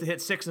pay-per-view, you have to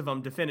hit 6 of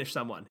them to finish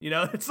someone.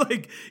 It's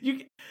like,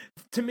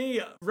 to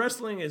me,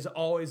 wrestling has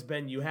always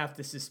been, you have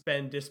to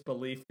suspend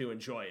disbelief to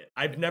enjoy it.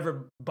 I've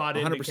never bought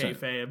into 100%.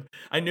 kayfabe.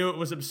 I knew it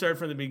was absurd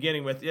from the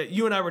beginning. With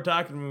you and I were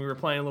talking when we were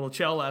playing a little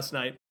Chell last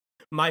night.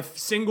 My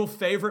single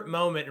favorite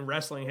moment in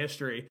wrestling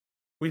history,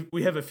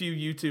 we have a few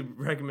YouTube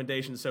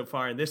recommendations so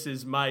far, and this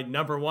is my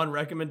number 1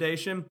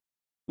 recommendation.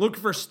 Look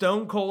for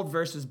Stone Cold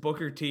versus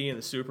Booker T in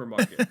the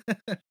supermarket.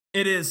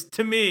 It is,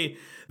 to me,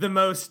 the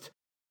most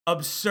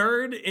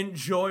absurd,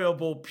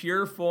 enjoyable,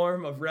 pure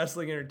form of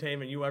wrestling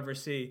entertainment you ever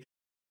see.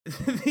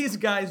 These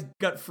guys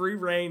got free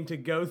reign to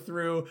go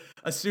through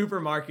a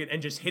supermarket and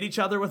just hit each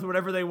other with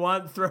whatever they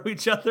want, throw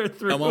each other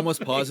through. I'm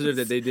almost positive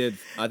that they did.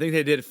 I think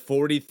they did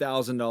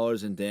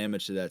 $40,000 in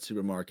damage to that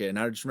supermarket. And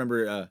I just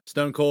remember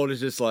Stone Cold is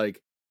just like,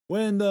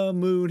 when the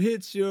moon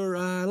hits your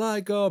eye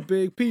like a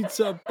big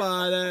pizza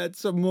pie,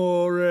 that's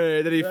amore.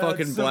 Then he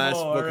fucking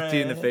blasts Booker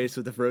T in the face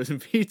with the frozen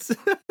pizza.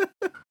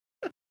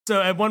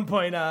 So at one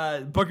point,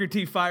 Booker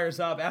T fires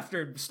up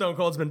after Stone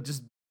Cold's been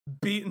just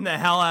beating the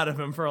hell out of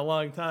him for a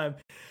long time.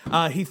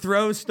 He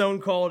throws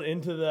Stone Cold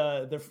into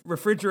the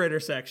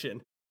refrigerator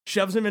section,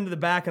 shoves him into the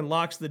back and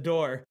locks the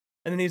door.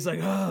 And then he's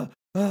like,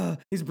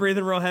 he's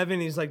breathing real heavy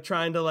and he's like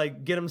trying to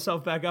like get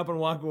himself back up and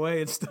walk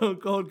away. And Stone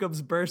Cold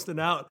comes bursting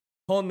out,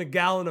 holding the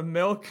gallon of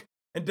milk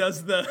and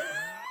does the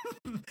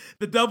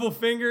double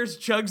fingers,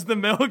 chugs the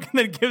milk, and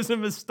then gives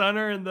him a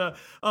stunner. And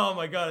oh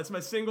my God, it's my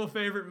single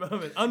favorite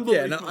moment.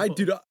 Unbelievable.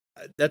 Yeah, no,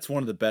 that's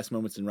one of the best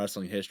moments in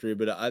wrestling history.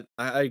 But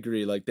I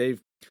agree. Like they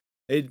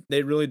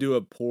really do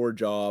a poor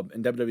job,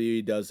 and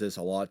WWE does this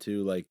a lot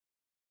too. Like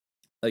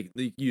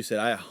you said,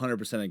 I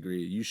 100%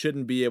 agree. You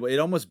shouldn't be able. It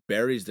almost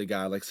buries the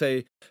guy. Like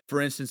say,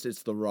 for instance,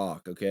 it's The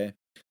Rock, okay,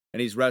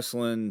 and he's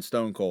wrestling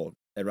Stone Cold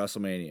at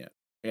WrestleMania,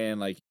 and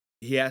like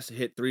he has to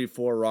hit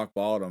 3-4 rock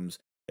bottoms.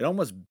 It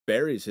almost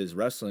buries his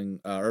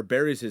wrestling, or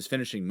buries his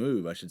finishing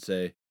move, I should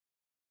say,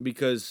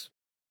 because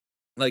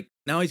like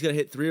now he's got to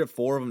hit 3 or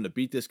 4 of them to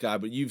beat this guy.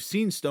 But you've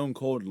seen Stone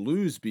Cold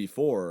lose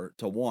before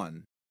to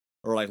one,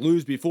 or like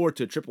lose before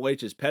to Triple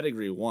H's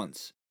pedigree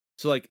once.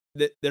 So like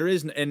there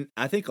is, and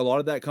I think a lot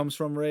of that comes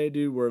from Ray,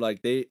 dude, where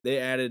like they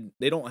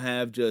don't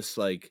have just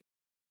like,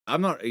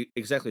 I'm not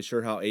exactly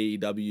sure how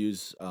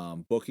AEW's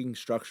booking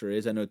structure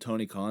is. I know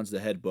Tony Khan's the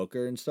head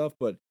booker and stuff,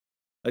 but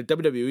like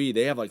WWE,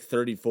 they have like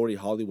 30, 40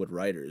 Hollywood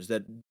writers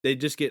that they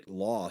just get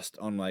lost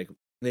on, like,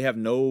 they have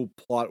no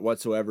plot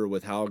whatsoever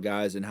with how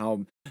guys and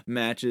how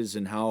matches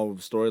and how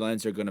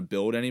storylines are going to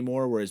build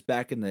anymore. Whereas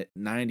back in the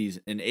 90s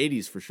and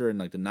 80s for sure, in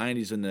like the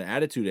 90s and the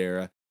Attitude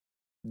Era,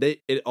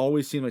 it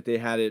always seemed like they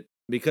had it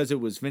because it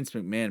was Vince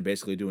McMahon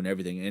basically doing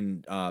everything.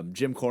 And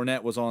Jim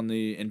Cornette was on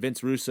and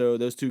Vince Russo,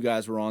 those two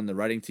guys were on the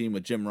writing team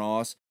with Jim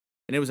Ross.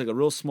 And it was like a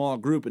real small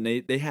group, and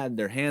they had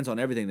their hands on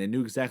everything. They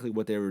knew exactly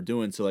what they were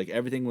doing. So like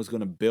everything was going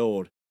to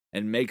build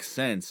and make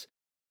sense.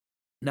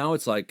 Now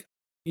it's like,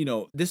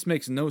 this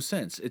makes no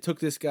sense. It took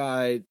this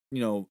guy,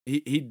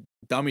 he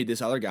dummied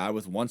this other guy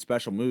with one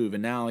special move,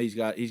 and now he's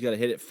got to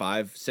hit it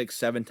 5, 6,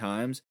 7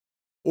 times.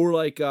 Or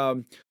like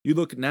you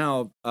look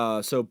now,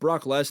 so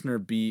Brock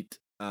Lesnar beat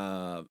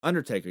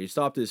Undertaker. He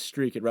stopped his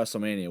streak at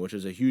WrestleMania, which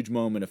was a huge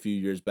moment a few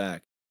years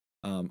back.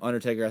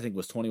 Undertaker, I think,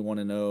 was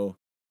 21-0,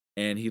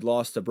 and he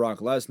lost to Brock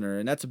Lesnar,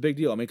 and that's a big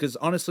deal. I mean, because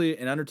honestly,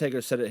 and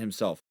Undertaker said it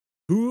himself.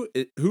 Who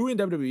in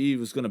WWE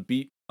was going to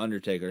beat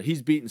Undertaker?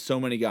 He's beaten so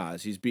many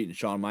guys. He's beaten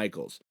Shawn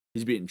Michaels.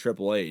 He's beaten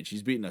Triple H.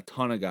 He's beaten a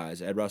ton of guys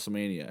at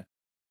WrestleMania.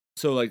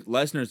 So like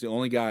Lesnar's the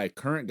only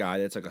current guy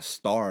that's like a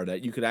star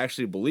that you could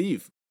actually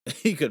believe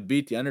he could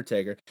beat the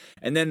Undertaker.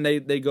 And then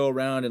they go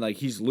around and like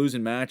he's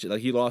losing matches.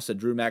 Like he lost to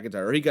Drew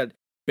McIntyre, or he got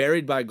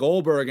buried by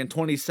Goldberg in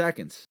 20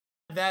 seconds.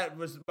 That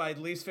was my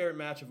least favorite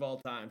match of all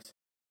times.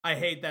 I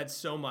hate that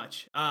so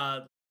much.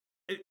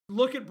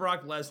 Look at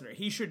Brock Lesnar.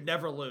 He should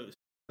never lose.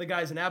 The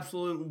guy's an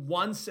absolute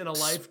once in a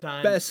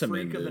lifetime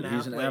specimen, freak of an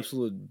athlete. He's an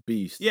absolute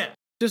beast. Yeah.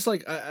 Just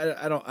like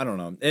I don't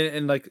know.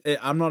 And like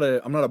I'm not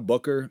a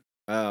booker.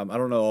 I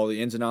don't know all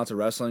the ins and outs of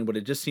wrestling, but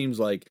it just seems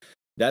like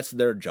that's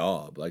their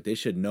job. Like they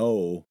should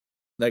know,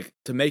 like,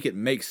 to make it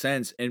make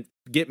sense and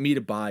get me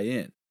to buy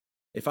in.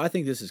 If I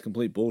think this is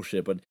complete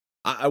bullshit, but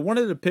I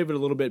wanted to pivot a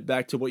little bit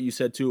back to what you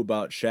said too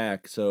about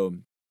Shaq. So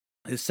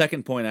his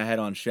second point I had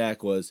on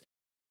Shaq was,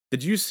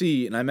 did you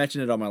see, and I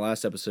mentioned it on my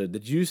last episode,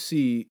 did you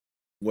see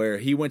where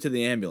he went to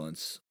the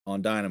ambulance on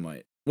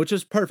Dynamite, which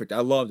was perfect. I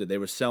loved it. They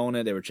were selling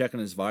it. They were checking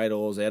his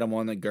vitals. They had him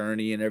on the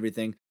gurney and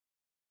everything.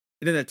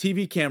 And then the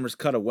TV cameras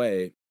cut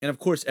away. And of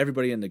course,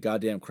 everybody in the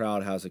goddamn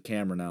crowd has a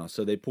camera now.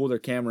 So they pull their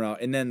camera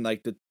out. And then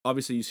like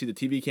obviously you see the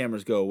TV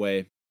cameras go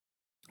away.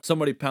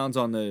 Somebody pounds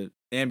on the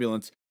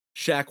ambulance.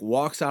 Shaq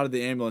walks out of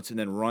the ambulance and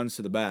then runs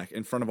to the back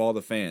in front of all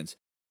the fans.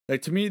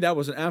 Like, to me, that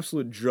was an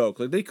absolute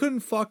joke. Like, they couldn't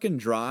fucking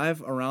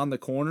drive around the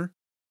corner.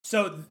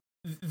 So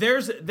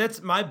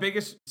that's my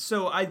biggest.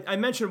 So I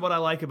mentioned what I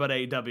like about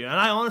AEW, and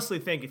I honestly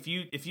think if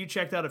you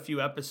checked out a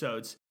few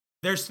episodes,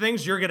 there's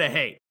things you're gonna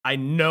hate. I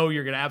know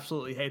you're gonna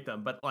absolutely hate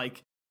them, but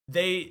like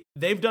they've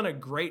done a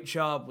great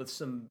job with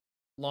some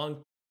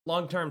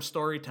long-term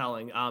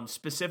storytelling.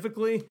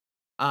 Specifically,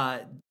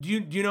 do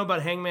you know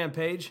about Hangman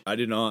Page? I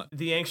do not.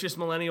 The anxious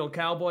millennial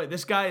cowboy.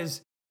 This guy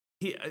is.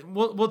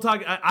 We'll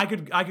talk. I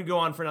could go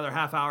on for another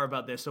half hour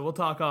about this, so we'll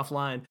talk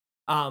offline.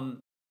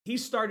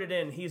 He's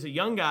a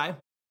young guy.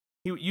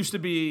 He used to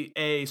be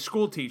a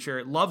school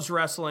teacher, loves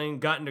wrestling,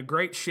 got into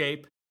great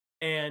shape,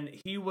 and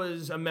he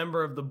was a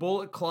member of the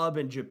Bullet Club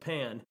in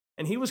Japan.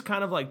 and he was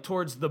kind of like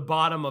towards the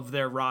bottom of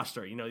their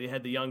roster. You know, you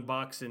had the Young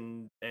Bucks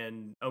and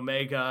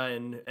Omega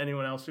and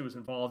anyone else who was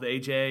involved,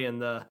 AJ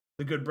and the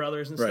Good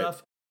Brothers and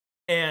stuff.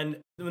 And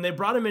when they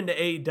brought him into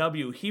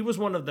AEW, he was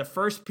one of the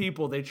first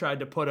people they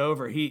tried to put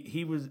over.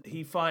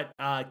 He fought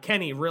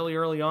Kenny really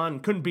early on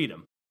and couldn't beat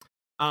him.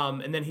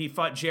 And then he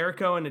fought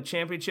Jericho in a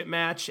championship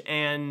match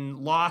and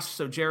lost.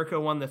 So Jericho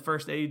won the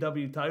first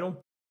AEW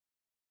title.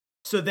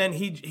 So then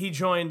he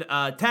joined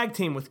a tag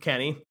team with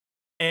Kenny,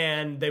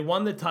 and they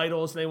won the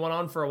titles. They went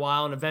on for a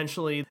while, and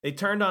eventually they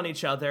turned on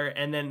each other.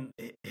 And then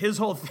his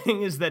whole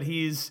thing is that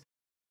he's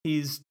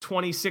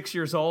 26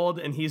 years old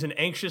and he's an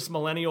anxious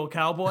millennial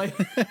cowboy.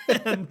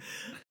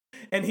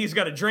 and he's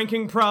got a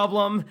drinking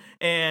problem,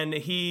 and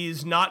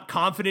he's not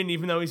confident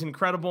even though he's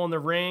incredible in the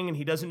ring, and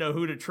he doesn't know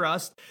who to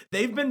trust.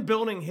 They've been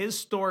building his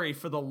story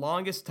for the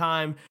longest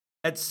time.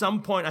 At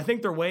some point, I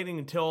think they're waiting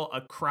until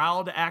a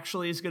crowd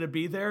actually is going to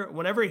be there.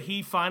 Whenever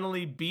he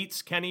finally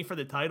beats Kenny for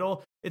the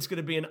title, it's going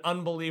to be an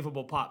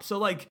unbelievable pop. So,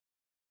 like,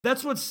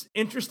 that's what's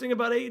interesting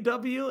about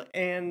AEW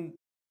and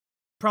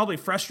probably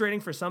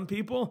frustrating for some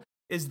people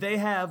is they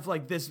have,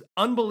 like, this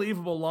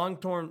unbelievable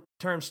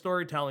long-term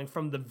storytelling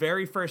from the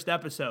very first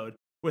episode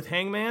with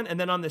Hangman, and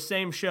then on the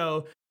same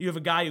show, you have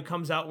a guy who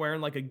comes out wearing,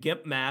 like, a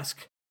gimp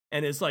mask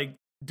and is, like,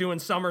 doing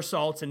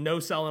somersaults and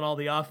no-selling all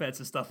the offense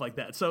and stuff like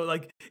that. So,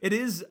 like, it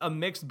is a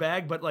mixed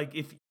bag, but, like,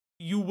 if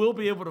you will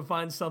be able to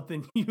find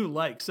something you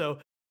like. So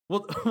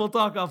we'll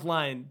talk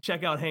offline.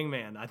 Check out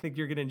Hangman. I think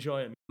you're going to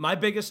enjoy him. My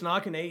biggest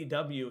knock in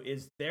AEW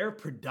is their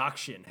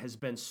production has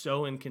been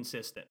so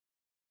inconsistent.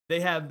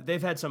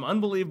 They've had some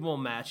unbelievable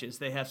matches.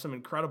 They have some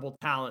incredible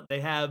talent. They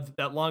have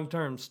that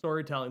long-term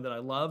storytelling that I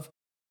love.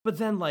 But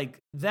then, like,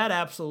 that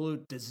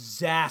absolute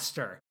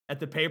disaster at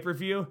the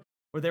pay-per-view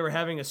where they were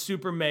having a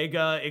super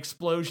mega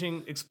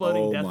exploding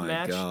death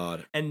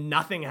match, and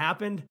nothing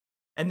happened.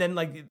 And then,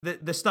 like,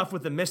 the stuff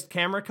with the missed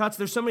camera cuts,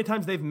 there's so many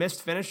times they've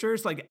missed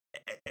finishers. Like,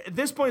 at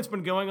this point, it's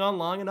been going on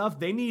long enough.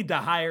 They need to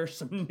hire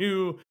some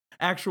new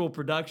actual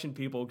production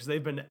people because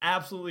they've been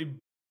absolutely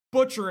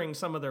butchering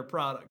some of their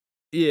product.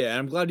 Yeah,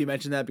 I'm glad you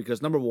mentioned that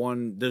because number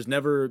one, there's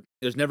never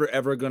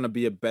ever going to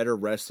be a better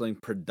wrestling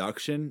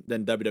production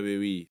than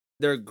WWE.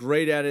 They're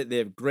great at it. They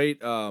have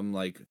great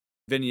like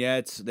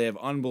vignettes. They have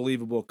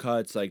unbelievable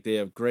cuts. Like they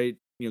have great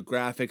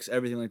graphics,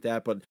 everything like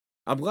that. But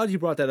I'm glad you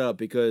brought that up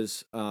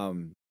because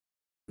the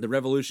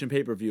Revolution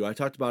pay-per-view, I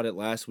talked about it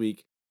last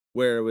week,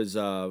 where it was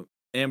Jon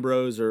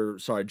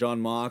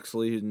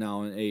Moxley, who's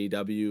now in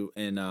AEW,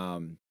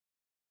 and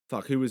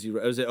who was he?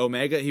 Was it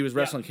Omega? He was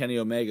wrestling Kenny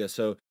Omega.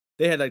 So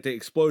they had like the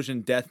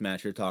explosion death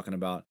match you're talking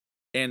about.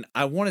 And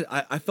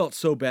I felt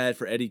so bad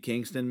for Eddie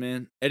Kingston,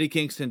 man. Eddie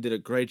Kingston did a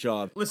great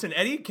job. Listen,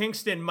 Eddie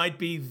Kingston might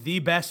be the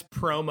best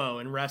promo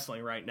in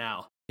wrestling right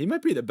now. He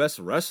might be the best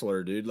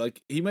wrestler, dude.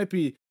 Like, he might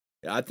be,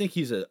 I think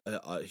he's a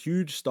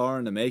huge star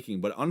in the making.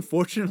 But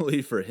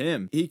unfortunately for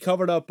him, he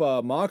covered up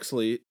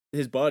Moxley,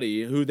 his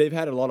buddy, who they've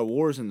had a lot of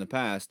wars in the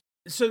past.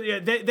 So, yeah,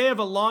 they have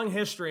a long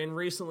history, and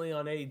recently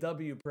on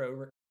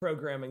AEW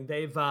programming,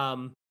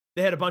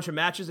 they had a bunch of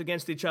matches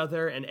against each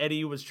other, and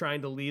Eddie was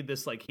trying to lead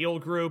this, like, heel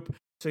group.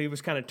 So he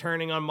was kind of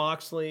turning on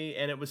Moxley,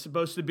 and it was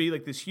supposed to be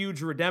like this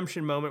huge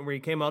redemption moment where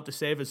he came out to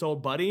save his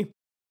old buddy.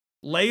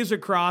 Lays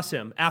across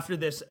him after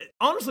this.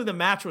 Honestly, the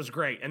match was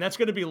great, and that's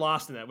going to be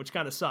lost in that, which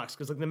kind of sucks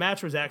because like the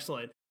match was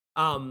excellent.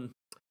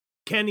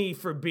 Kenny,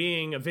 for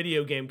being a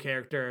video game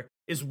character,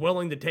 is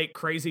willing to take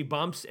crazy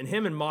bumps, and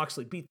him and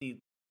Moxley beat the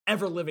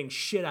ever-living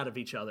shit out of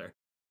each other.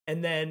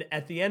 And then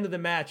at the end of the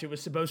match, it was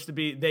supposed to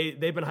be they've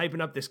been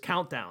hyping up this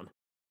countdown.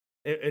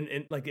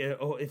 And like,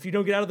 if you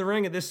don't get out of the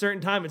ring at this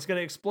certain time, it's going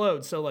to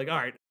explode. So like, all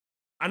right.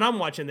 And I'm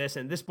watching this,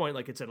 and at this point,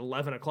 like, it's at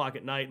 11 o'clock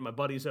at night, and my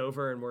buddy's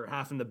over, and we're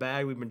half in the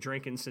bag. We've been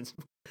drinking since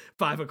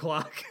 5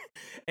 o'clock.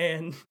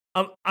 And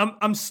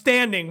I'm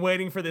standing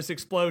waiting for this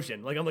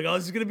explosion. Like, I'm like, oh,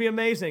 this is going to be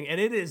amazing. And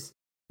it is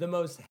the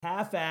most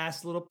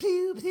half-assed little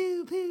pew,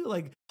 pew, pew,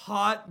 like,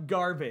 hot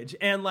garbage.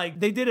 And like,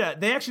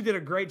 they actually did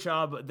a great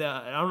job. I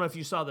don't know if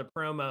you saw the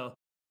promo,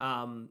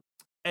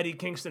 Eddie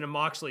Kingston and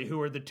Moxley,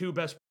 who are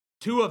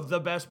two of the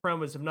best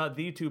promos, if not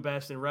the two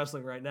best in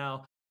wrestling right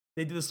now.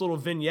 They did this little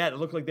vignette. It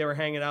looked like they were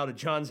hanging out at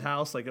John's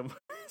house, like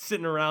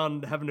sitting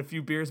around having a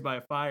few beers by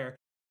a fire,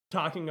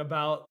 talking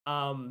about,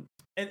 and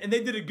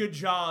they did a good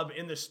job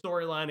in the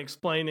storyline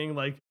explaining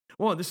like,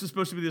 well, this is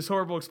supposed to be this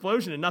horrible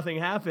explosion and nothing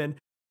happened.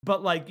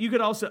 But like, you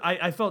could also,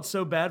 I felt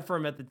so bad for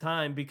him at the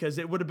time because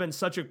it would have been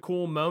such a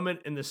cool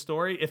moment in the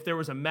story if there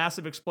was a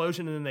massive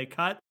explosion and then they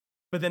cut,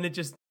 but then it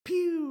just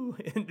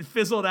and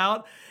fizzled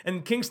out,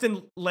 and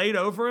Kingston laid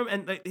over him,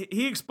 and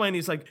he explained,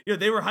 he's like,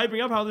 they were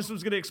hyping up how this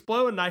was going to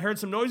explode, and I heard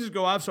some noises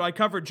go off, so I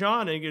covered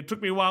John, and it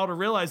took me a while to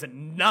realize that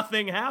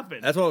nothing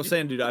happened. That's what I was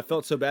saying, dude. I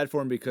felt so bad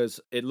for him because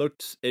it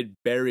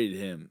buried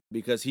him,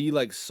 because he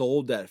like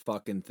sold that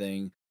fucking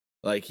thing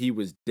like he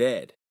was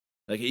dead.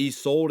 Like, he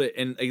sold it,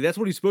 and like, that's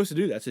what he's supposed to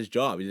do. That's his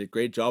job. He did a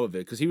great job of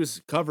it because he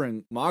was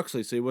covering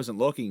Moxley, so he wasn't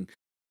looking.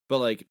 But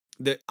like,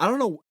 I don't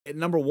know.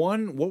 Number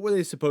one, what were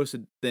they supposed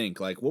to think?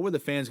 Like, what were the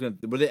fans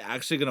were they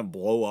actually gonna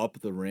blow up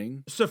the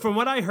ring? So from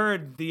what I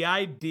heard, the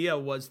idea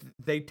was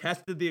they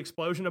tested the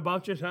explosion a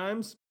bunch of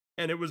times,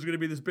 and it was going to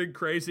be this big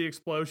crazy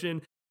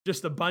explosion,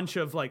 just a bunch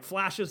of like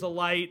flashes of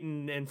light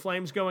and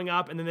flames going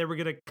up, and then they were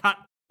going to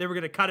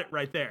cut it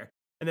right there,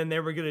 and then they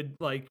were going to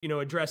like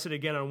address it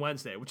again on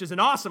Wednesday, which is an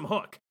awesome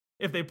hook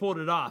if they pulled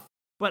it off.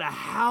 But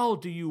how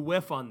do you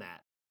whiff on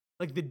that?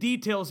 Like the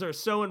details are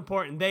so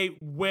important. They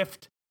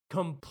whiffed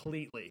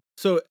completely.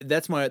 So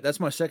that's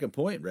my second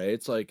point, right?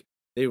 It's like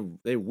they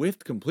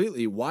whiffed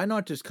completely. Why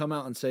not just come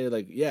out and say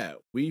like, yeah,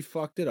 we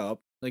fucked it up.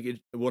 Like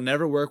we'll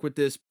never work with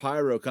this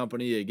pyro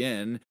company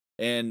again,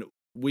 and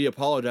we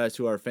apologize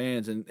to our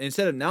fans. And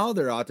instead of now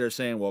they're out there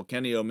saying, well,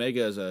 Kenny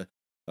Omega is a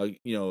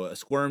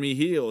squirmy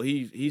heel.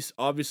 He's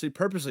obviously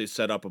purposely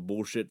set up a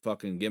bullshit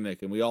fucking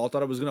gimmick, and we all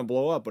thought it was gonna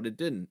blow up, but it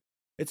didn't.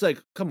 It's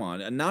like, come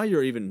on, and now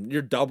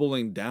you're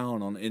doubling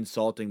down on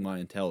insulting my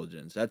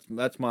intelligence.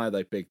 That's my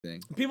like big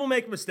thing. People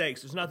make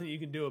mistakes. There's nothing you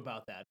can do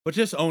about that. But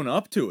just own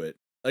up to it.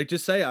 Like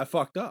just say I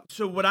fucked up.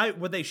 So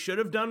what they should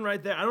have done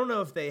right there, I don't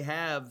know if they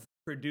have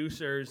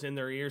producers in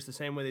their ears the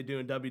same way they do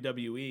in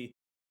WWE.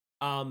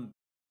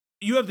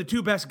 You have the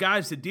two best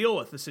guys to deal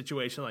with a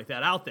situation like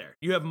that out there.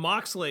 You have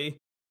Moxley,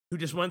 who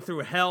just went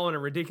through hell in a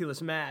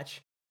ridiculous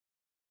match,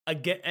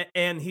 again,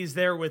 and he's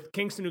there with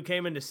Kingston, who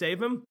came in to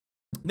save him.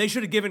 They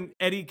should have given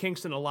Eddie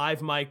Kingston a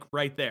live mic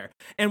right there.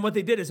 And what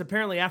they did is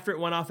apparently after it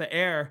went off of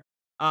air,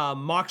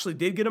 Moxley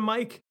did get a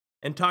mic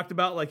and talked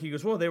about, like, he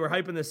goes, well, they were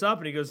hyping this up.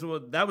 And he goes,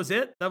 well, that was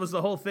it? That was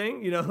the whole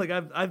thing? Like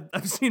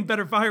I've seen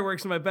better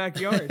fireworks in my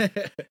backyard.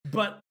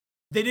 But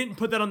they didn't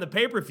put that on the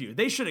pay-per-view.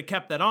 They should have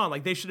kept that on.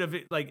 Like they should have,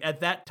 like at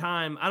that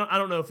time, I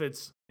don't know if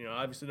it's,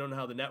 obviously don't know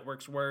how the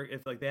networks work,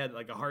 if like they had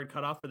like a hard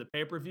cutoff for the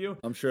pay-per-view.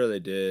 I'm sure they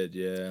did,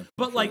 yeah.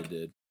 But like,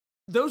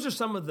 those are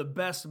some of the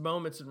best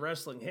moments in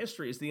wrestling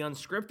history, is the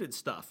unscripted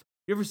stuff.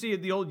 You ever see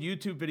the old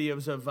YouTube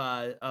videos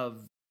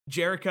of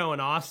Jericho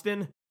and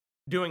Austin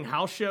doing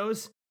house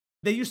shows?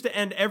 They used to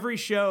end every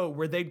show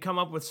where they'd come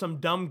up with some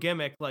dumb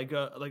gimmick like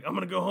I'm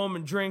gonna go home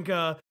and drink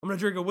a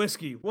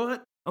whiskey.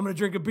 What? I'm gonna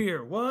drink a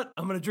beer. What?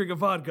 I'm gonna drink a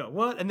vodka.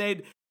 What?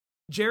 And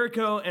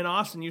Jericho and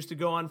Austin used to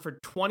go on for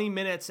 20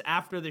 minutes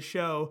after the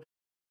show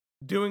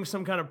doing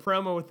some kind of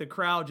promo with the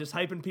crowd, just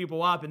hyping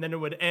people up, and then it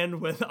would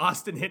end with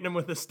Austin hitting him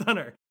with a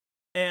stunner.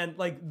 And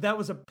like that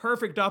was a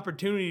perfect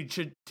opportunity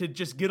to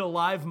just get a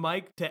live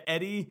mic to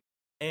Eddie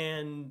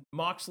and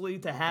Moxley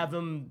to have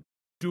them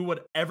do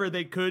whatever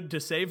they could to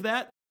save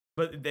that,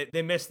 but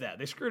they missed that.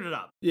 They screwed it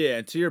up. Yeah,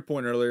 and to your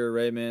point earlier,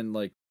 Ray, man,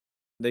 like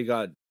they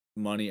got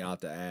money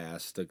out the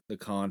ass, the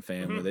Khan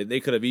family. Mm-hmm. They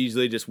could have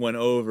easily just went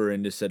over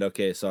and just said,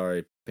 okay,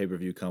 sorry,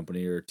 pay-per-view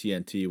company or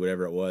TNT,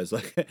 whatever it was,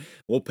 like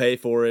we'll pay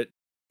for it,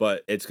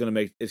 but it's gonna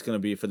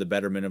be for the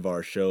betterment of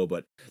our show.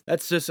 But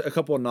that's just a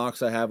couple of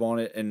knocks I have on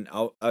it, and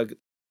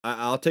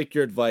I'll take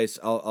your advice.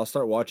 I'll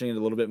start watching it a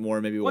little bit more.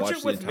 Maybe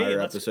watch the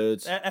entire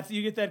episodes. After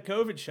you get that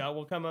COVID shot,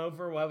 we'll come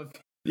over. We'll have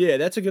yeah,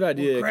 that's a good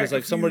idea, because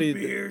like somebody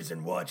beers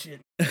and watch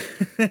it.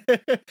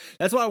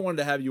 That's why I wanted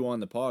to have you on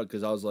the pod,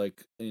 because I was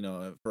like,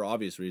 for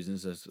obvious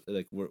reasons,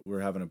 like we're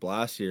having a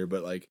blast here,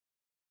 but like,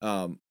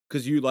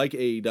 because you like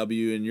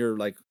AEW and you're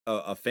like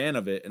a fan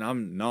of it, and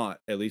I'm not,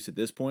 at least at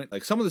this point.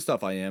 Like some of the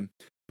stuff I am,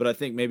 but I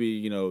think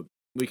maybe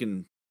we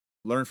can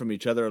learn from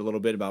each other a little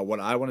bit about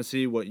what I want to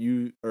see, what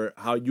you or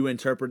how you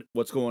interpret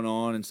what's going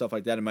on and stuff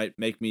like that. It might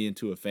make me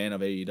into a fan of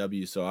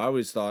AEW. So I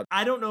always thought,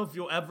 I don't know if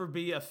you'll ever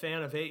be a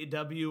fan of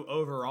AEW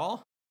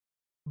overall,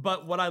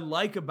 but what I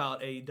like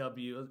about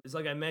AEW is,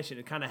 like I mentioned,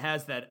 it kind of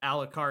has that a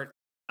la carte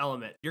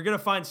element. You're going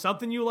to find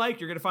something you like,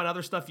 you're going to find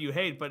other stuff you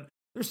hate, but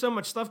there's so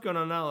much stuff going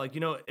on now. Like,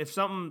 if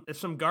some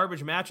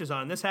garbage match is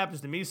on, and this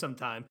happens to me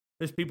sometime,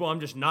 there's people I'm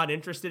just not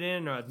interested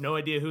in, or I have no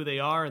idea who they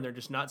are, and they're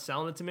just not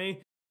selling it to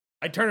me,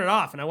 I turn it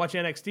off and I watch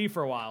NXT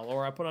for a while,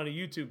 or I put on a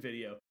YouTube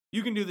video.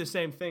 You can do the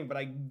same thing, but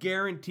I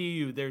guarantee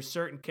you there's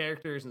certain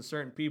characters and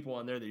certain people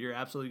on there that you're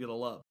absolutely going to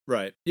love.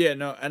 Right. Yeah,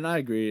 no, and I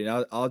agree.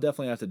 And I'll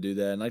definitely have to do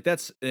that. And like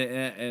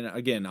and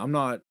again, I'm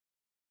not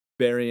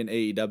burying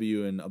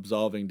AEW and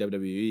absolving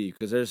WWE,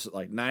 because there's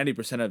like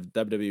 90% of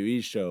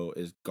WWE's show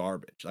is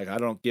garbage. Like I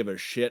don't give a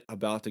shit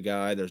about the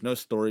guy. There's no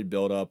story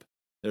build up.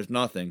 There's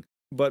nothing.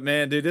 But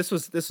man, dude, this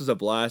was a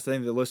blast. I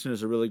think the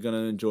listeners are really going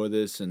to enjoy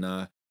this, and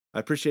I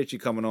appreciate you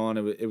coming on.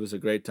 It was a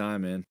great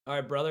time, man. All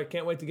right, brother.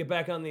 Can't wait to get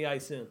back on the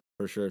ice soon.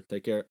 For sure.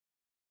 Take care.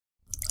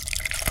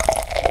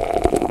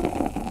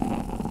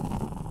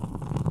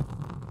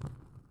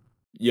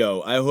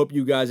 Yo, I hope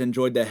you guys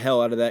enjoyed the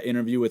hell out of that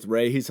interview with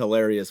Ray. He's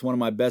hilarious. One of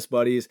my best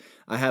buddies.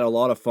 I had a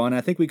lot of fun.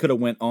 I think we could have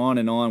went on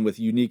and on with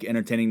unique,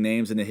 entertaining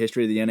names in the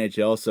history of the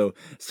NHL. So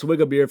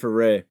swig a beer for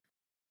Ray.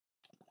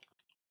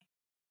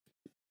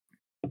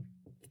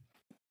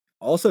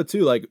 Also,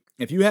 too, like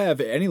if you have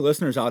any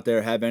listeners out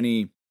there have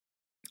any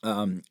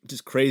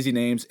just crazy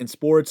names in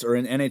sports or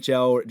in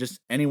NHL or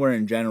just anywhere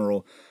in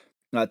general,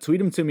 tweet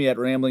them to me at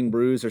Rambling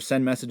Brews, or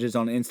send messages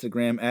on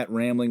Instagram at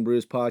Rambling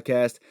Brews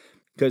Podcast.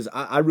 because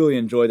I really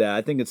enjoy that.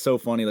 I think it's so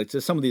funny. Like,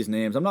 just some of these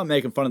names, I'm not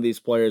making fun of these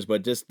players,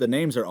 but just the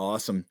names are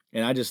awesome.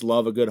 And I just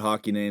love a good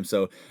hockey name.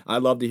 So I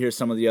love to hear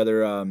some of the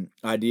other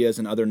ideas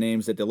and other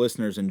names that the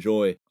listeners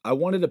enjoy. I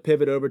wanted to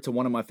pivot over to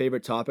one of my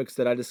favorite topics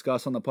that I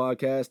discuss on the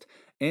podcast,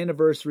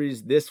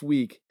 anniversaries this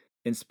week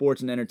in sports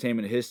and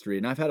entertainment history.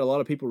 And I've had a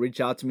lot of people reach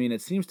out to me, and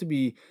it seems to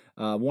be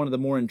one of the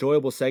more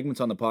enjoyable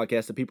segments on the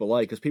podcast that people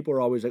like, because people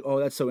are always like,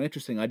 oh, that's so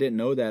interesting, I didn't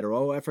know that, or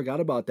oh, I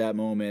forgot about that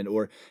moment,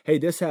 or hey,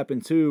 this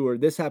happened too, or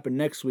this happened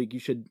next week, you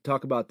should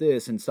talk about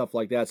this, and stuff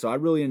like that. So I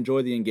really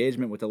enjoy the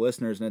engagement with the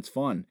listeners, and it's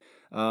fun.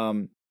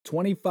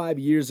 25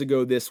 years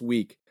ago this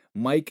week,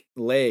 Mike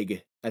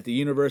Legg at the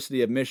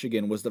University of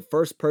Michigan was the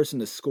first person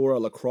to score a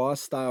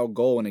lacrosse-style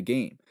goal in a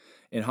game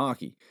in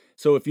hockey.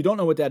 So if you don't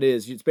know what that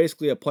is, it's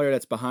basically a player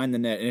that's behind the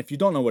net. And if you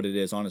don't know what it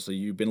is, honestly,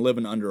 you've been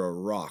living under a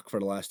rock for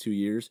the last 2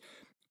 years.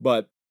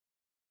 But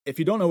if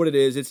you don't know what it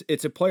is,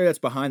 it's a player that's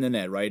behind the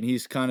net, right? And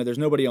he's there's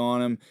nobody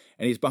on him,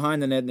 and he's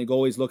behind the net, and the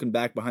goalie's looking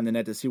back behind the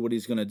net to see what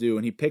he's going to do.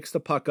 And he picks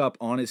the puck up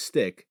on his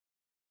stick,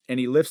 and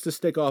he lifts the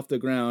stick off the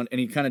ground, and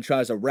he kind of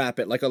tries to wrap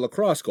it like a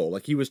lacrosse goal.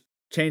 Like he was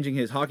changing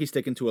his hockey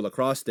stick into a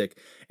lacrosse stick.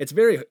 It's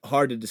very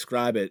hard to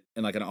describe it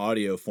in like an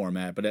audio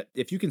format, but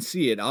if you can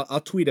see it,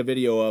 I'll tweet a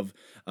video of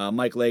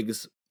Mike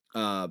Legg's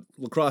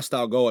lacrosse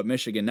style goal at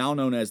Michigan, now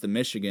known as the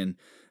Michigan,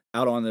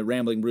 out on the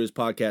Rambling Brews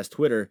podcast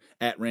Twitter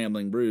at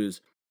Rambling Brews.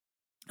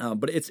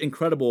 But it's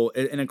incredible,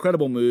 an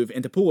incredible move,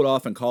 and to pull it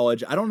off in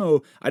college, I don't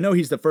know. I know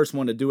he's the first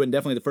one to do it, and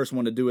definitely the first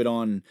one to do it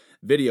on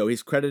video.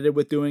 He's credited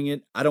with doing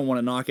it. I don't want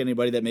to knock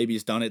anybody that maybe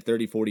has done it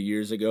 30, 40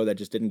 years ago that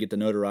just didn't get the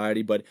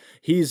notoriety, but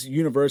he's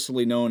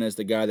universally known as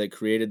the guy that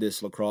created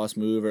this lacrosse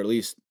move, or at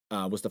least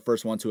was the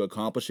first one to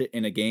accomplish it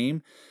in a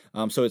game.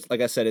 So it's, like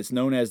I said, it's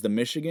known as the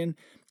Michigan.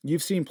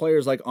 You've seen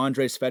players like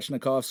Andrei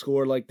Svechnikov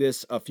score like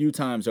this a few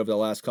times over the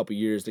last couple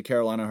years. The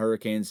Carolina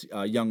Hurricanes,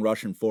 young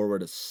Russian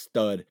forward, a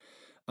stud.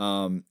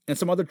 And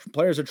some other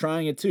players are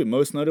trying it too.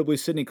 Most notably,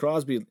 Sidney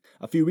Crosby.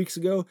 A few weeks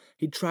ago,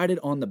 he tried it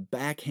on the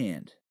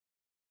backhand.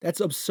 That's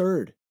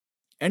absurd.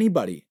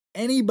 Anybody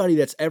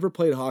that's ever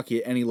played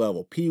hockey at any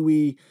level,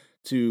 Pee-wee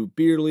to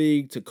beer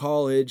league to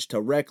college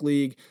to rec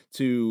league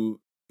to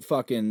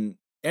fucking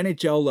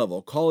NHL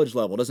level, college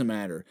level, doesn't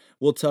matter,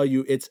 will tell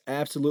you it's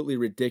absolutely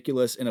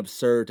ridiculous and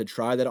absurd to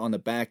try that on the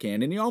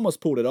backhand. And he almost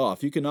pulled it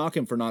off. You can knock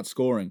him for not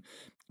scoring,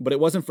 but it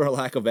wasn't for a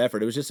lack of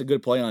effort. It was just a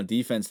good play on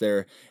defense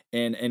there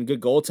and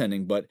good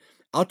goaltending. But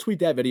I'll tweet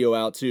that video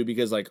out too,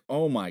 because like,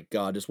 oh my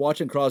God, just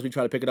watching Crosby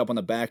try to pick it up on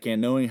the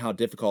backhand, knowing how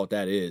difficult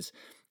that is.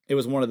 It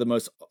was one of the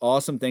most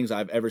awesome things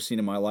I've ever seen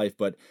in my life.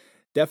 But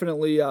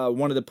definitely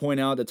wanted to point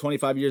out that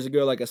 25 years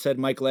ago, like I said,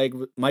 Mike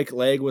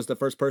Legg was the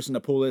first person to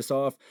pull this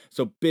off.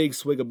 So big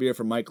swig of beer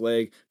for Mike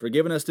Legg for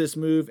giving us this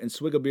move, and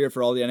swig of beer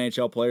for all the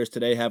NHL players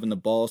today having the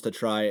balls to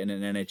try it in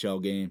an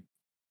NHL game.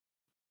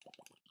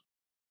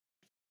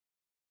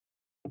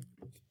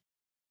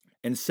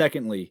 And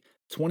secondly,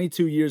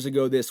 22 years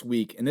ago this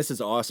week, and this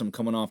is awesome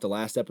coming off the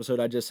last episode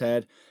I just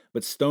had,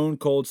 but Stone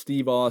Cold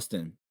Steve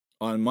Austin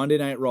on Monday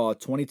Night Raw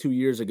 22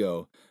 years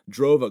ago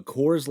drove a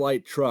Coors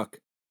Light truck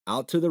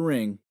out to the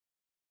ring,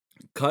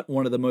 cut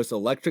one of the most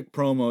electric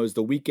promos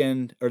the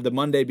weekend, or the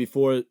Monday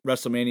before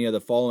WrestleMania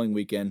the following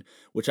weekend,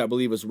 which I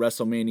believe was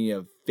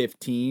WrestleMania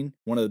 15,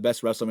 one of the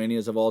best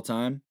WrestleManias of all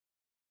time.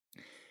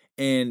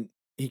 And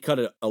he cut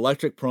an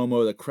electric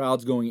promo. The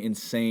crowd's going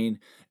insane.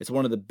 It's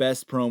one of the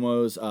best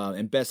promos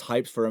and best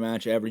hypes for a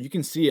match ever. You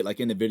can see it like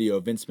in the video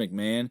of Vince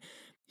McMahon.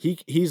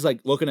 He's like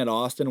looking at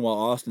Austin while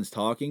Austin's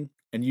talking,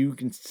 and you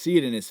can see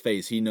it in his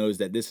face. He knows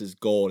that this is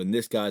gold, and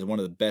this guy's one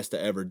of the best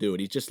to ever do it.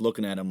 He's just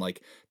looking at him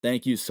like,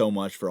 thank you so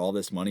much for all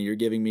this money you're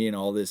giving me and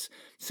all this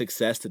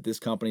success that this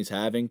company's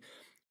having.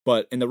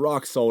 And The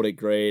Rock sold it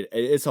great.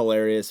 It's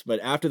hilarious. But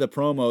after the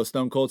promo,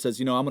 Stone Cold says,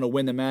 I'm going to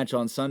win the match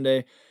on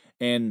Sunday,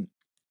 and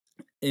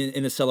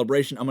in the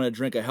celebration, I'm going to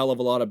drink a hell of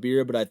a lot of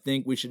beer, but I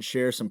think we should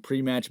share some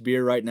pre-match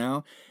beer right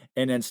now.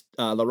 And then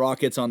The Rock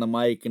gets on the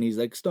mic, and he's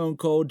like, Stone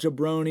Cold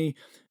Jabroni,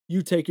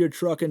 you take your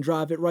truck and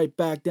drive it right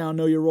back down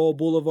Know Your Role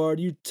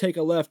Boulevard. You take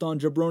a left on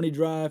Jabroni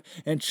Drive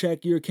and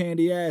check your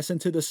candy ass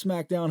into the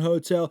SmackDown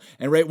Hotel.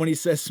 And right when he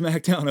says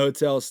SmackDown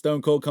Hotel,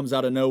 Stone Cold comes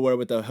out of nowhere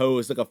with a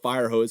hose, like a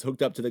fire hose,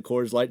 hooked up to the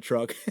Coors Light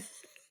truck.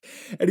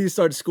 And he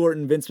starts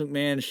squirting Vince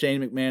McMahon,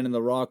 Shane McMahon, and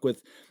The Rock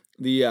with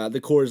the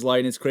Coors Light,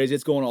 and it's crazy.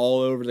 It's going all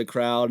over the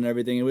crowd and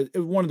everything. It was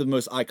one of the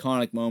most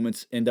iconic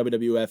moments in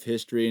WWF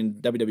history and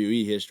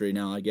WWE history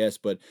now, I guess.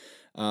 But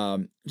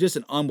just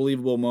an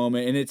unbelievable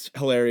moment, and it's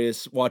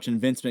hilarious watching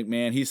Vince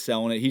McMahon. He's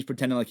selling it. He's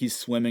pretending like he's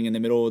swimming in the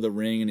middle of the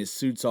ring, and his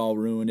suit's all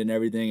ruined and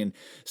everything. And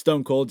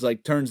Stone Cold's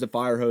like turns the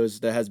fire hose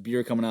that has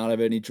beer coming out of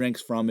it, and he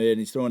drinks from it, and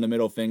he's throwing the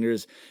middle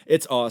fingers.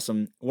 It's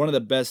awesome. One of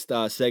the best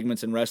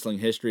segments in wrestling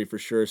history for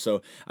sure.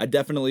 So I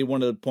definitely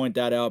wanted to point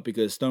that out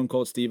because Stone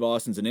Cold Steve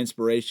Austin's an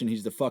inspiration.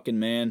 He's the fucking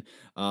man.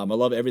 I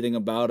love everything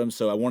about him.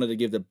 So I wanted to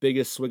give the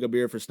biggest swig of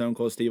beer for Stone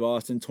Cold Steve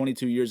Austin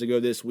 22 years ago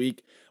this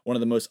week. One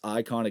of the most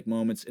iconic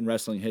moments in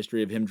wrestling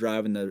history of him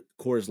driving the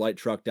Coors Light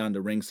truck down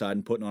to ringside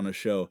and putting on a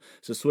show.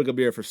 So swig of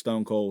beer for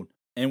Stone Cold.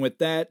 And with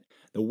that,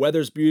 the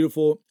weather's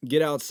beautiful.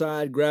 Get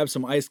outside, grab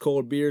some ice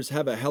cold beers,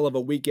 have a hell of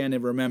a weekend,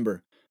 and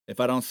remember, if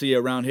I don't see you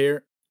around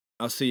here,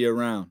 I'll see you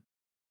around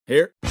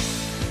here.